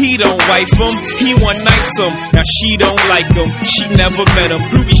 He don't wife him. He one nights him. Now she don't like him. She never met him.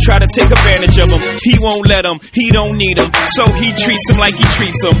 Groupies try to take advantage of him. He won't let him. He don't need him. So he treats him like he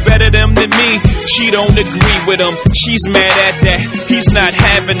treats him. Better them than me. She don't agree with him. She's mad at that. He's not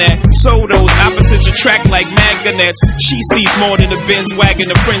having that. So those opposites attract like magnets. She sees more than the Benz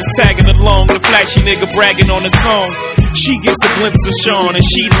wagon. The friends tagging along. The flashy nigga bragging on the song. She gets a glimpse of Sean and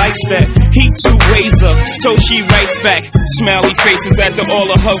she likes that. He 2 ways up, so she writes back. Smiley faces after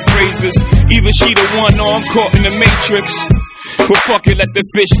all of her phrases. Either she the one or I'm caught in the matrix. But fuck it, let the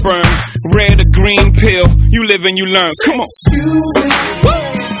fish burn. Red or green pill, you live and you learn. Come on.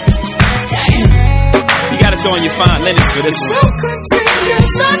 You gotta throw in your fine linens for this one. So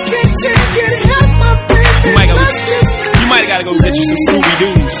contagious, I can't take it. Help my baby, you might gotta go get you some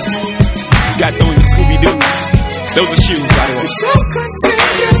Scooby-Doos. Got throwing your Scooby-Doos. Those are shoes, by the way. So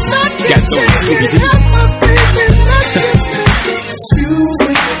contagious, I Got can't throwing take it. Scooby-Doos. Help my baby, let's just make it. Excuse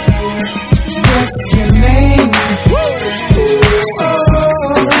me, what's your name? So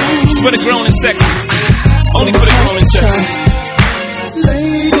foxy. It's for the grown and sexy. Only for the grown and sexy.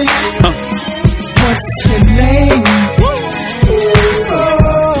 Lady, what's your name?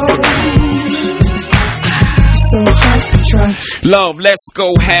 So hard to try. Love, let's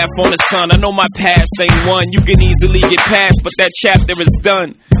go half on the sun. I know my past ain't one you can easily get past, but that chapter is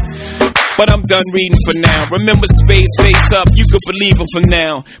done. But I'm done reading for now. Remember Spades face up, you could believe it for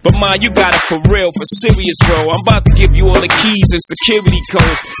now. But ma, you got it for real, for serious, bro. I'm about to give you all the keys and security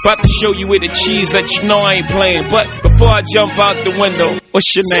codes. About to show you where the cheese, let you know I ain't playing. But before I jump out the window,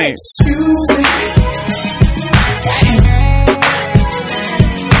 what's your name? Excuse me. Damn.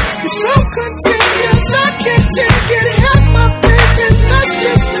 You're so contagious, I can't take it. Help my baby, let's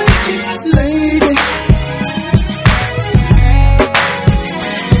just make it. Lady,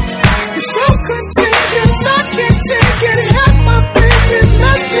 you're so contagious, I can't take it. Help my baby,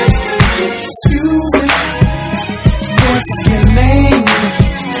 let's just make it. Excuse me, what's your name?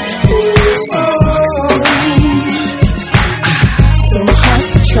 So foxy girl, so hard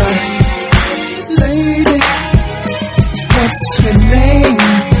to try. Lady, what's your name?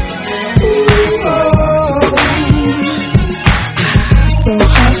 So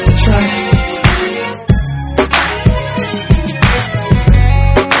hard to try.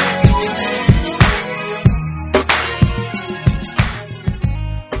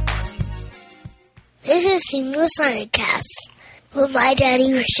 This is Simulcast with my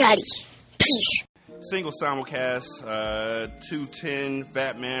daddy Rashadi. Peace. Single simulcast, 210,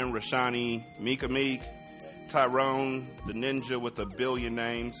 Fat Man, Rashani, Mika Meek, Tyrone, the ninja with a billion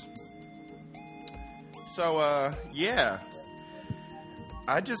names. So, yeah.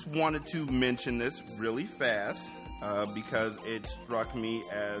 I just wanted to mention this really fast because it struck me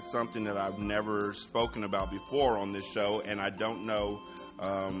as something that I've never spoken about before on this show, and I don't know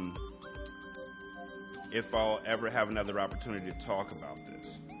if I'll ever have another opportunity to talk about this.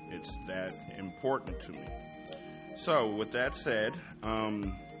 It's that important to me. So, with that said,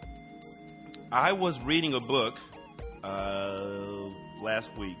 I was reading a book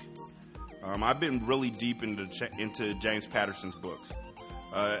last week. I've been really deep into James Patterson's books.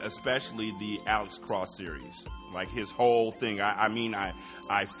 especially the Alex Cross series. Like his whole thing. I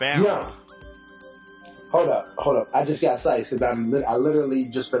found. Yeah. Hold up. I just got psyched because I literally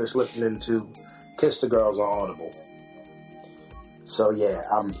just finished listening to Kiss the Girls on Audible. So yeah,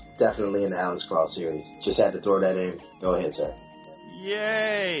 I'm definitely in the Alex Cross series. Just had to throw that in. Go ahead, sir.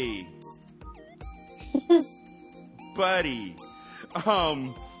 Yay, buddy.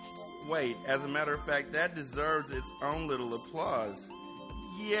 Wait. As a matter of fact, that deserves its own little applause.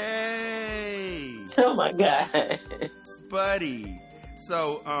 Yay! Oh my god, buddy.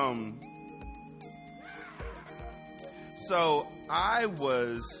 So I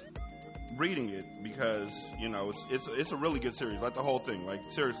was reading it because it's a really good series, like the whole thing. Like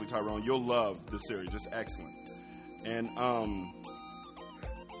seriously, Tyrone, you'll love this series. It's excellent. And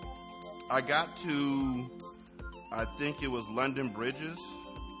I got to, I think it was London Bridges.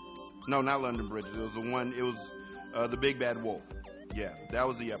 No, not London Bridges. It was the one. It was the Big Bad Wolf. Yeah, that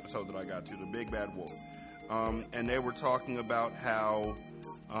was the episode that I got to, the Big Bad Wolf. And they were talking about how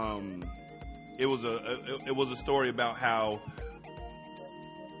it was a story about how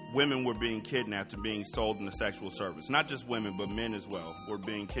women were being kidnapped and being sold into sexual service. Not just women, but men as well were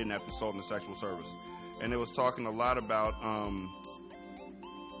being kidnapped and sold into sexual service. And it was talking a lot about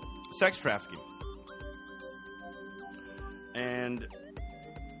sex trafficking. And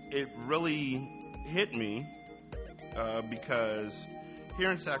it really hit me because here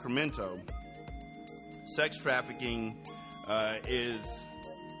in Sacramento, sex trafficking is...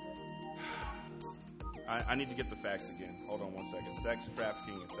 I need to get the facts again. Hold on one second. Sex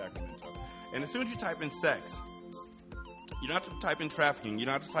trafficking in Sacramento. And as soon as you type in sex, you don't have to type in trafficking. You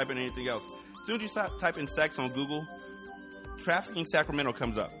don't have to type in anything else. As soon as you type in sex on Google, trafficking Sacramento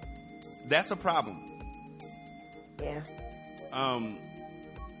comes up. That's a problem. Yeah.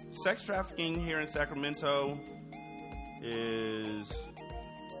 Sex trafficking here in Sacramento is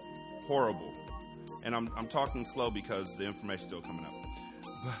horrible. And I'm talking slow because the information's still coming up.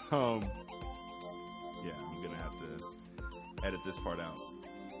 But, yeah, I'm going to have to edit this part out.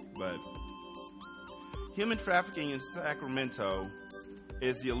 But human trafficking in Sacramento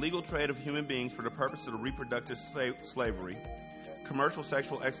is the illegal trade of human beings for the purpose of reproductive slavery, commercial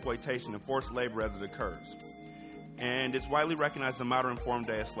sexual exploitation, and forced labor as it occurs. And it's widely recognized as a modern form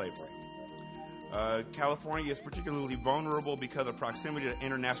day of slavery. California is particularly vulnerable because of proximity to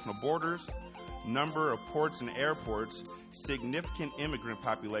international borders, number of ports and airports, significant immigrant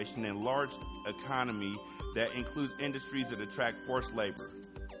population, and large economy that includes industries that attract forced labor.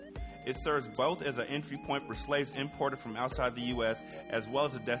 It serves both as an entry point for slaves imported from outside the U.S. as well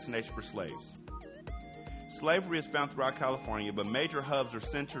as a destination for slaves. Slavery is found throughout California, but major hubs are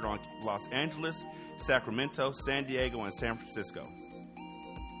centered on Los Angeles, Sacramento, San Diego, and San Francisco.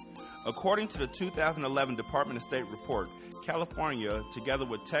 According to the 2011 Department of State report, California, together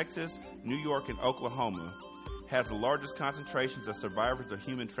with Texas, New York, and Oklahoma, has the largest concentrations of survivors of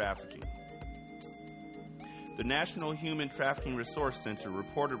human trafficking. The National Human Trafficking Resource Center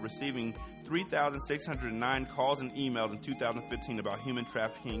reported receiving 3,609 calls and emails in 2015 about human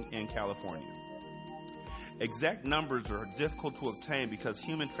trafficking in California. Exact numbers are difficult to obtain because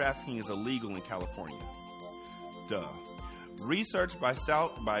human trafficking is illegal in California. Duh. Research by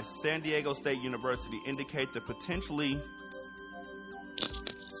San Diego State University indicate that potentially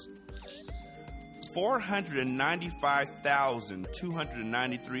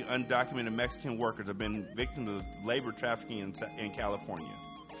 495,293 undocumented Mexican workers have been victims of labor trafficking in California.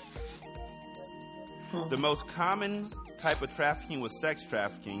 The most common type of trafficking was sex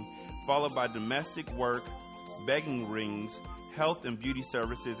trafficking, followed by domestic work, begging rings, health and beauty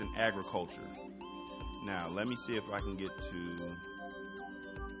services, and agriculture. Now, let me see if I can get to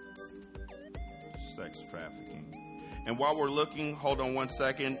sex trafficking. And while we're looking, hold on one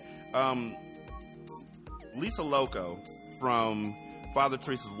second. Lisa Loco from Father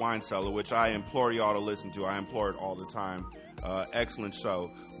Teresa's Wine Cellar, which I implore y'all to listen to. I implore it all the time. Excellent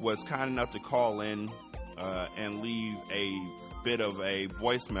show. Was kind enough to call in and leave a bit of a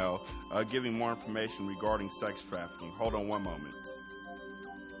voicemail giving more information regarding sex trafficking. Hold on one moment.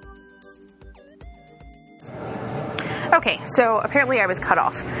 Okay, so apparently I was cut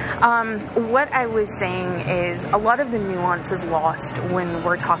off. What I was saying is a lot of the nuance is lost when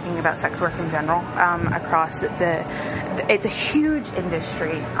we're talking about sex work in general across it's a huge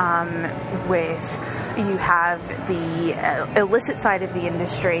industry with, you have the illicit side of the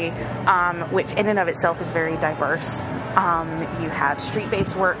industry, which in and of itself is very diverse. You have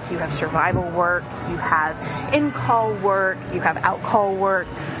street-based work, you have survival work, you have in-call work, you have out-call work,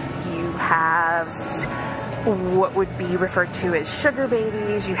 you have what would be referred to as sugar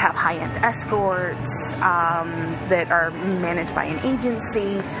babies. You have high-end escorts that are managed by an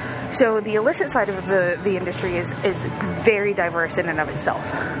agency. So the illicit side of the industry is very diverse in and of itself.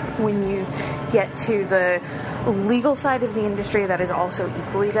 When you get to the legal side of the industry, that is also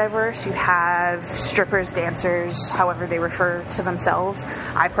equally diverse. You have strippers, dancers, however they refer to themselves.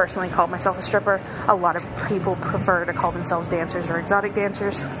 I personally call myself a stripper. A lot of people prefer to call themselves dancers or exotic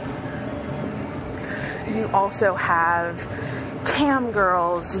dancers. You also have cam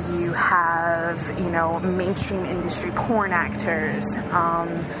girls, you have, mainstream industry porn actors.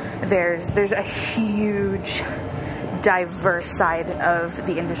 There's a huge diverse side of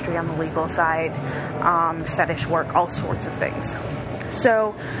the industry on the legal side, fetish work, all sorts of things.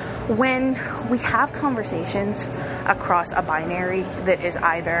 So when we have conversations across a binary that is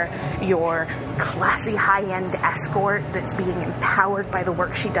either your classy high-end escort that's being empowered by the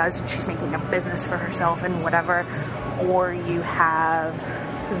work she does and she's making a business for herself and whatever, or you have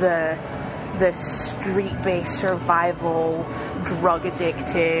the street-based survival,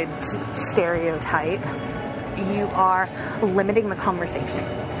 drug-addicted stereotype, you are limiting the conversation.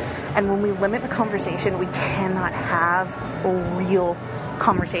 And when we limit the conversation, we cannot have real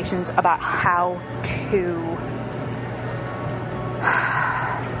conversations about how to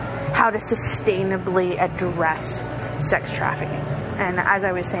sustainably address sex trafficking. And as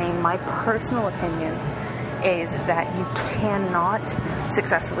I was saying, my personal opinion is that you cannot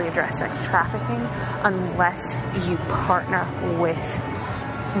successfully address sex trafficking unless you partner with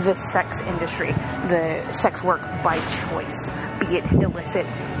the sex industry, the sex work by choice, be it illicit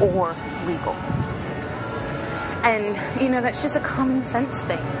or legal. And, that's just a common sense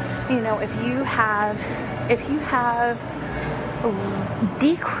thing. If you have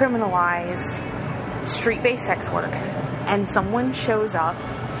decriminalized street-based sex work and someone shows up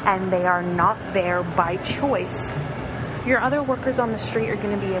and they are not there by choice, your other workers on the street are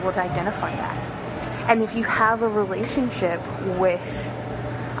going to be able to identify that. And if you have a relationship with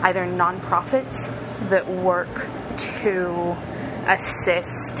either nonprofits that work to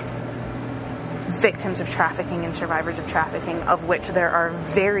assist victims of trafficking and survivors of trafficking, of which there are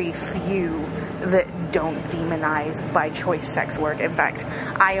very few that don't demonize by choice sex work. In fact,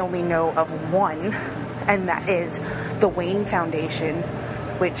 I only know of one, and that is the Wayne Foundation,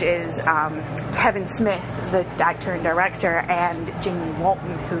 which is Kevin Smith, the actor and director, and Jamie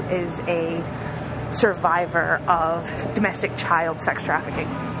Walton, who is a survivor of domestic child sex trafficking.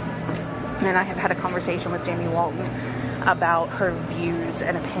 And I have had a conversation with Jamie Walton about her views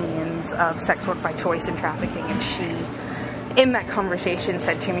and opinions of sex work by choice and trafficking, and she, in that conversation,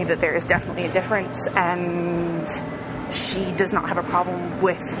 said to me that there is definitely a difference, and she does not have a problem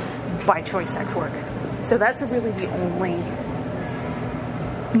with by choice sex work. So that's really the only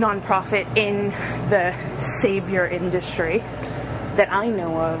nonprofit in the savior industry that I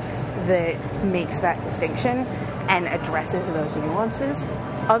know of that makes that distinction and addresses those nuances.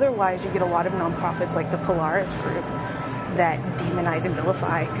 Otherwise, you get a lot of nonprofits like the Polaris Group that demonize and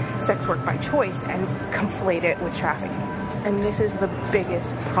vilify sex work by choice and conflate it with trafficking. And this is the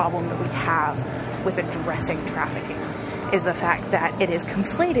biggest problem that we have with addressing trafficking, is the fact that it is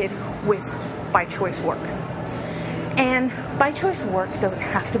conflated with by choice work. And by choice work doesn't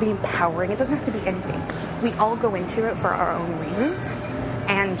have to be empowering. It doesn't have to be anything. We all go into it for our own reasons.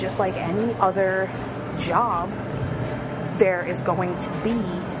 And just like any other job, there is going to be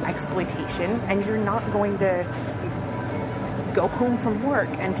exploitation, and you're not going to go home from work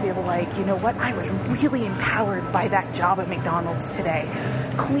and feel like, you know what, I was really empowered by that job at McDonald's today.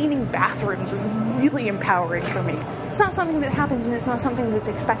 Cleaning bathrooms was really empowering for me. It's not something that happens, and it's not something that's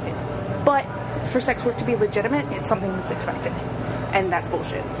expected. But for sex work to be legitimate, it's something that's expected. And that's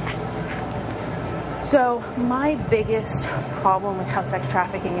bullshit. So my biggest problem with how sex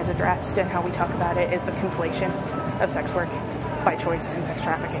trafficking is addressed and how we talk about it is the conflation of sex work by choice and sex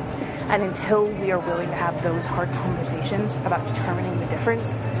trafficking. And until we are willing to have those hard conversations about determining the difference,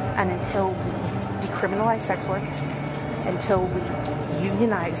 and until we decriminalize sex work, until we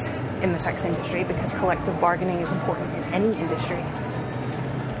unionize in the sex industry, because collective bargaining is important in any industry,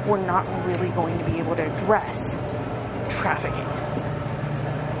 we're not really going to be able to address trafficking.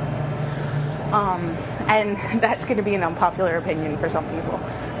 And that's going to be an unpopular opinion for some people,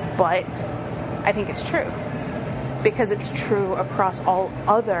 but I think it's true, because it's true across all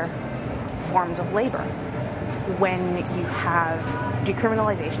other forms of labor. When you have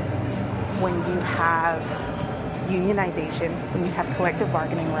decriminalization, when you have unionization, when you have collective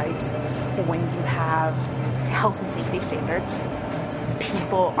bargaining rights, when you have health and safety standards,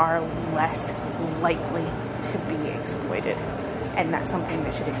 people are less likely to be exploited. And that's something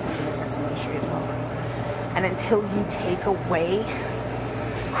that should extend to the sex industry as well. And until you take away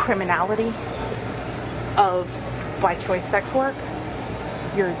criminality of by choice sex work,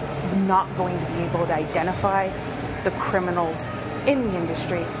 you're not going to be able to identify the criminals in the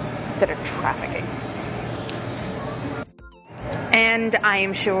industry that are trafficking. And I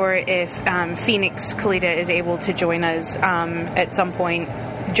am sure if Phoenix Kalita is able to join us at some point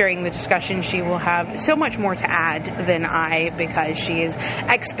during the discussion, she will have so much more to add than I, because she is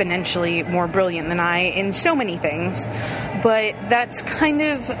exponentially more brilliant than I in so many things. But that's kind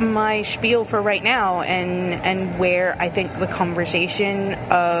of my spiel for right now, and where I think the conversation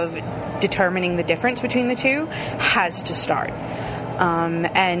of determining the difference between the two has to start.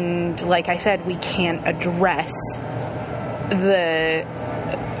 And like I said, we can't address the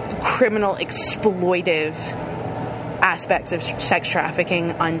criminal exploitive aspects of sex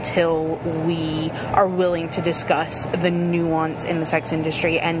trafficking until we are willing to discuss the nuance in the sex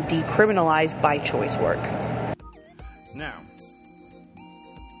industry and decriminalize by choice work. Now,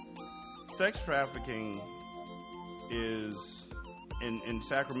 sex trafficking is in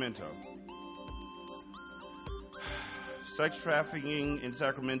Sacramento. Sex trafficking in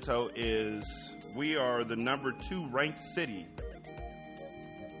Sacramento we are the number 2 ranked city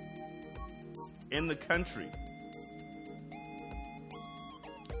in the country.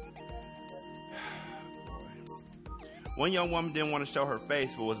 One young woman didn't want to show her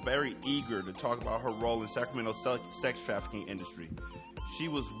face, but was very eager to talk about her role in Sacramento's sex trafficking industry. She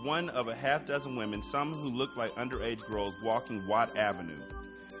was one of a half dozen women, some who looked like underage girls, walking Watt Avenue.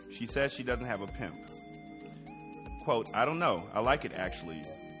 She says she doesn't have a pimp. Quote, "I don't know. I like it, actually,"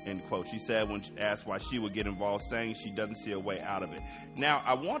 end quote. She said when asked why she would get involved, saying she doesn't see a way out of it. Now,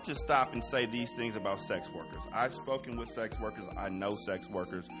 I want to stop and say these things about sex workers. I've spoken with sex workers. I know sex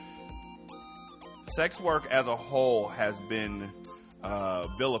workers. Sex work as a whole has been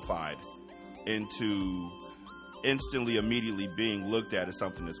vilified into instantly, immediately being looked at as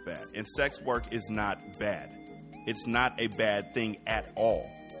something that's bad. And sex work is not bad. It's not a bad thing at all.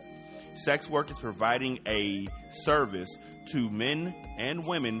 Sex work is providing a service to men and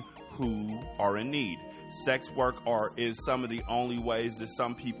women who are in need. Sex work is some of the only ways that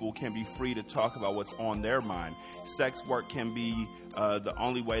some people can be free to talk about what's on their mind. Sex work can be the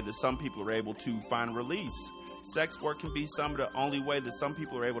only way that some people are able to find release. Sex work can be some of the only way that some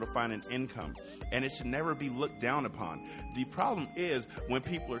people are able to find an income, and it should never be looked down upon. The problem is when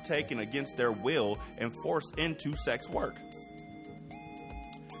people are taken against their will and forced into sex work,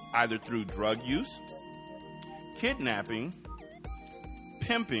 either through drug use, kidnapping,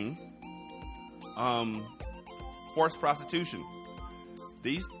 pimping, forced prostitution.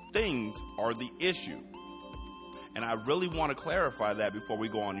 These things are the issue. And I really want to clarify that before we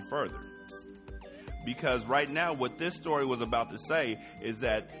go any further. Because right now, what this story was about to say is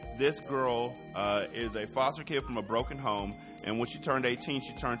that this girl is a foster kid from a broken home, and when she turned 18,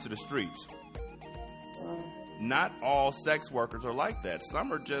 she turned to the streets. Not all sex workers are like that.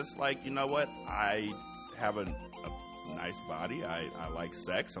 Some are just like, you know what, I have a nice body, I like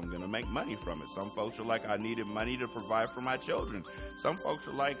sex, I'm going to make money from it. Some folks are like, I needed money to provide for my children. Some folks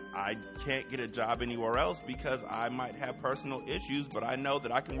are like, I can't get a job anywhere else because I might have personal issues, but I know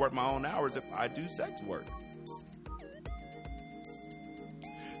that I can work my own hours if I do sex work.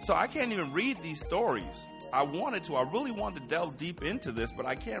 So I can't even read these stories. I really wanted to delve deep into this, but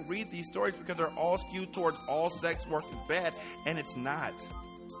I can't read these stories because they're all skewed towards all sex work is bad, and it's not.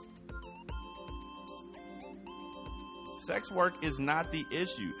 Sex work is not the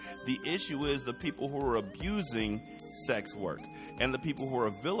issue. The issue is the people who are abusing sex work and the people who are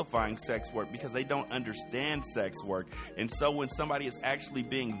vilifying sex work because they don't understand sex work. And so when somebody is actually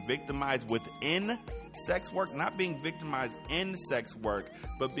being victimized within sex work, not being victimized in sex work,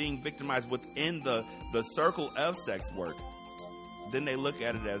 but being victimized within the circle of sex work, then they look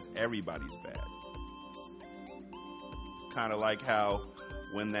at it as everybody's bad. Kind of like how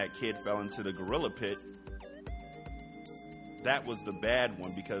when that kid fell into the gorilla pit, that was the bad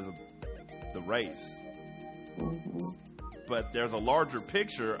one because of the race. Mm-hmm. But there's a larger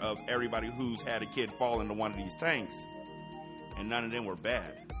picture of everybody who's had a kid fall into one of these tanks, and none of them were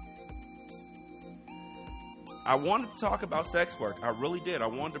bad. I wanted to talk about sex work. I really did. I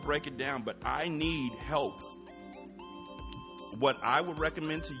wanted to break it down, but I need help. What I would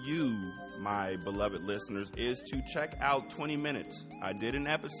recommend to you, my beloved listeners, is to check out 20 Minutes. I did an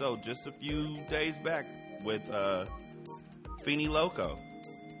episode just a few days back with Feeny Loco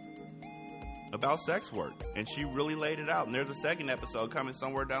about sex work, and she really laid it out. And there's a second episode coming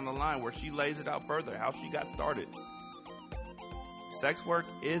somewhere down the line where she lays it out further, how she got started. Sex work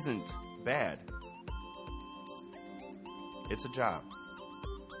isn't bad. It's a job.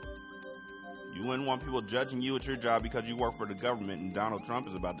 You wouldn't want people judging you at your job because you work for the government and Donald Trump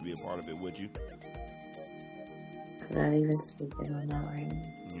is about to be a part of it, would you? I'm not even speaking on that right now.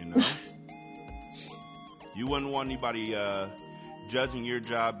 You know? You wouldn't want anybody judging your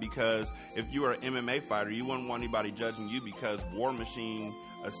job because if you were an MMA fighter, you wouldn't want anybody judging you because War Machine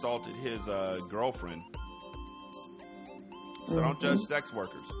assaulted his girlfriend. So don't judge sex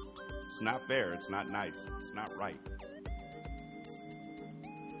workers. It's not fair. It's not nice. It's not right.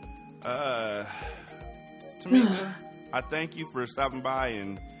 Tamika, I thank you for stopping by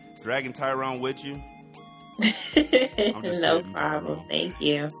and dragging Tyrone with you. I'm just no kidding, problem. Tyrone. Thank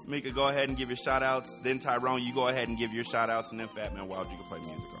you. Mika, go ahead and give your shout outs. Then Tyrone, you go ahead and give your shout outs, and then Fat Man Wild, you can play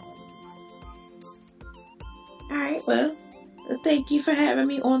music on. All right, well, thank you for having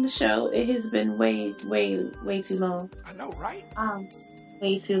me on the show. It has been way too long. I know, right?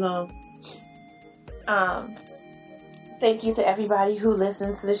 Way too long. Thank you to everybody who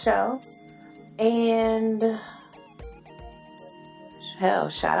listened to the show. And hell,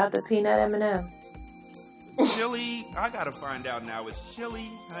 shout out to Peanut M&M. Chili, I gotta find out now. It's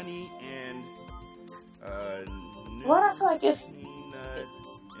chili, honey, and What I feel like it's peanut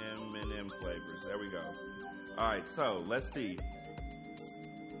M&M flavors. There we go. All right, so let's see.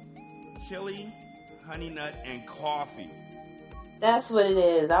 Chili, honey nut, and coffee. That's what it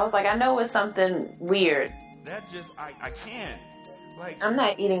is. I was like, I know it's something weird. That just I can't. Like, I'm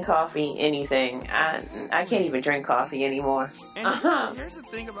not eating coffee, anything. I can't even drink coffee anymore. And here's the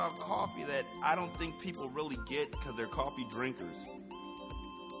thing about coffee that I don't think people really get because they're coffee drinkers.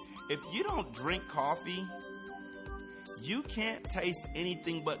 If you don't drink coffee, you can't taste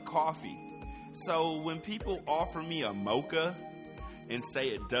anything but coffee. So when people offer me a mocha and say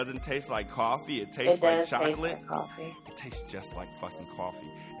it doesn't taste like coffee, it tastes like chocolate. Taste like coffee. It tastes just like fucking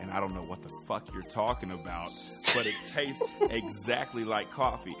coffee. And I don't know what the fuck you're talking about, but it tastes exactly like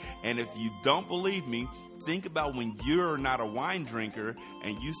coffee. And if you don't believe me, think about when you're not a wine drinker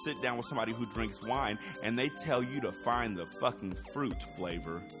and you sit down with somebody who drinks wine and they tell you to find the fucking fruit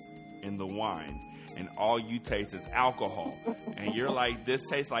flavor in the wine. And all you taste is alcohol. And you're like, this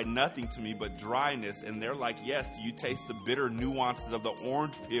tastes like nothing to me but dryness. And they're like, yes, do you taste the bitter nuances of the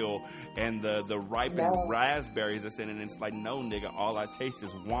orange peel and the ripened raspberries that's in it? And it's like, no, nigga, all I taste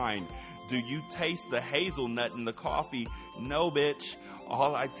is wine. Do you taste the hazelnut in the coffee? No, bitch.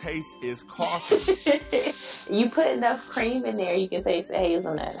 All I taste is coffee. You put enough cream in there, you can taste the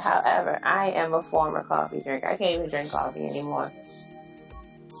hazelnut. However, I am a former coffee drinker. I can't even drink coffee anymore.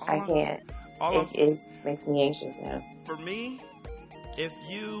 I can't. It makes me anxious now. For me,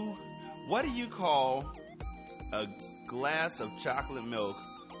 what do you call a glass of chocolate milk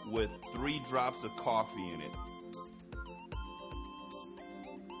with 3 drops of coffee in it?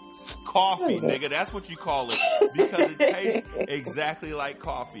 Coffee, nigga. That's what you call it. Because it tastes exactly like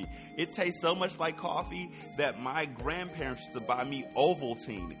coffee. It tastes so much like coffee that my grandparents used to buy me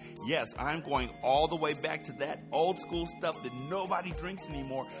Ovaltine. Yes, I'm going all the way back to that old school stuff that nobody drinks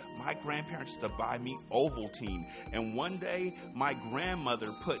anymore. My grandparents used to buy me Ovaltine. And one day, my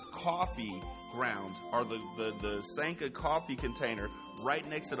grandmother put coffee ground, or the Sanka coffee container, right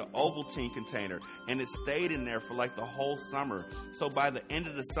next to the Ovaltine container, and it stayed in there for like the whole summer. So by the end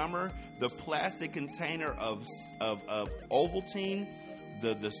of the summer, the plastic container of Ovaltine,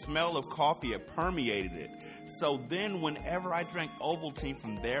 the smell of coffee had permeated it. So then whenever I drank Ovaltine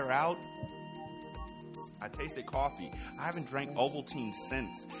from there out, I tasted coffee. I haven't drank Ovaltine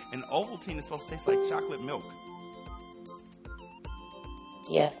since. And Ovaltine is supposed to taste like chocolate milk.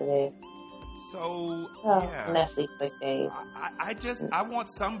 Yes, it is. So, yeah. Nestle Quick Days. I want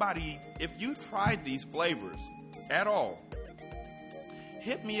somebody, if you tried these flavors at all,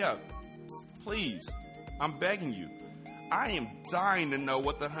 hit me up. Please. I'm begging you. I am dying to know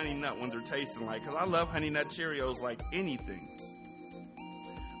what the Honey Nut ones are tasting like, because I love Honey Nut Cheerios like anything.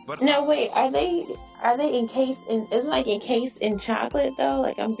 But no, wait, are they encased in, is it like encased in chocolate though?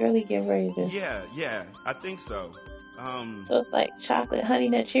 Like, I'm really getting ready to. Yeah, I think so. So it's like chocolate Honey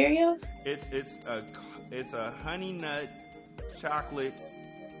Nut Cheerios? It's a Honey Nut chocolate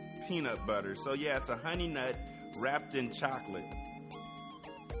peanut butter. So yeah, it's a Honey Nut wrapped in chocolate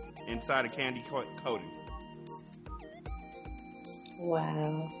inside a candy coating.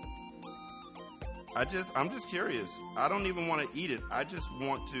 Wow. I'm just curious. I don't even want to eat it. I just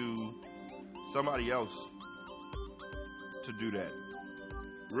want somebody else to do that.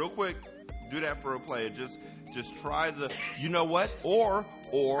 Real quick, do that for a player. Just try you know what? Or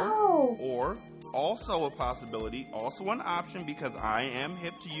also a possibility, also an option, because I am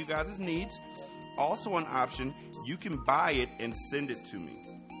hip to you guys' needs. Also an option, you can buy it and send it to me.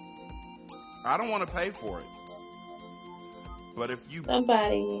 I don't want to pay for it. But if you...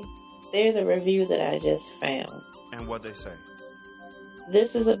 There's a review that I just found. And what they say?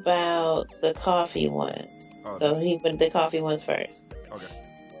 This is about the coffee ones. Oh, so he put the coffee ones first. Okay.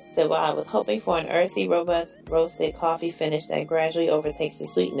 So while I was hoping for an earthy, robust, roasted coffee finish that gradually overtakes the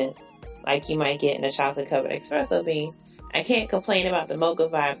sweetness, like you might get in a chocolate-covered espresso bean, I can't complain about the mocha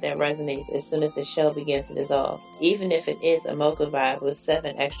vibe that resonates as soon as the shell begins to dissolve, even if it is a mocha vibe with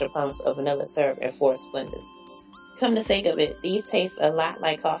 7 extra pumps of vanilla syrup and 4 Splendas. Come to think of it, these taste a lot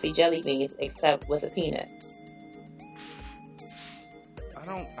like coffee jelly beans, except with a peanut.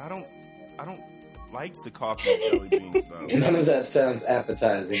 I don't like the coffee jelly beans though. None of that sounds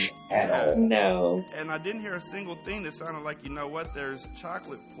appetizing at all. No. And I didn't hear a single thing that sounded like, you know what, there's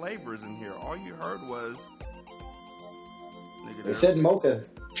chocolate flavors in here. All you heard was... They said mocha.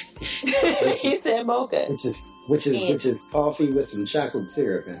 He said mocha. Which is coffee with some chocolate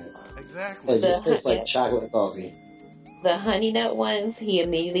syrup in it. Exactly. It just tastes like chocolate coffee. The Honey Nut ones, he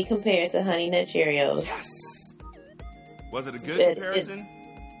immediately compared to Honey Nut Cheerios. Yes! Was it a good comparison?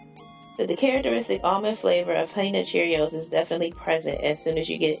 The characteristic almond flavor of Honey Nut Cheerios is definitely present as soon as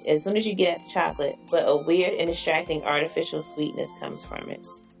you get at the chocolate, but a weird and distracting artificial sweetness comes from it.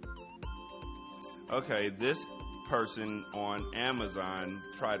 Okay, this person on Amazon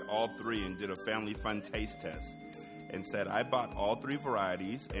tried all 3 and did a family fun taste test and said, I bought all 3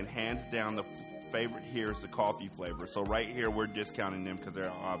 varieties and hands down the favorite here is the coffee flavor. So right here we're discounting them because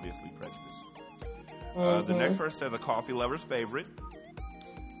they're obviously prejudiced. The next person said the coffee lover's favorite.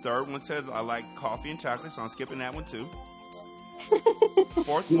 Third one says I like coffee and chocolate, so I'm skipping that one too.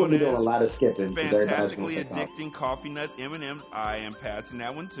 Fourth one is doing a lot of skipping. Fantastically addicting coffee nut M&Ms. I am passing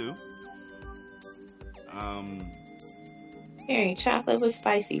that one too. Pairing chocolate with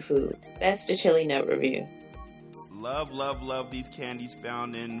spicy food. That's the chili nut review. Love these candies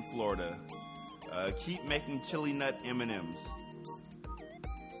found in Florida. Keep making chili nut M&Ms.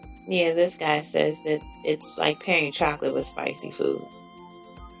 Yeah, this guy says that it's like pairing chocolate with spicy food.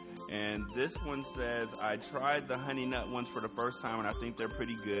 And this one says, I tried the honey nut ones for the first time and I think they're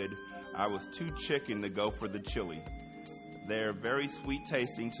pretty good. I was too chicken to go for the chili. They're very sweet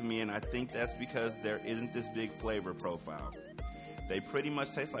tasting to me and I think that's because there isn't this big flavor profile. They pretty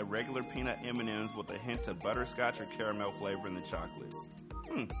much taste like regular peanut M&Ms with a hint of butterscotch or caramel flavor in the chocolate.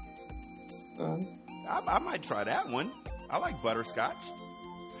 I might try that one. I like butterscotch.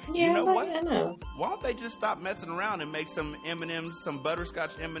 Yeah, you know what? I know. Why don't they just stop messing around and make some M&Ms, some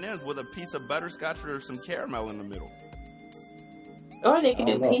butterscotch M&Ms with a piece of butterscotch or some caramel in the middle? Or they could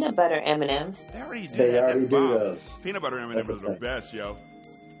do peanut butter M&Ms. They already do They that. already That's do bomb. those. Peanut butter M&Ms are the best, yo.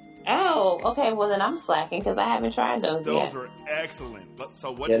 Oh, okay. Well, then I'm slacking because I haven't tried those yet. Those are excellent.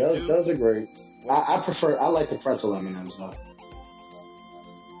 So what those are great. I like the pretzel M&Ms though.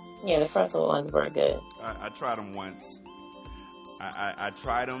 Yeah, the pretzel ones were good. I tried them once. I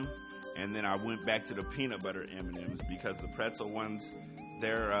tried them, and then I went back to the peanut butter M&Ms because the pretzel ones,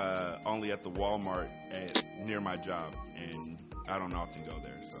 they're only at the Walmart near my job, and I don't often go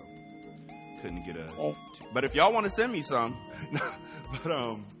there, so couldn't get a. But if y'all want to send me some,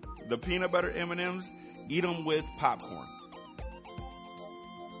 but the peanut butter M&Ms, eat them with popcorn.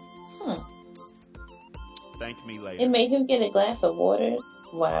 Thank me later. It made him get a glass of water.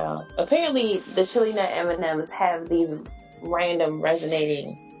 Wow. Apparently, the chili nut M&Ms have these random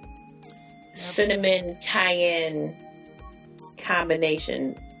resonating cinnamon cayenne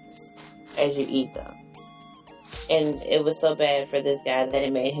combinations as you eat them. And it was so bad for this guy that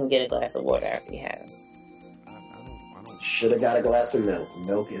it made him get a glass of water after he had them. Should have got a glass of milk.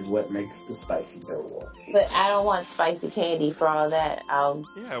 Milk is what makes the spicy go water. But I don't want spicy candy for all that.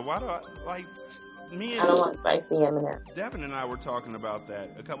 Yeah, why do I like me? And I don't want spicy M&Ms. Devin and I were talking about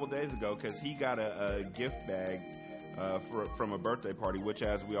that a couple days ago because he got a gift bag from a birthday party, which,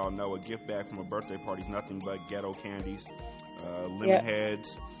 as we all know, a gift bag from a birthday party is nothing but ghetto candies, lemon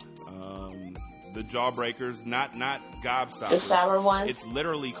heads, the Jawbreakers, not Gobstoppers. The sour ones? It's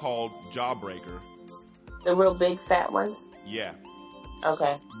literally called Jawbreaker. The real big fat ones? Yeah.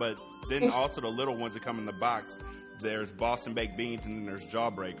 Okay. But then also the little ones that come in the box, there's Boston baked beans and then there's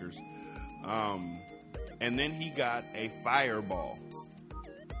Jawbreakers. And then he got a Fireball.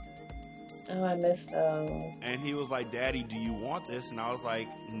 Oh, I missed those. And he was like, Daddy, do you want this? And I was like,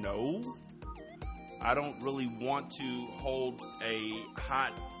 no. I don't really want to hold a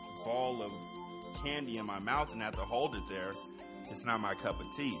hot ball of candy in my mouth and have to hold it there. It's not my cup of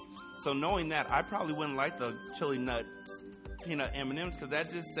tea. So knowing that, I probably wouldn't like the chili nut peanut M&Ms because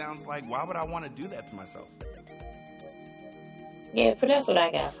that just sounds like, why would I want to do that to myself? Yeah, but that's what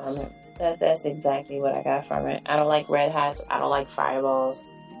I got from it. That's exactly what I got from it. I don't like Red Hots. I don't like Fireballs.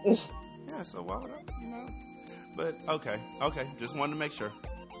 Yeah, so why would I, But, okay. Just wanted to make sure.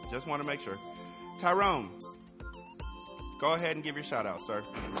 Just want to make sure. Tyrone, go ahead and give your shout out, sir.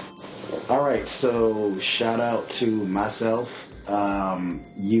 All right, so shout out to myself,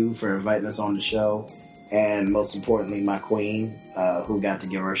 you for inviting us on the show, and most importantly, my queen, who got to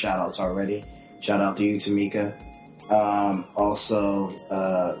give her shout outs already. Shout out to you, Tamika. Also,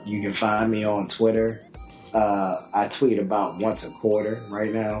 you can find me on Twitter. I tweet about once a quarter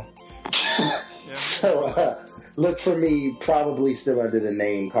right now. So look for me, probably still under the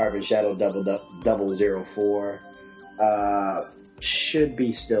name Carbon Shadow 004. Should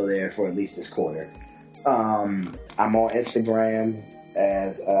be still there for at least this quarter. I'm on Instagram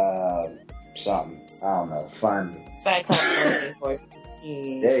as something, I don't know, fun. Cyclops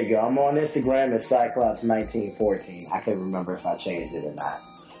 1914. There you go. I'm on Instagram as Cyclops 1914. I can't remember if I changed it or not.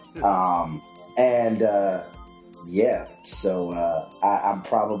 Yeah, so I'm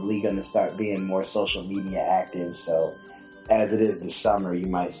probably going to start being more social media active. So as it is the summer, you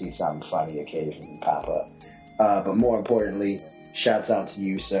might see something funny occasionally pop up. But more importantly, shouts out to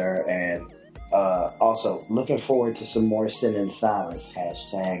you, sir. And also looking forward to some more Sin and Silence. #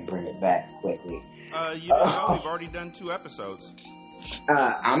 bring it back quickly. You know, we've already done 2 episodes.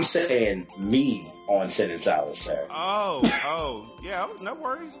 I'm saying me on Sin and Silence, sir. Oh, yeah, no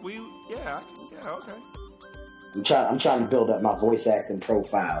worries. Okay. I'm trying to build up my voice acting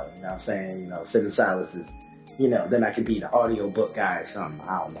profile. You know what I'm saying? You know, Sin and Silence is, you know, then I could be the audiobook guy or something.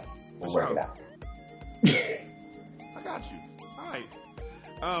 I don't know. We'll work it out. I got you. All right.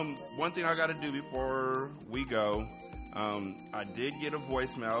 One thing I got to do before we go, I did get a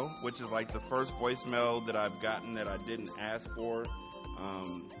voicemail, which is like the first voicemail that I've gotten that I didn't ask for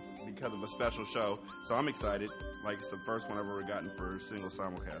because of a special show. So I'm excited. Like, it's the first one I've ever gotten for Single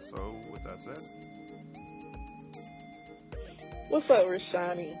Simulcast. So with that said. What's up,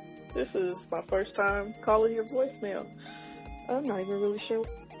 Rashani? This is my first time calling your voicemail. I'm not even really sure.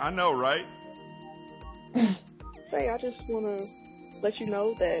 I know, right? Say, I just want to let you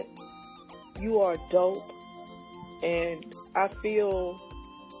know that you are dope, and I feel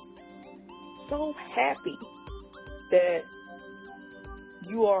so happy that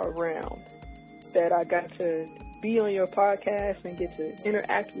you are around, that I got to be on your podcast and get to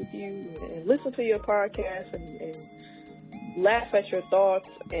interact with you and listen to your podcast and laugh at your thoughts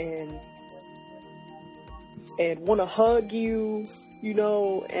and want to hug you, you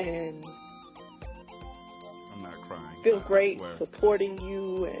know, and I'm not crying. Feel great supporting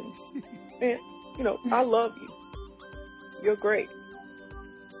you and you know, I love you. You're great.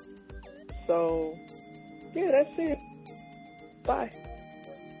 So yeah, that's it. Bye.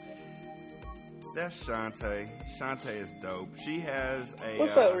 That's Shantae. Shantae is dope. She has a...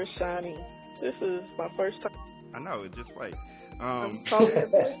 What's up, Rashani? This is my first time. I know, just wait. I'm calling your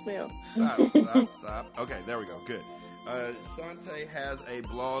voicemail. Stop. Okay, there we go. Good. Shantae has a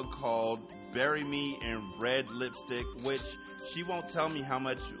blog called Bury Me in Red Lipstick, which she won't tell me how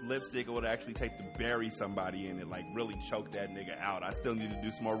much lipstick it would actually take to bury somebody in it, like really choke that nigga out. I still need to do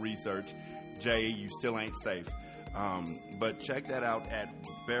some more research. Jay, you still ain't safe. But check that out at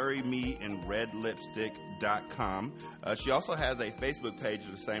burymeinredlipstick.com. She also has a Facebook page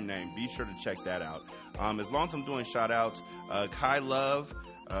of the same name. Be sure to check that out. As long as I'm doing shout outs, Kai Love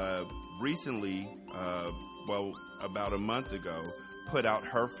recently, about a month ago, put out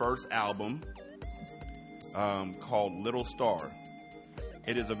her first album called Little Star.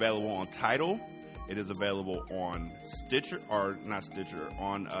 It is available on Tidal. It is available on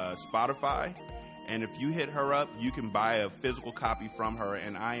on Spotify. And if you hit her up, you can buy a physical copy from her,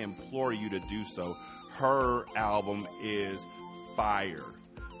 and I implore you to do so. Her album is fire.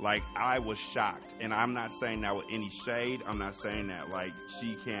 Like, I was shocked. And I'm not saying that with any shade. I'm not saying that, like,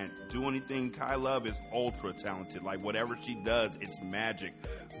 she can't do anything. Kai Love is ultra talented. Like, whatever she does, it's magic.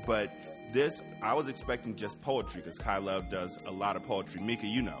 But this, I was expecting just poetry, because Kai Love does a lot of poetry. Mika,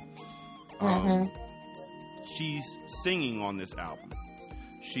 you know. She's singing on this album.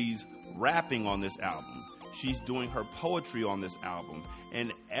 She's rapping on this album. She's doing her poetry on this album.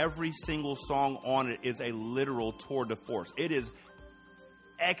 And every single song on it is a literal tour de force. It is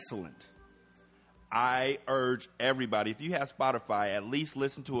excellent. I urge everybody, if you have Spotify, at least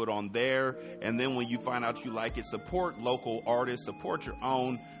listen to it on there. And then when you find out you like it, support local artists, support your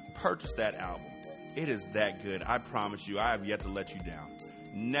own, purchase that album. It is that good. I promise you, I have yet to let you down.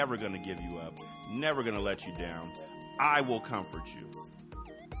 Never going to give you up. Never going to let you down. I will comfort you.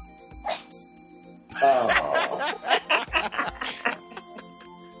 Oh.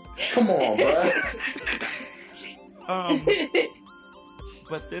 Come on, bro.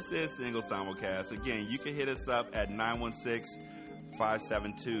 But this is Single Simulcast. Again, you can hit us up at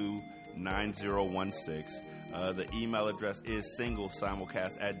 916-572-9016. The email address is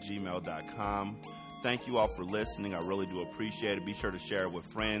singlesimulcast@gmail.com. Thank you all for listening. I really do appreciate it. Be sure to share it with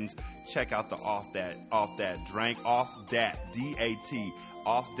friends. Check out the Off That Drank podcast.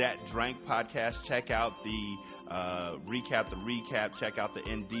 Check out the recap. Check out the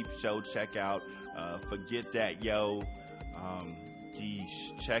In Deep show. Check out Forget That Yo.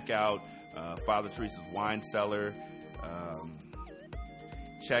 Check out Father Teresa's Wine Cellar.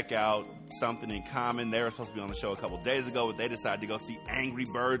 Check out Something in Common. They were supposed to be on the show a couple days ago, but they decided to go see Angry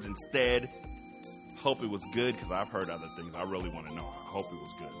Birds instead. Hope it was good, because I've heard other things. I really want to know. I hope it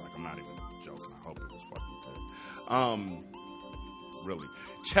was good. Like, I'm not even joking. I hope it was fucking good. Really.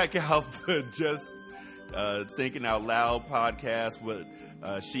 Check out the Just Thinking Out Loud podcast with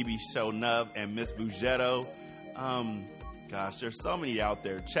Shibi Shonuff and Miss Bugetto. Gosh, there's so many out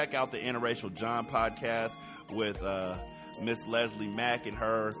there. Check out the Interracial John podcast with Miss Leslie Mack and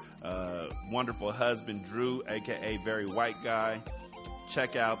her wonderful husband, Drew, a.k.a. Very White Guy.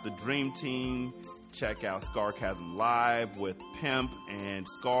 Check out the Dream Team. Check out Scarcasm Live with Pimp and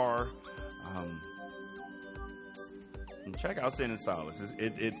Scar. And check out Sin and Solace.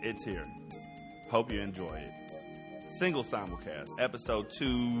 It's here. Hope you enjoy it. Single Simulcast, episode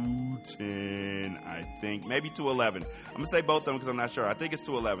 210, I think. Maybe 211. I'm going to say both of them because I'm not sure. I think it's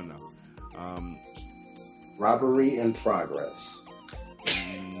 211, though. Robbery in progress.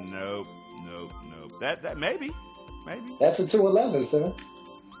 Nope. That maybe. That's a 211, sir.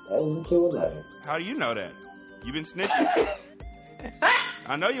 That was a 211. How do you know that? You been snitching?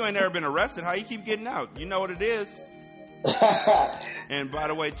 I know you ain't never been arrested. How you keep getting out? You know what it is. And by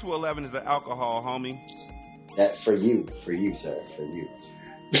the way, 211 is the alcohol, homie. That for you, sir, for you.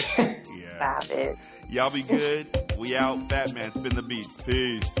 Yeah. Stop it. Y'all be good. We out. Fat Man, spin the beats.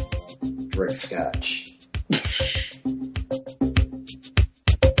 Peace. Drink scotch.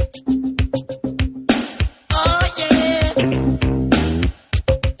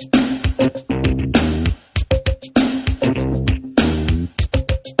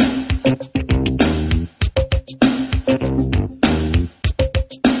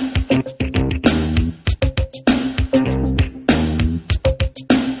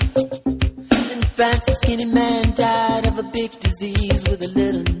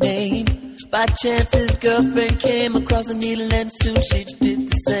 By chance his girlfriend came across a needle and soon she did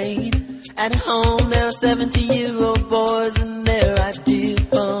the same. At home there are 70-year-old boys and their idea of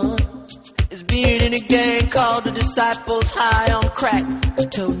fun is being in a gang called the Disciples, high on crack,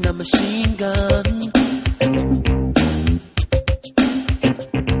 toting a machine gun.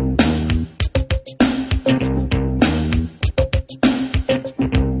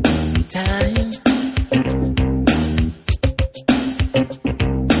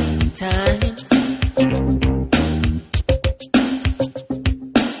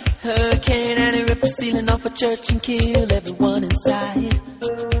 Church and kill everyone inside. You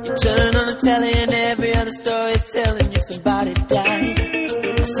turn on the telly and every other story is telling you somebody died.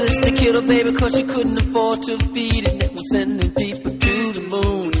 My sister killed her baby cause she couldn't afford to feed it. And was sending people to the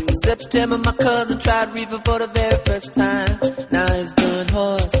moon. In September my cousin tried reefer for the very first time. Now he's doing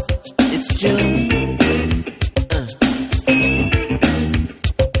horse. It's June.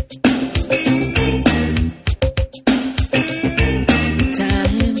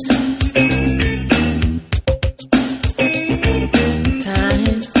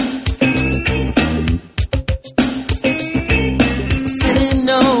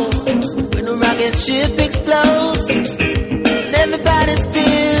 Ship explodes and everybody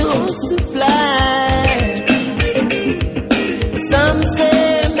still wants to fly. Some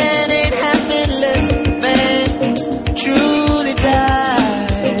say man ain't happy unless man truly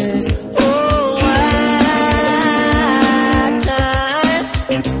dies. Oh,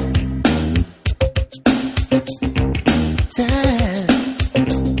 time.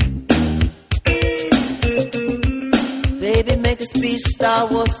 Baby, make a speech, Star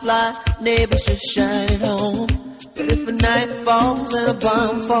Wars fly. Neighbors should shine it home. But if a night falls and a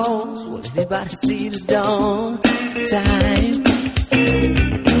bomb falls, will anybody see the dawn? Time.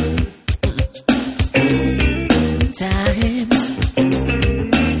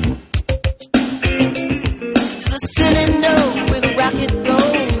 It's a silly note when a rocket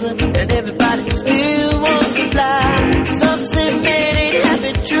goes and everybody still wants to fly. Some say man ain't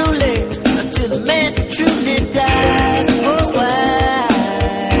happy truly until the man truly dies. Oh, why?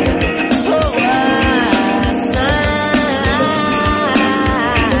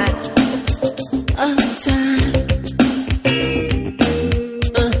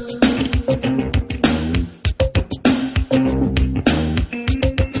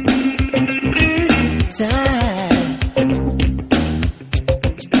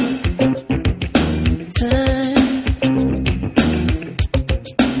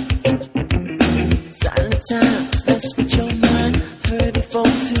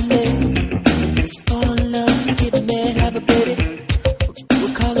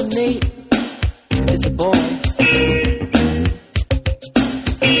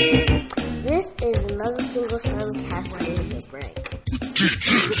 Now the Single Simulcast is a break.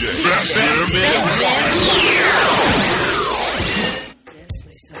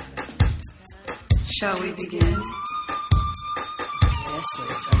 Shall we begin? Yes,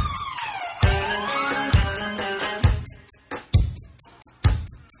 Lisa.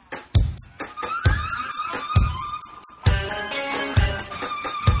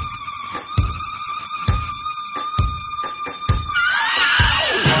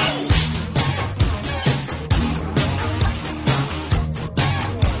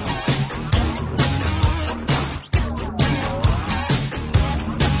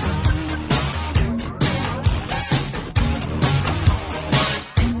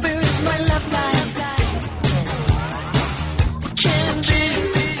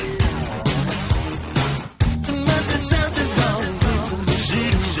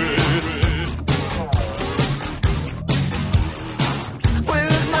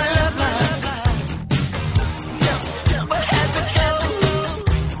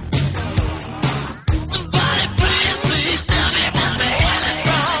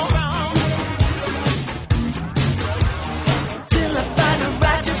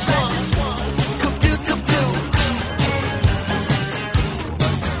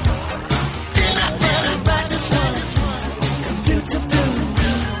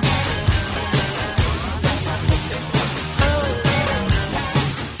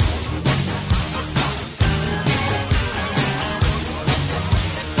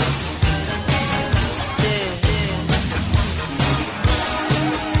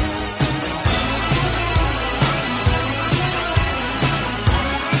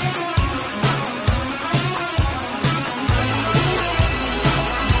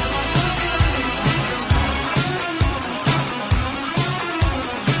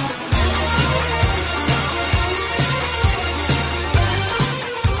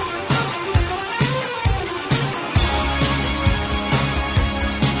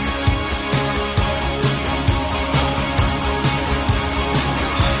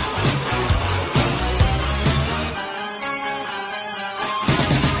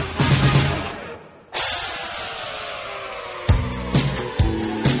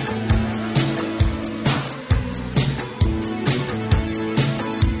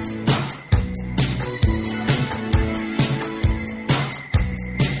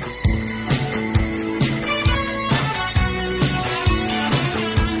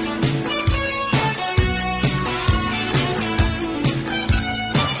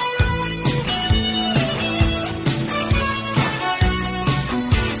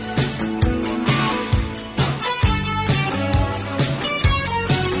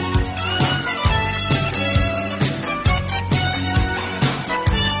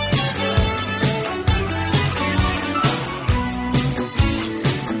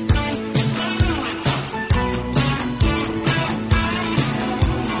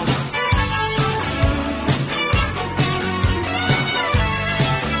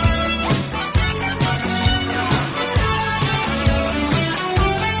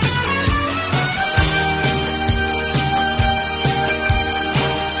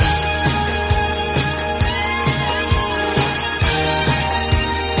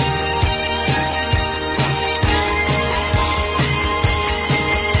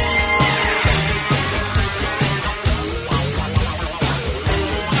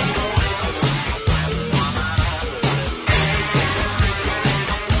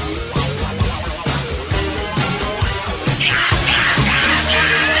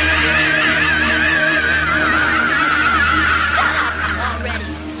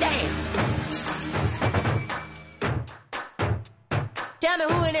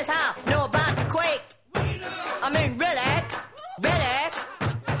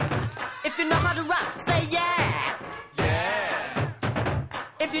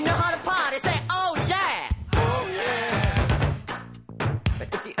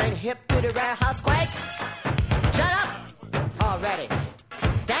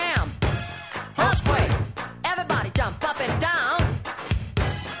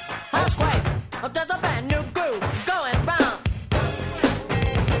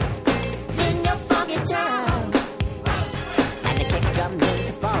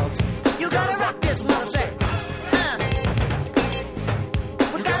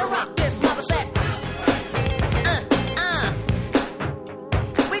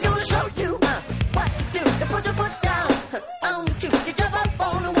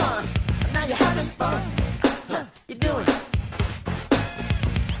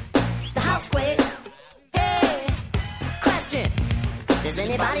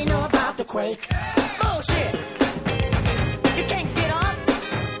 Anybody know about the quake? Bullshit! You can't get on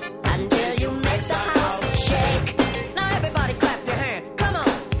until you make the house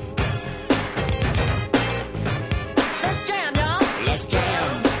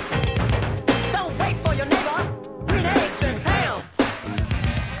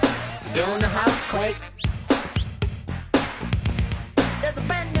doing the house quake. There's a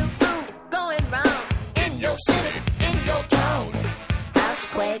brand new groove going round in your city, in your town. House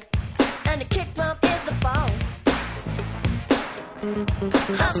quake, and the kick drum is the phone.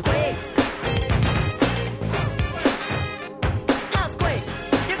 House quake. House quake.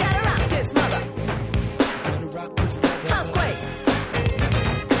 You gotta rock this mother. House quake.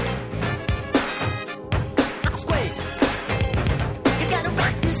 House quake. You gotta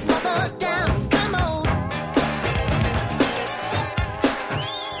rock this mother down. Come on.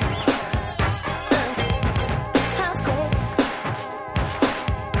 House quake.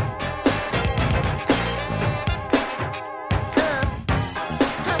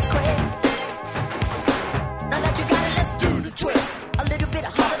 House quake. Now that you got it, let's do the twist. A little bit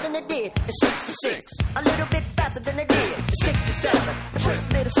harder than they did. It's 66. A little bit faster than they did. It's 67. A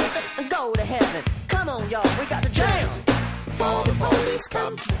twist, little sister, and go to heaven. Come on, y'all, we got the jam. Before the police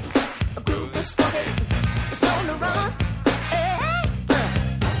come, a groove is funky. It's on the run. Hey, hey.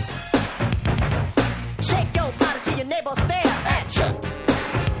 Shake your body till your neighbors stare at you.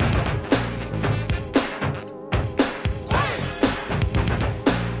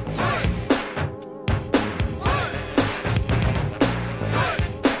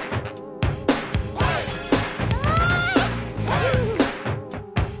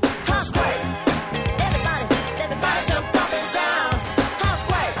 House quake. Everybody jump up and down. House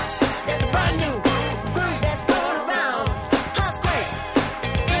quake. There's a brand new groove that's going around. House quake.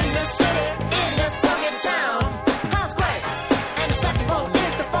 In the city, in this fucking town. House quake. And the saxophone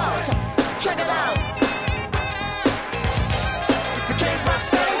is the fault. Check it out. If you can't rock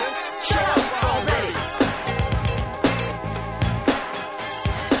steady, shut up already.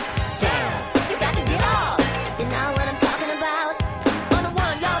 Damn, you got to get off. You know what I'm talking about? On the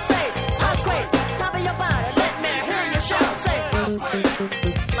one, y'all say, house quake. Top of your body, let me hear you shout. Say, house quake.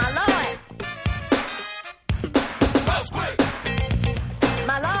 My lord. House quake.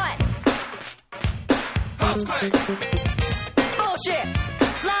 My lord. House quake. Bullshit.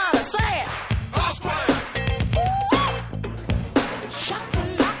 Louder, say it. House quake.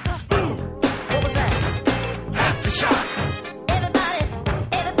 Shaka-laka. What was that? Aftershock. Everybody,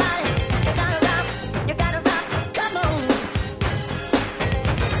 you gotta rock, come on.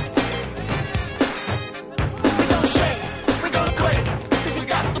 We gonna shake, we gonna quake, 'cause you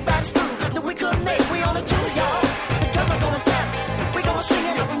got the best groove that we could make. We on the tour, y'all. The drummer gonna tap. We gonna sing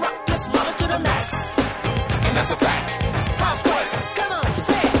it and rock this mother to the max. And that's a fact. House quake, come on,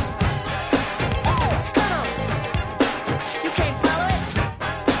 say it. Come on. You can't follow it.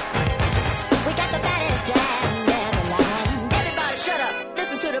 We got the baddest jam ever line. Everybody shut up,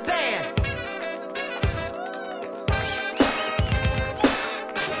 listen to the band.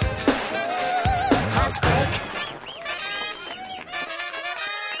 House quake.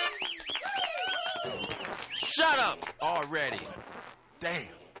 Shut up already. Damn.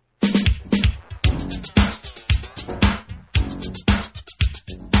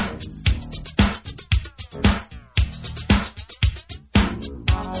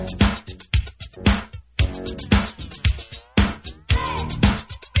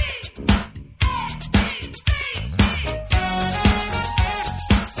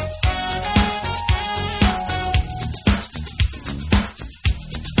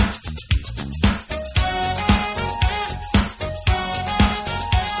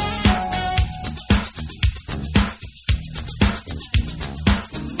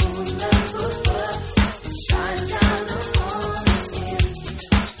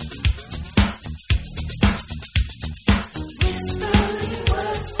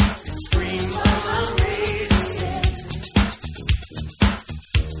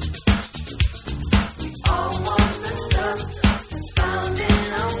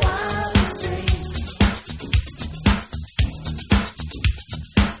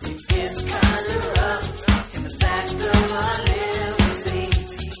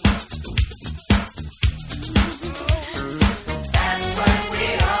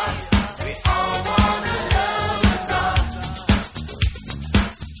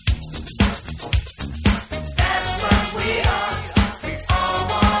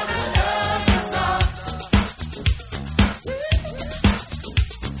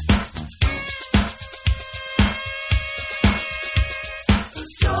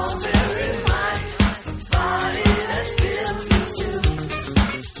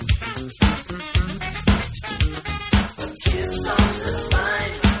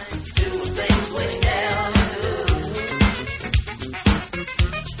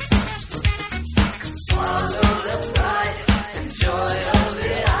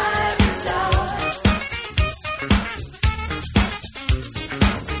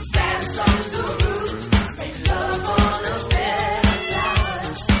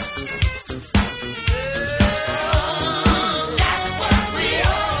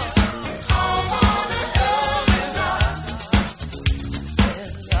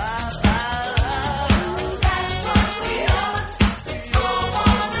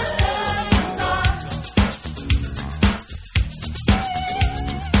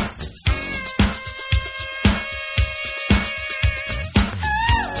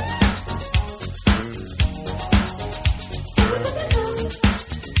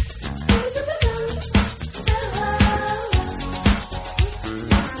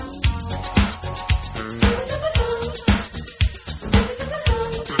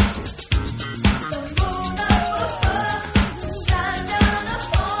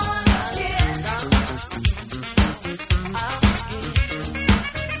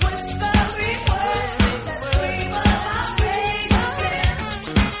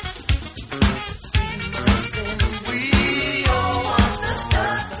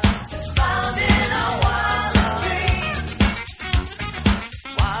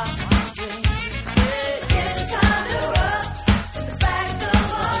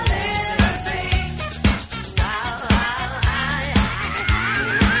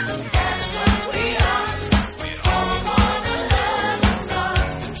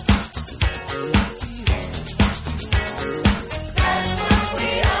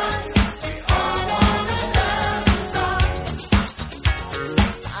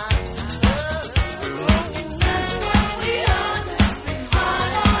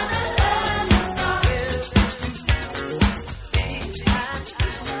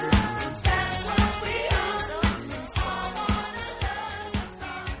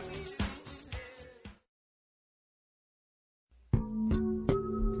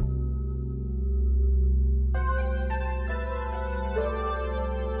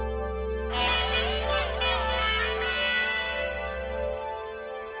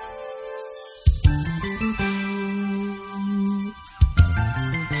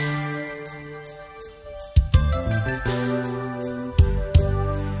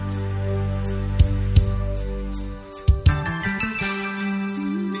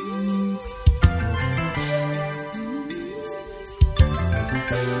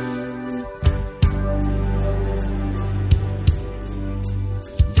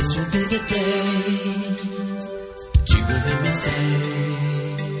 will be the day that you will hear me say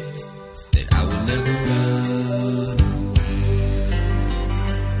that I will never run away.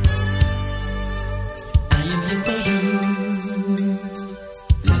 I am here for you.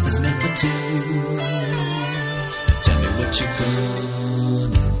 Love is meant for two. Tell me what you're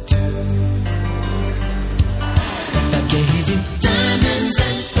gonna do. If I gave you diamonds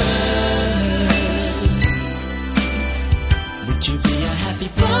and pearls, would you be a happy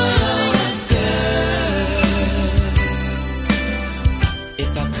boy or a girl?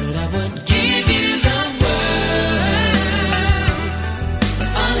 If I could, I would give you the world.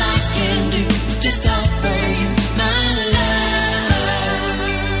 All I can do is just offer you my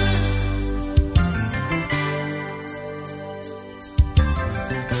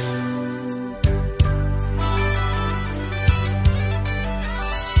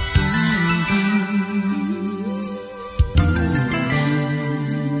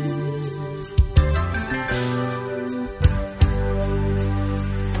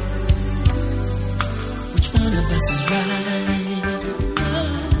Which one of us is right?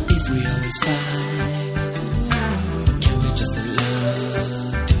 If we always fight, or can we just let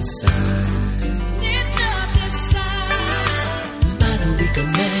love decide? Neither we can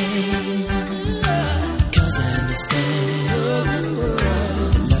make, 'cause I understand that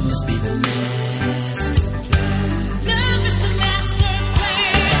love must be the master plan. Love is the master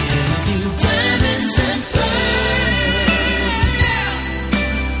plan. If I gave you diamonds and pearls,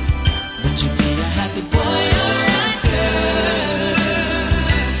 would you be a happy boy or a girl?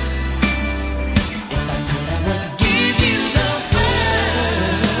 If I could, I would give you the world.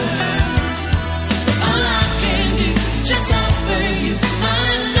 All I can do is just offer you my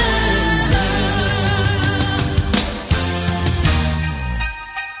love.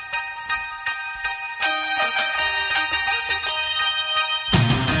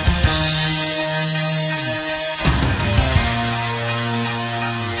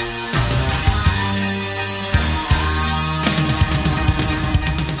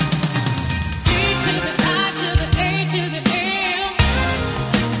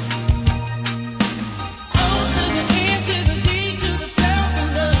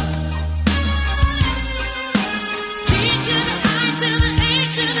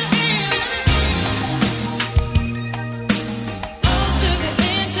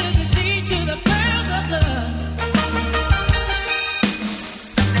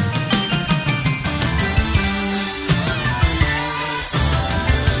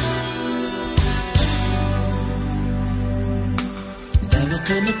 There will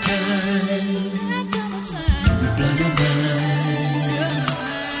come a time you blow your mind.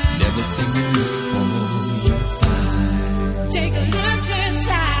 Everything you look for, you'll find. Take a look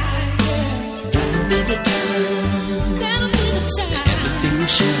inside. That will be the time. That'll be the time. That everything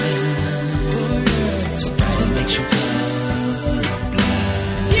will shine. So bright it makes you colorblind.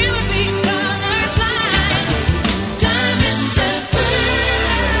 You will be colorblind. Diamonds and pearls.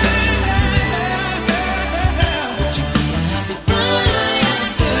 Would you be a happy boy?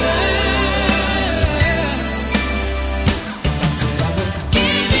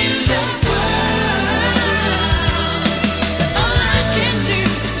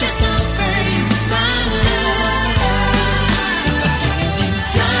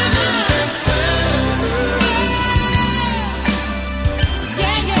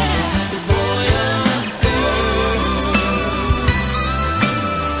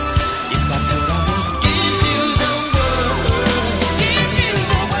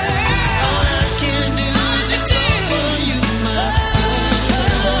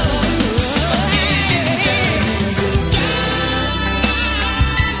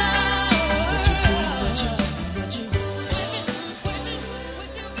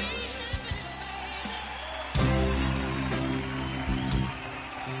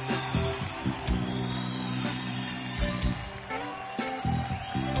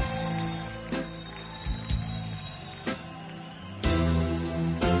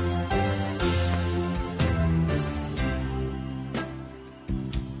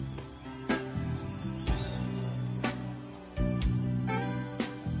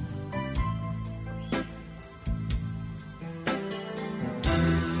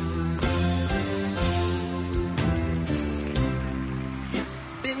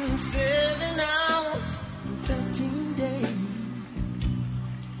 Been 7 hours and 13 days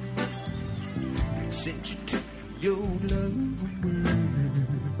since you took your love away.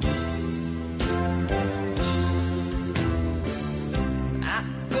 I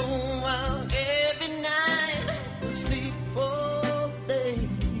go out every night, sleep all day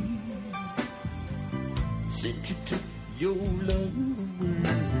since you took your love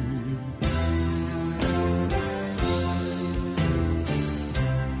away.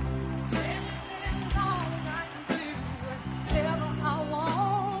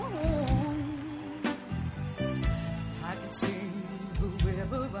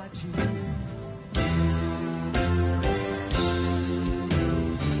 I choose.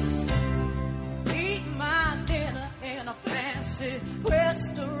 Eat my dinner in a fancy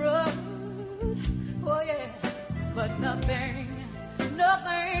restaurant. Oh yeah, but nothing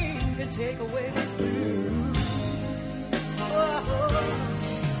can take away this blues. Oh.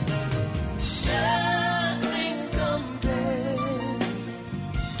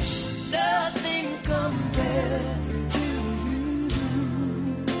 Nothing compares to you.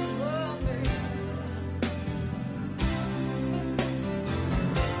 Oh, baby.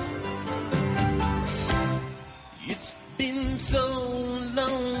 It's been so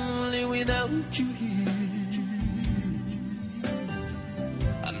lonely without you here.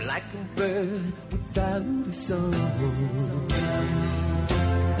 I'm like a bird without a song.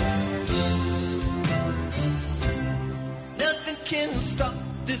 Nothing can stop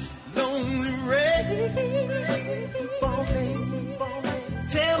this lonely rain falling.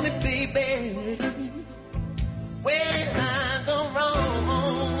 Tell me, baby, where did I go wrong?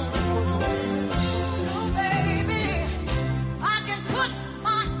 Oh, baby, I can put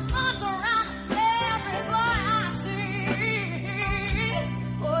my arms around every boy I see.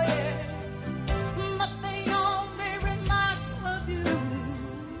 Oh, yeah, but they only remind me of you.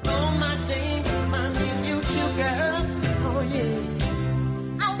 Oh, my days reminding you too, girl. Oh, yeah.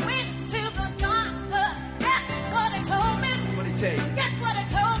 I went to the doctor. Guess what he told me? What did he tell you? Guess what he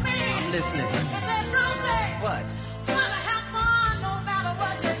told me? I'm listening. He said, Rosie, What? try to have fun no matter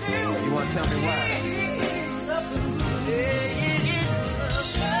what you do. You want to tell me why?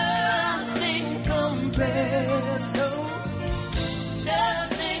 Nothing compares, no,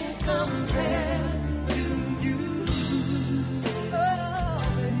 nothing compares to you. Oh,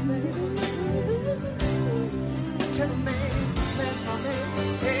 baby, tell me,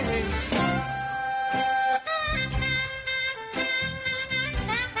 hey.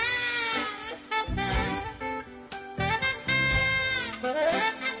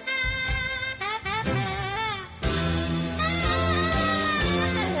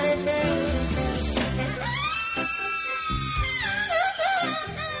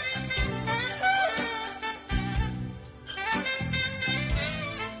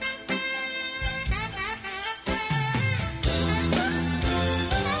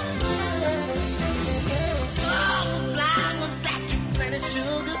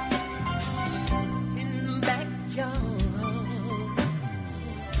 Sugar in the backyard,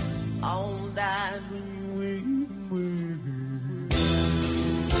 all died when you went.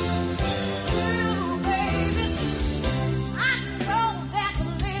 Oh, baby, I know that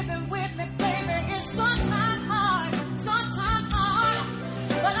living with me, baby, is sometimes hard,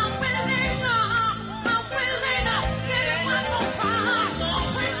 but I'm willing to get it one more time.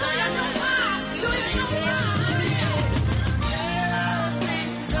 I know why, do you know why?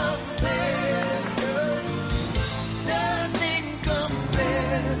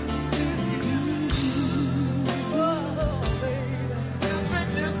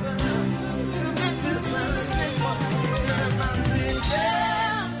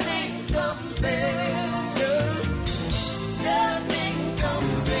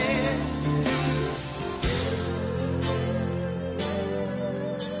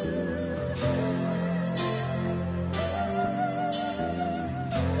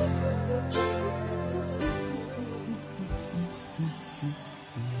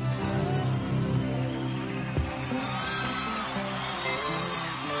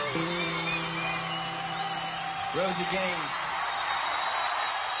 Rosie Gaines.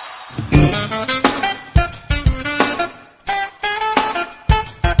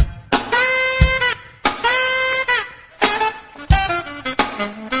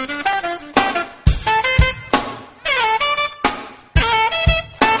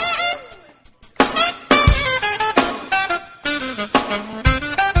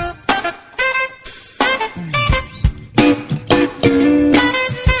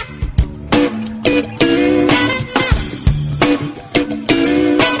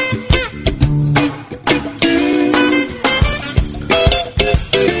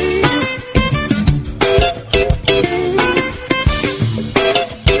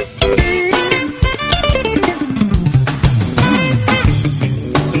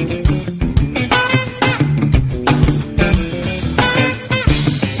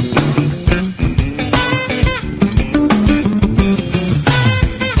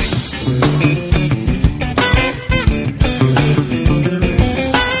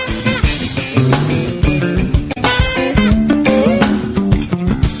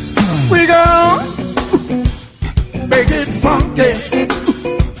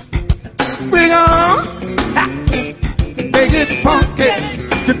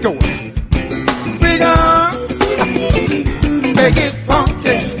 go. We gonna make it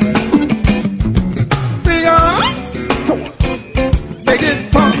funky. We gonna make it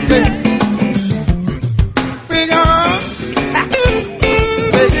funky. We gonna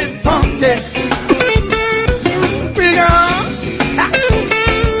make it funky. We gonna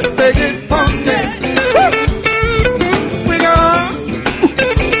make it funky. We gonna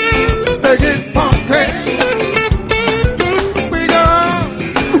make it funky. We gonna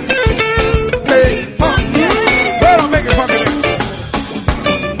make it funky. Well, make it funky.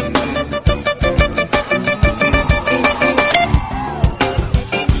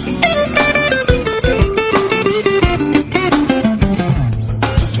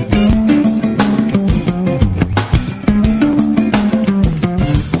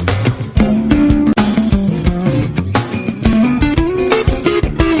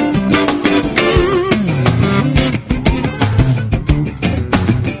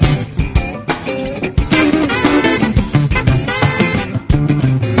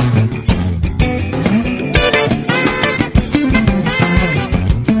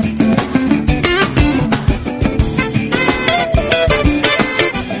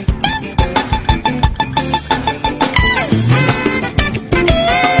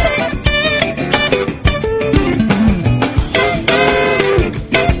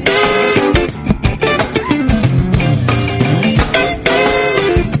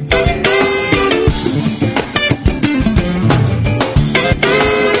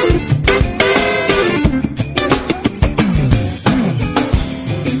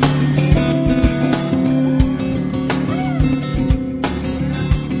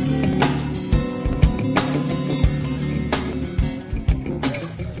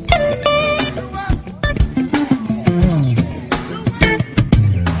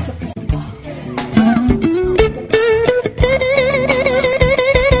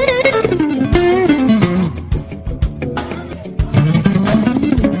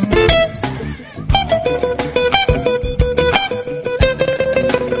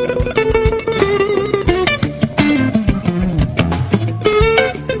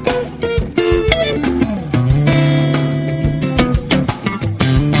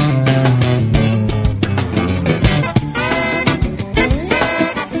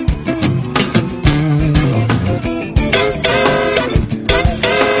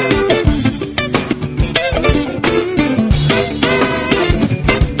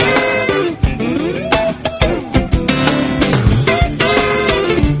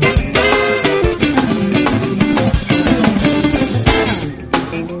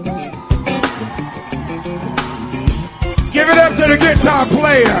 Give it up to the guitar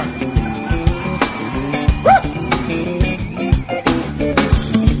player.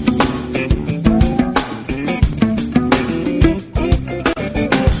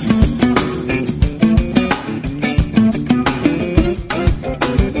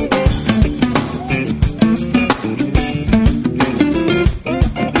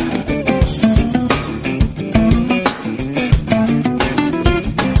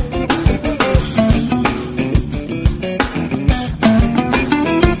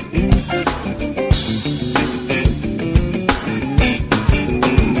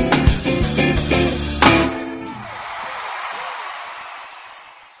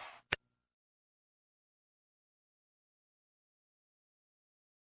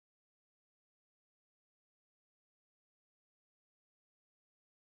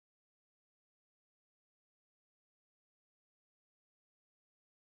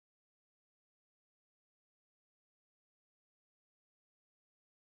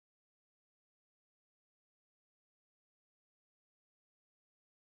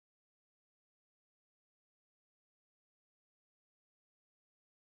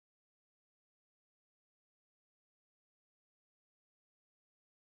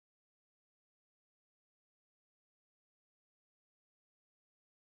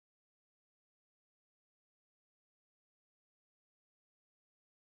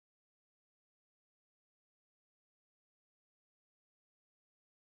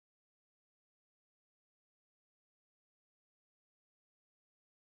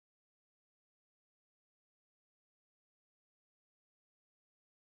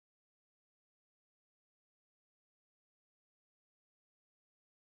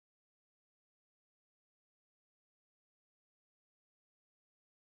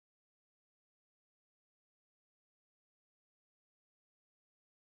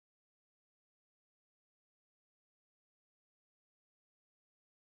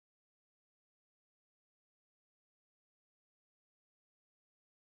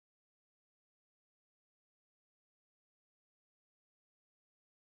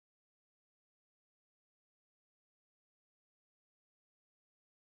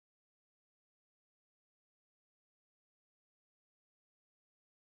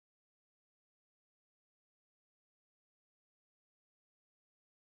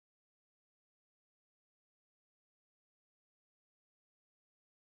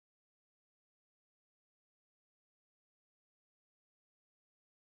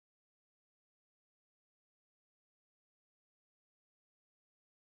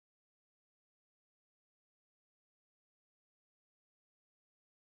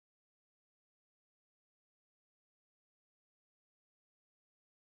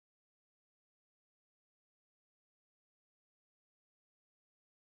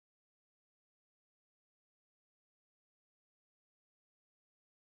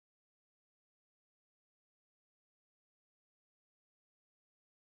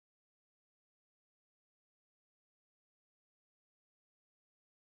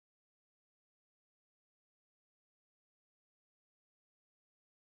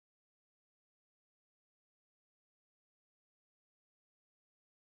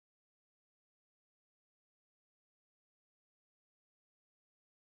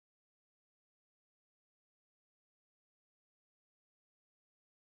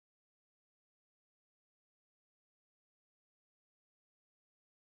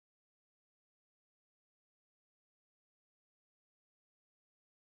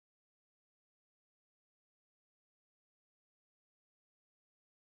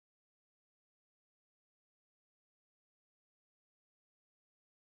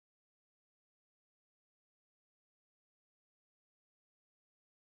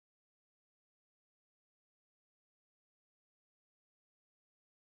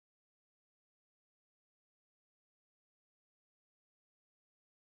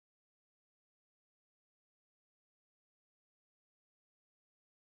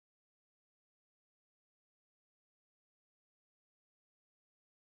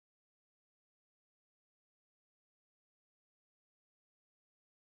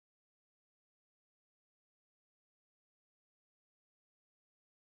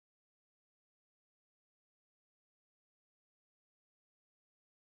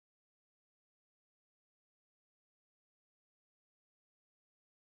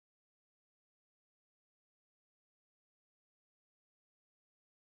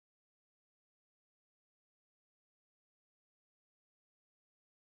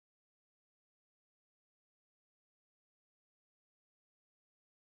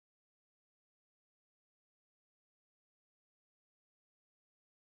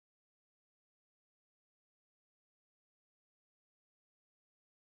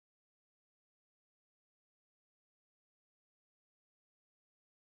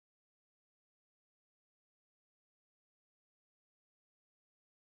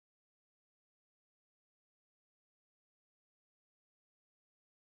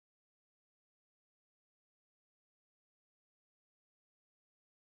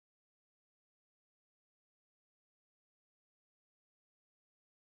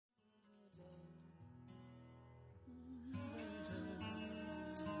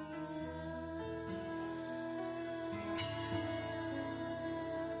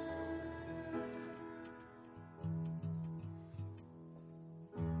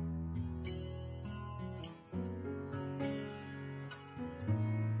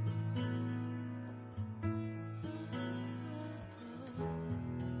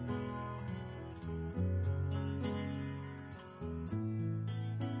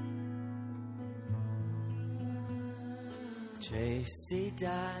 Tracy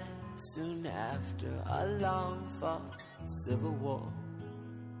died soon after a long-fought civil war.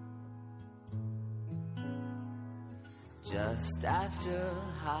 Just after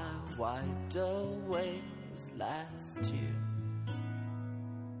I wiped away his last tear.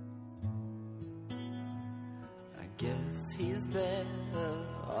 I guess he's better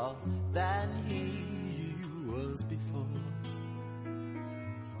off than he was before.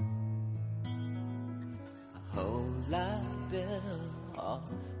 A whole lot better off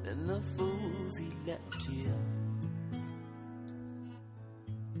than the fools he left here.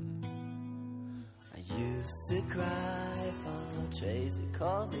 I used to cry for Tracy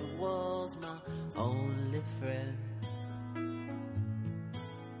 'cause he was my only friend.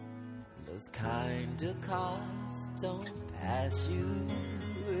 Those kind of cars don't pass you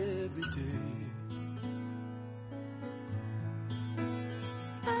every day.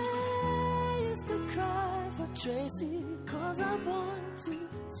 I used to cry for Tracy 'cause I want to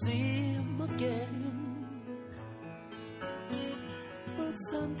see him again. But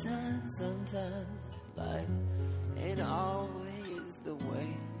sometimes life ain't always the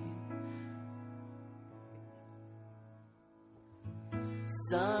way.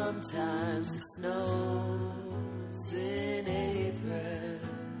 Sometimes it snows in April.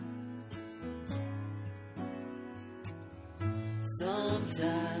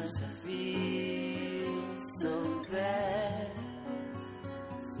 Sometimes I feel so bad,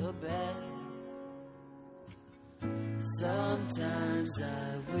 so bad. Sometimes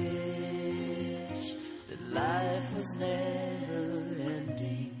I wish that life was never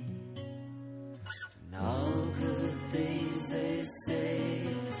ending. And all good things they say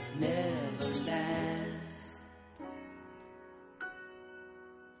never last.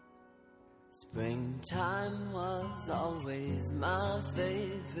 Springtime was always my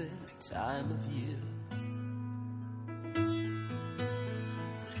favorite time of year.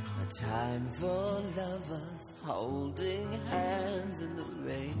 A time for lovers holding hands in the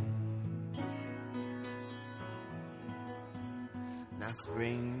rain. Now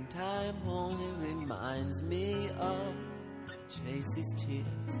springtime only reminds me of Tracy's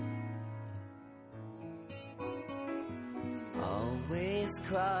tears. Always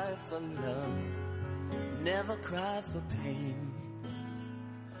cry for love, never cry for pain.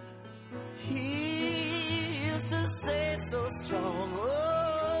 He used to say so strong,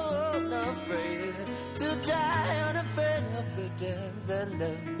 oh, not afraid to die, unafraid of the death that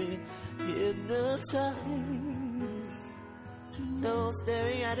left me hypnotized. No,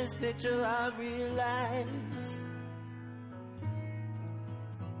 staring at his picture I realized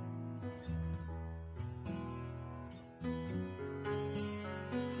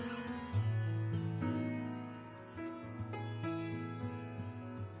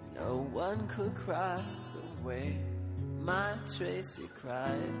no one could cry the way my Tracy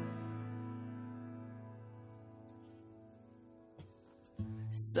cried.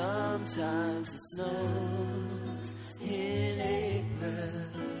 Sometimes it snows in April.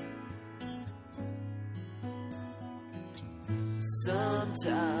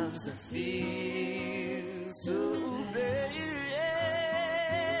 Sometimes I feel so bad.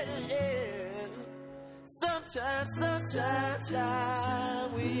 Sometimes I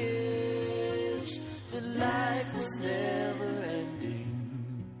wish that life was never ending.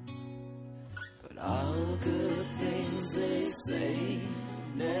 But all good things they say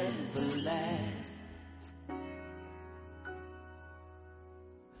never last.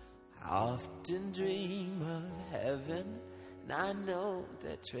 I often dream of heaven, and I know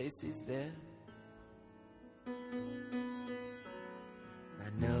that Tracy's there. I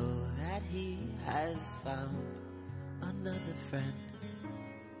know that he has found another friend.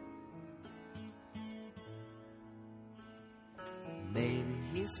 Maybe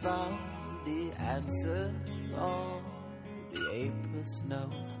he's found the answer to all the April snow.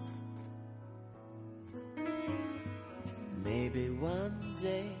 Maybe one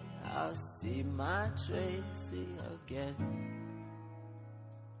day I'll see my Tracy again.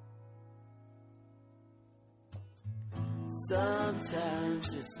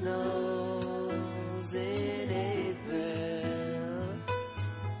 Sometimes it snows in April.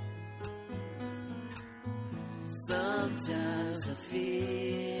 Sometimes I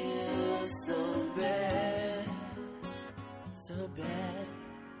feel so bad, so bad.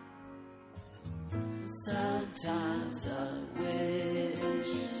 Sometimes I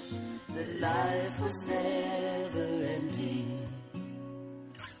wish that life was never ending.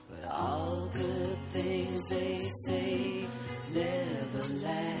 But all good things they say never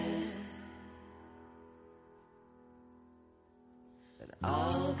last. And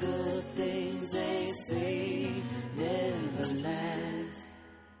all good things they say never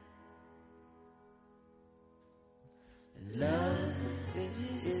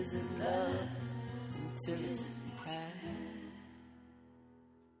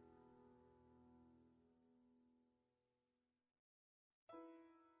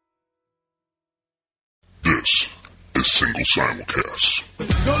is Single Simulcast.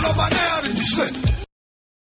 Don't know by now that you slip.